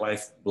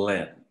work-life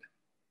blend.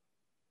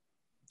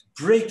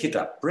 Break it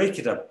up, break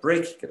it up,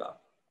 break it up.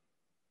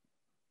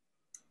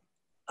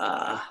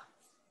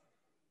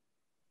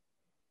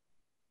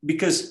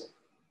 Because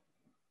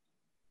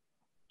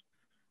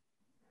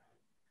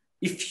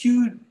if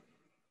you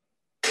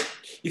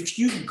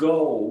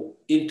go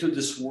into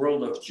this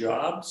world of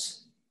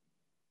jobs,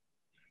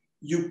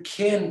 you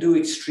can do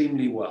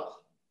extremely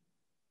well.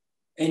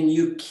 And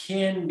you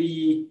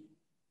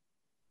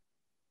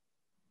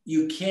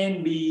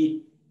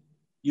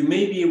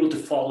may be able to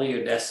follow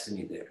your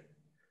destiny there.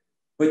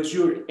 But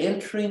you're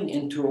entering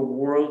into a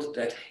world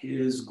that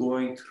is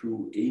going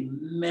through a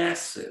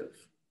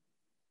massive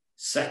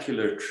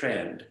secular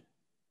trend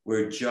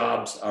where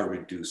jobs are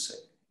reducing.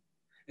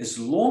 As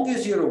long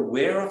as you're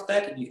aware of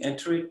that and you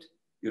enter it,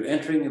 you're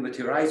entering it with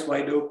your eyes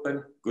wide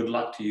open, good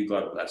luck to you,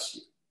 God bless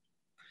you.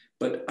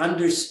 But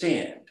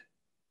understand,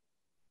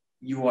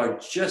 you are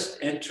just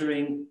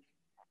entering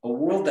a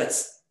world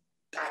that's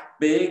that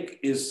big,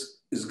 is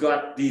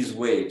got these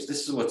waves.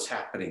 This is what's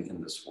happening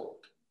in this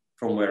world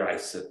from where I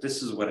sit.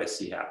 This is what I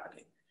see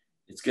happening.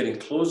 It's getting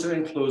closer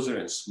and closer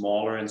and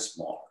smaller,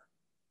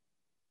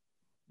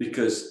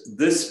 because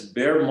this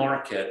bear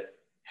market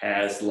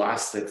has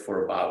lasted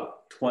for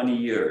about 20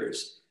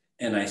 years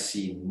and I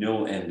see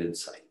no end in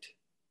sight.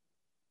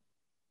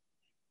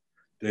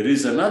 There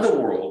is another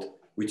world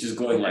which is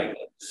going like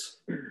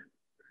this.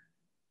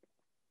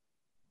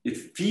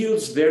 It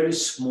feels very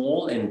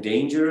small and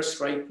dangerous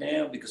right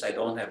now because I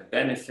don't have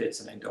benefits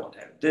and I don't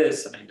have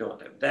this and I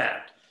don't have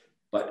that,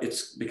 but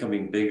it's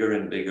becoming bigger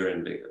and bigger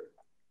and bigger.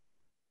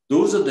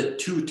 Those are the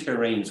two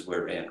terrains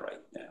we're in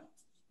right now.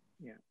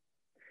 Yeah.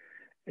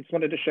 I just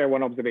wanted to share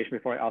one observation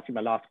before I ask you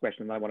my last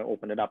question, and I want to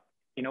open it up.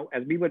 You know,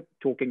 as we were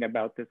talking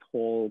about this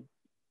whole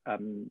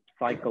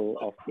cycle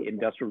of the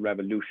Industrial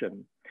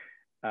Revolution,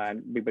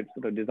 and we were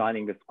sort of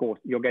designing this course,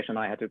 Yogesh and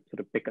I had to sort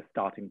of pick a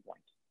starting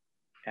point.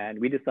 And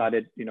we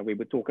decided, you know, we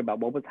would talk about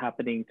what was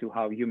happening to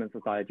how human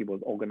society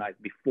was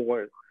organized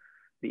before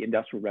the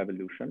Industrial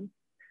Revolution,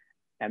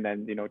 and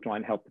then, you know, try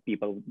and help the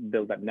people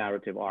build that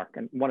narrative arc.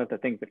 And one of the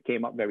things that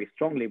came up very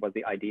strongly was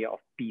the idea of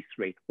piece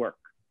rate work,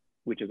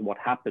 which is what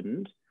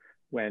happened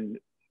when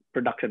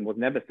production was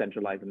never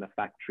centralized in a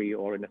factory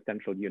or in a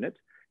central unit.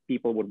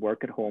 People would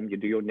work at home, you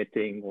do your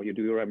knitting or you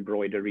do your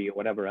embroidery or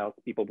whatever else.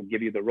 People would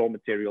give you the raw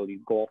material, you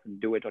go off and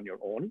do it on your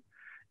own.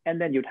 and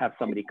then you'd have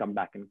somebody come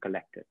back and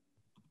collect it.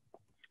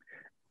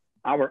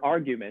 Our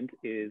argument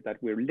is that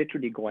we're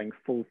literally going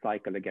full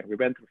cycle again. We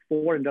went through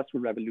 4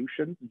 industrial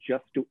revolutions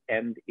just to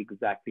end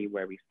exactly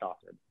where we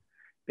started,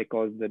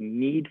 because the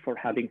need for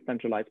having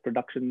centralized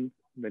production,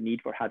 the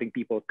need for having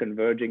people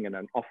converging in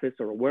an office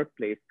or a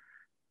workplace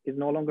is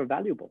no longer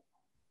valuable.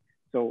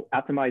 So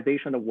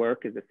atomization of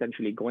work is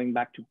essentially going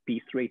back to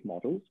piece rate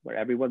models where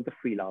everyone's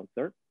a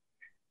freelancer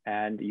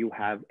and you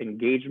have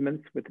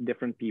engagements with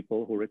different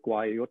people who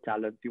require your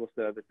talents, your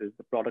services,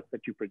 the products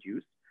that you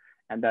produce.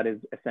 And that is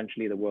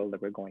essentially the world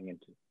that we're going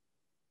into.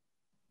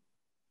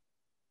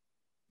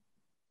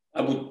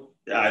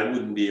 I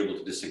wouldn't be able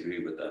to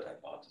disagree with that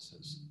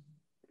hypothesis.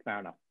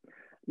 Fair enough.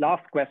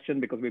 Last question,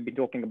 because we've been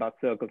talking about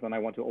circles and I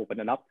want to open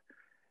it up.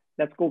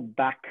 Let's go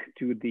back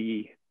to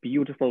the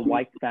beautiful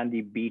white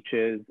sandy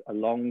beaches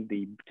along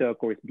the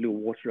turquoise blue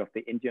water of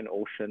the Indian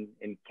Ocean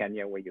in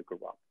Kenya, where you grew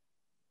up.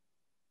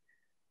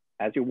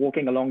 As you're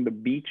walking along the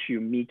beach, you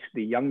meet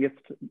the youngest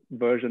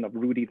version of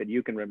Rudy that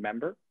you can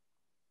remember.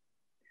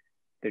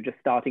 They're just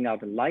starting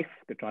out in life.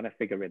 They're trying to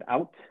figure it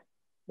out.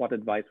 What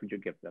advice would you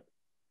give them?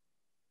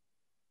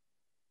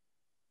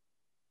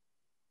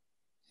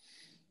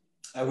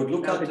 I would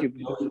look out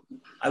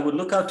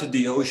to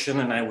the ocean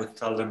and I would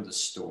tell them the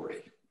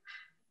story.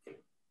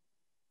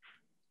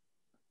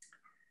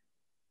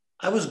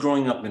 I was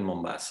growing up in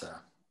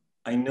Mombasa.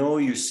 I know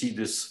you see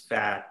this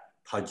fat,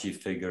 pudgy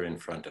figure in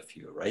front of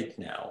you right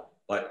now,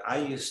 but I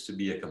used to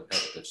be a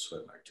competitive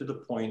swimmer to the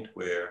point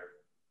where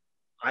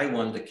I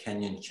won the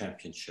Kenyan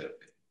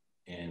championship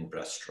in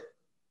breaststroke.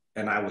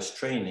 And I was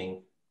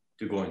training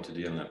to go into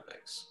the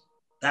Olympics.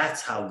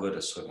 That's how good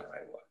a swimmer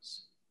I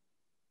was.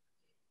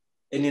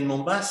 And in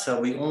Mombasa,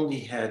 we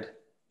only had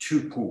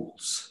 2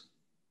 pools.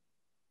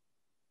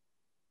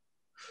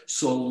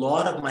 So a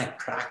lot of my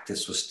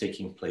practice was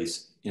taking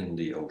place in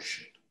the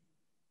ocean.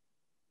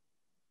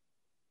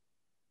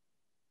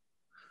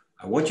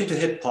 I want you to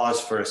hit pause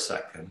for a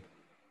second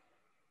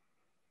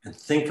and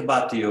think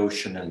about the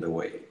ocean and the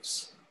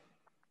waves.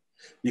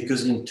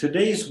 Because in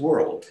today's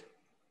world,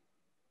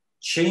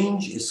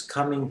 change is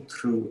coming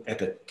through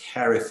at a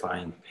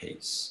terrifying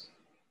pace.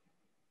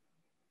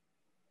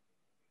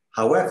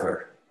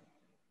 However,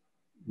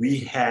 we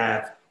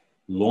have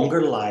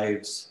longer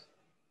lives,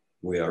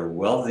 we are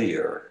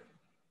wealthier,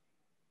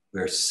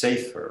 we're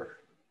safer,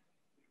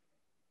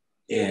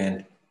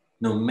 and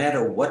no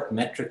matter what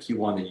metric you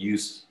want to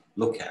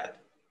look at,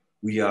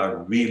 we are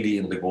really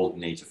in the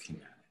golden age of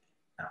humanity.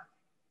 Now,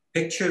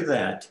 picture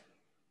that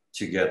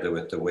together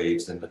with the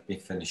waves, and let me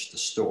finish the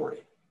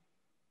story.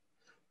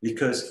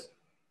 Because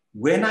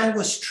when I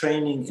was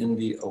training in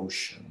the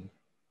ocean,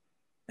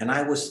 and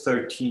I was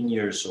 13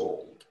 years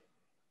old,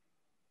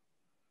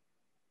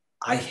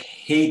 I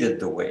hated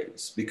the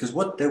waves because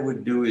what they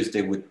would do is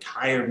they would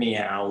tire me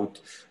out.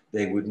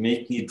 They would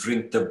make me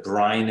drink the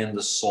brine in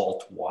the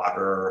salt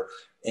water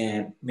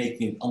and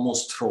make me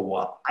almost throw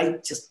up. I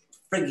just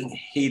frigging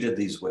hated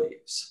these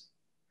waves.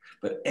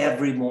 But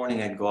every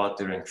morning I'd go out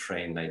there and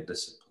train, I'd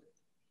discipline.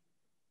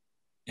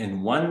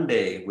 And one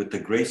day, with the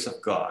grace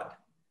of God,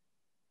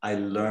 I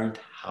learned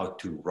how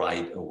to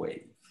ride a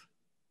wave.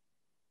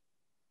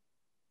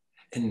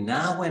 And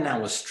now when I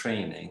was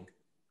training,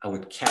 I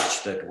would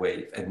catch that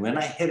wave. And when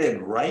I hit it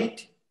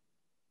right,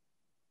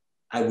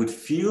 I would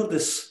feel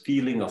this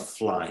feeling of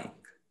flying.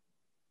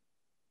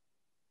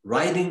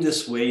 Riding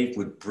this wave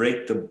would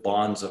break the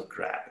bonds of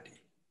gravity.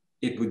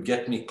 It would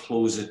get me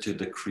closer to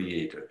the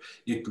Creator.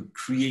 It would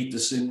create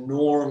this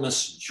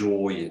enormous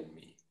joy in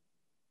me.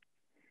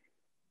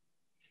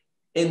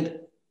 And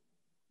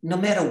no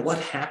matter what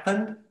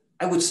happened,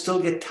 I would still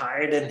get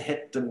tired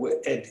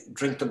and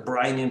drink the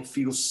brine and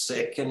feel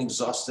sick and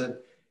exhausted.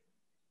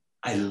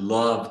 I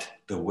loved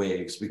the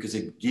waves because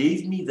it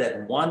gave me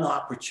that one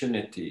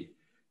opportunity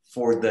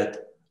for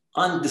that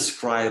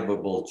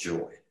undescribable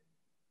joy.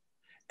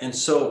 And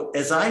so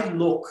as I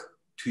look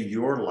to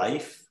your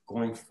life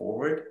going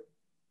forward,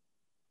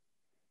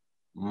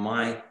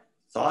 my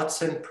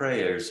thoughts and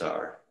prayers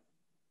are,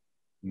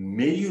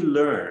 may you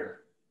learn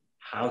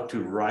how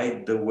to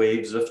ride the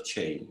waves of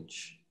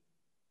change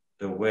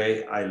the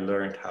way I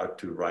learned how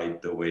to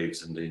ride the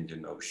waves in the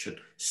Indian Ocean,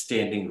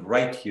 standing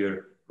right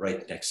here,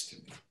 right next to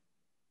me.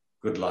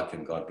 Good luck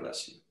and God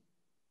bless you.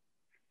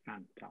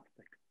 Fantastic.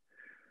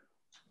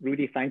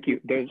 Rudy, thank you.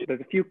 There's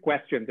a few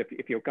questions.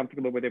 If you're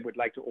comfortable with it, we'd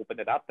like to open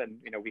it up, and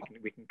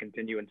we can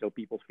continue until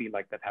people feel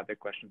like they've had their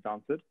questions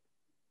answered.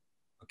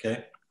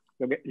 Okay.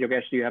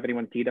 Yogesh, do you have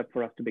anyone teed up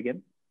for us to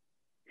begin?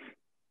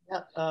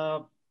 Yeah,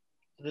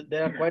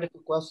 there are quite a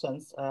few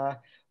questions.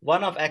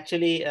 One of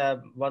actually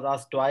was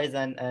asked twice,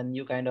 and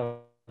you kind of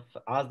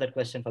asked that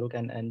question, Farooq,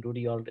 and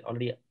Rudy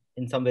already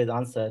in some ways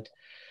answered.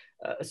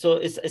 So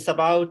it's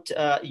about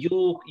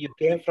you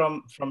came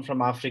from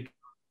Africa,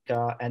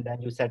 and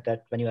then you said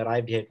that when you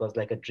arrived here, it was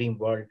like a dream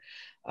world.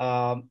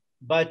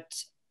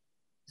 But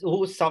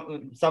who's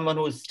someone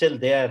who is still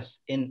there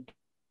in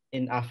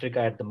Africa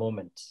at the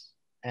moment,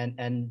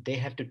 and they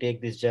have to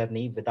take this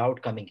journey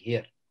without coming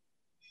here?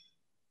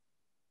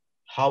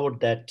 how would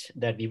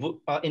that be?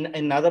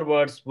 In other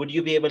words, would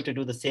you be able to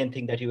do the same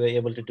thing that you were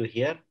able to do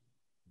here,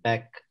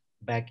 back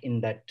in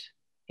that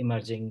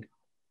emerging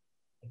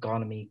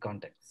economy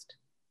context?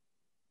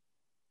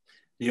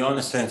 The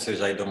honest answer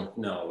is I don't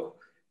know.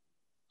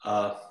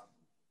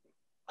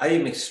 I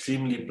am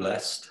extremely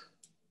blessed.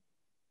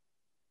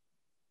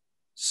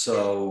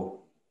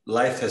 So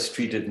life has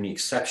treated me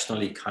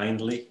exceptionally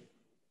kindly.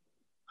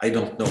 I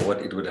don't know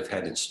what it would have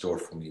had in store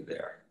for me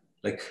there.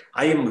 Like,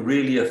 I am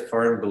really a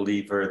firm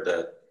believer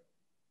that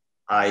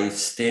I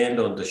stand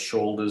on the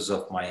shoulders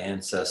of my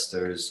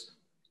ancestors,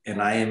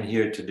 and I am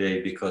here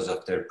today because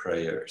of their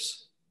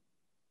prayers.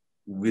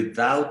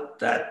 Without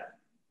that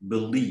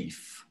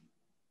belief,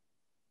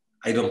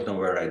 I don't know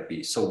where I'd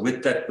be. So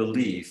with that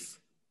belief,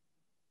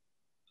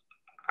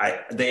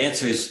 the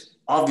answer is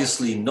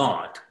obviously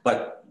not,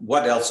 but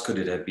what else could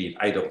it have been?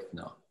 I don't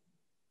know.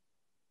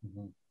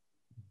 Mm-hmm.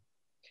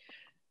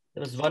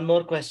 There was one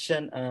more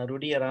question,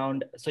 Rudy,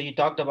 around, so you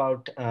talked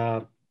about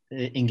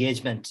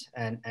engagement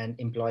and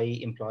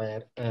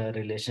employee-employer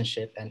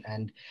relationship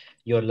and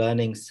your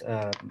learnings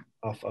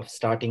of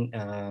starting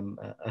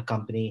a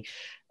company.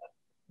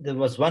 There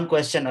was one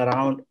question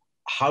around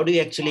how do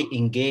you actually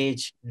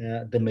engage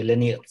the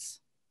millennials?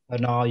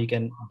 Now you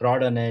can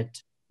broaden it,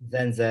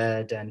 Gen Z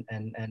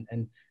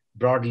and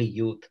broadly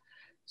youth.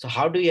 So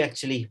how do you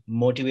actually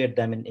motivate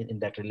them in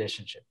that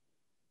relationship?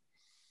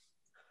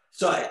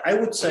 So I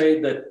would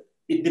say that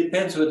it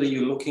depends whether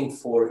you're looking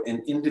for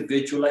an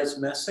individualized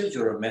message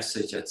or a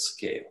message at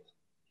scale.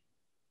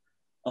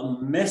 A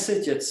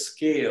message at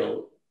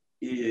scale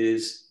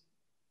is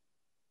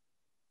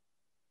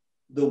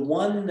the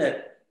one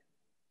that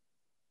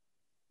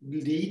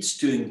leads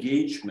to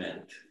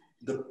engagement.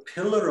 The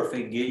pillar of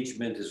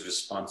engagement is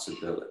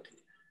responsibility.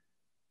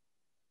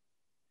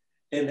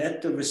 And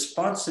at the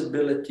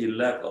responsibility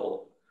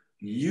level,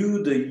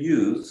 you, the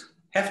youth,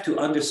 have to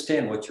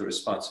understand what your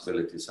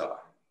responsibilities are.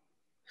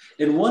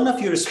 And one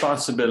of your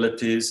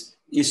responsibilities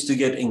is to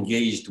get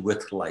engaged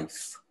with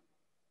life.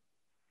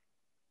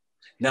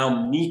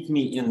 Now meet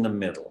me in the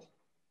middle.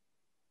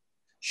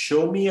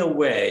 Show me a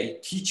way,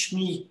 teach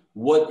me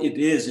what it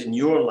is in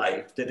your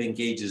life that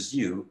engages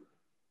you,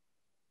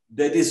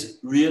 that is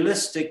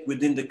realistic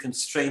within the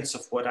constraints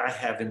of what I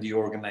have in the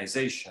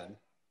organization.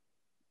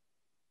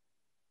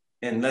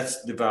 And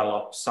let's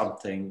develop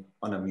something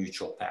on a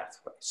mutual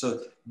pathway.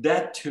 So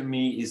that to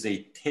me is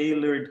a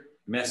tailored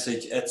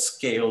message at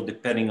scale,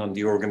 depending on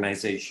the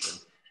organization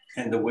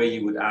and the way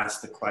you would ask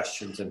the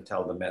questions and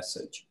tell the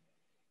message.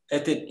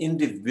 At an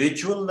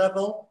individual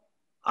level,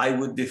 I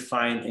would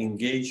define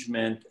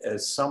engagement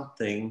as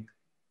something,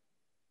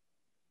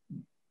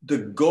 the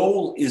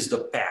goal is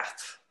the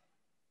path.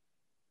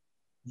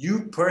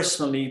 You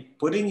personally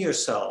putting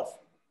yourself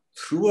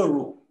through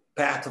a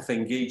path of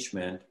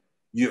engagement,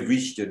 you've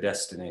reached your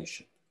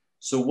destination.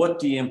 So what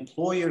the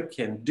employer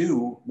can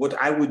do, what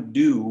I would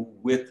do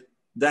with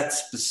that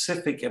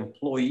specific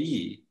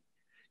employee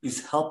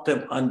is help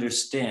them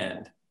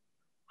understand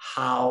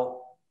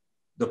how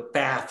the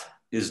path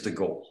is the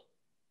goal.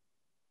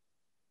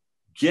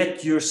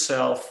 Get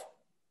yourself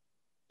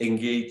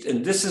engaged,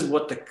 and this is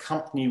what the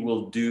company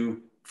will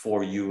do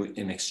for you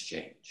in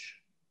exchange.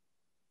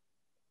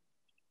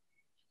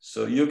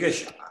 So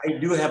Yogesh, I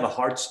do have a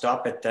hard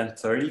stop at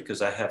 10:30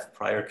 because I have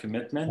prior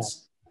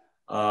commitments.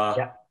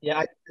 I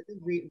think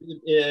we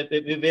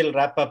will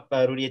wrap up,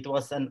 Rudy. It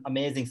was an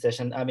amazing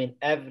session. I mean,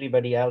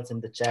 everybody else in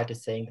the chat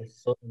is saying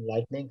it's so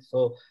enlightening,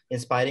 so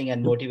inspiring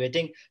and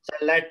motivating. So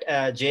I'll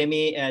let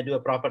Jamie do a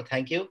proper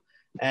thank you.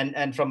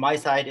 And from my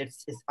side,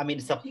 it's a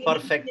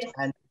perfect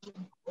and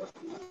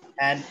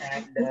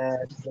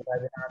the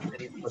webinar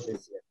series for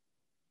this year.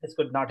 This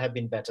could not have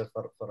been better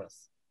for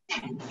us.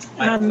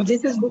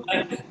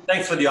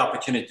 Thanks for the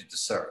opportunity to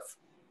serve.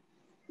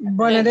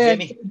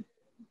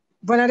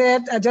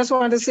 Bernadette, I just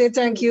want to say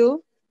thank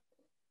you.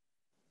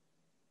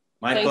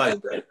 My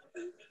pleasure.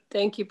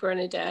 Thank you,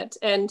 Bernadette.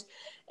 And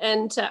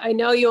I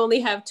know you only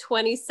have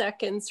 20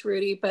 seconds,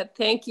 Rudy, but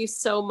thank you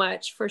so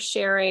much for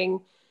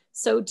sharing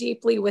so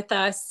deeply with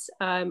us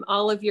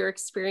all of your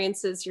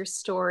experiences, your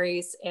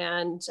stories,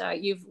 and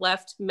you've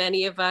left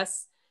many of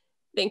us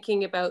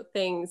thinking about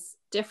things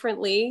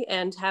differently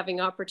and having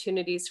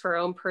opportunities for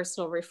our own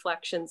personal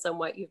reflections on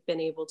what you've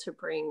been able to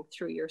bring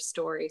through your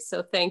story.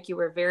 So thank you.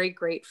 We're very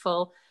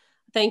grateful.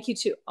 Thank you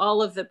to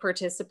all of the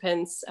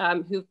participants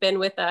who've been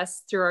with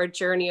us through our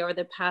journey over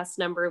the past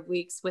number of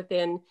weeks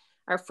within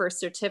our first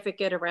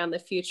certificate around the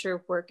future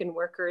of work and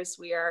workers.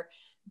 We are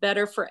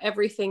better for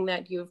everything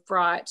that you've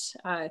brought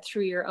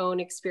through your own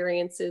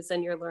experiences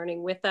and your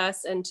learning with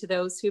us. And to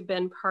those who've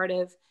been part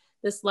of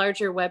this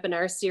larger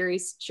webinar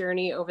series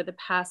journey over the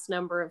past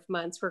number of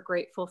months, we're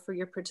grateful for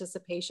your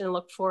participation and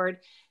look forward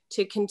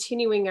to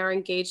continuing our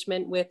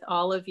engagement with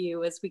all of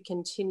you as we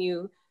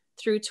continue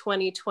through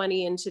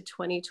 2020 into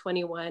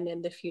 2021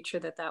 and the future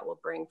that will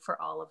bring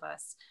for all of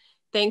us.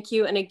 Thank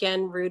you. And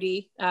again,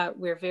 Rudy,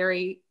 we're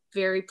very,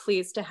 very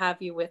pleased to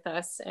have you with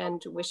us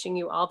and wishing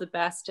you all the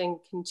best and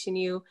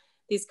continue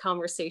these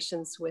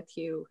conversations with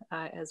you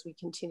as we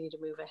continue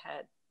to move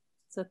ahead.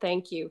 So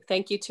thank you.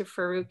 Thank you to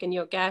Farouk and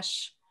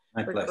Yogesh.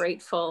 My We're pleasure.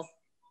 grateful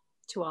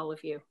to all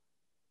of you.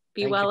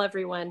 Be Thank well, you.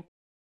 everyone.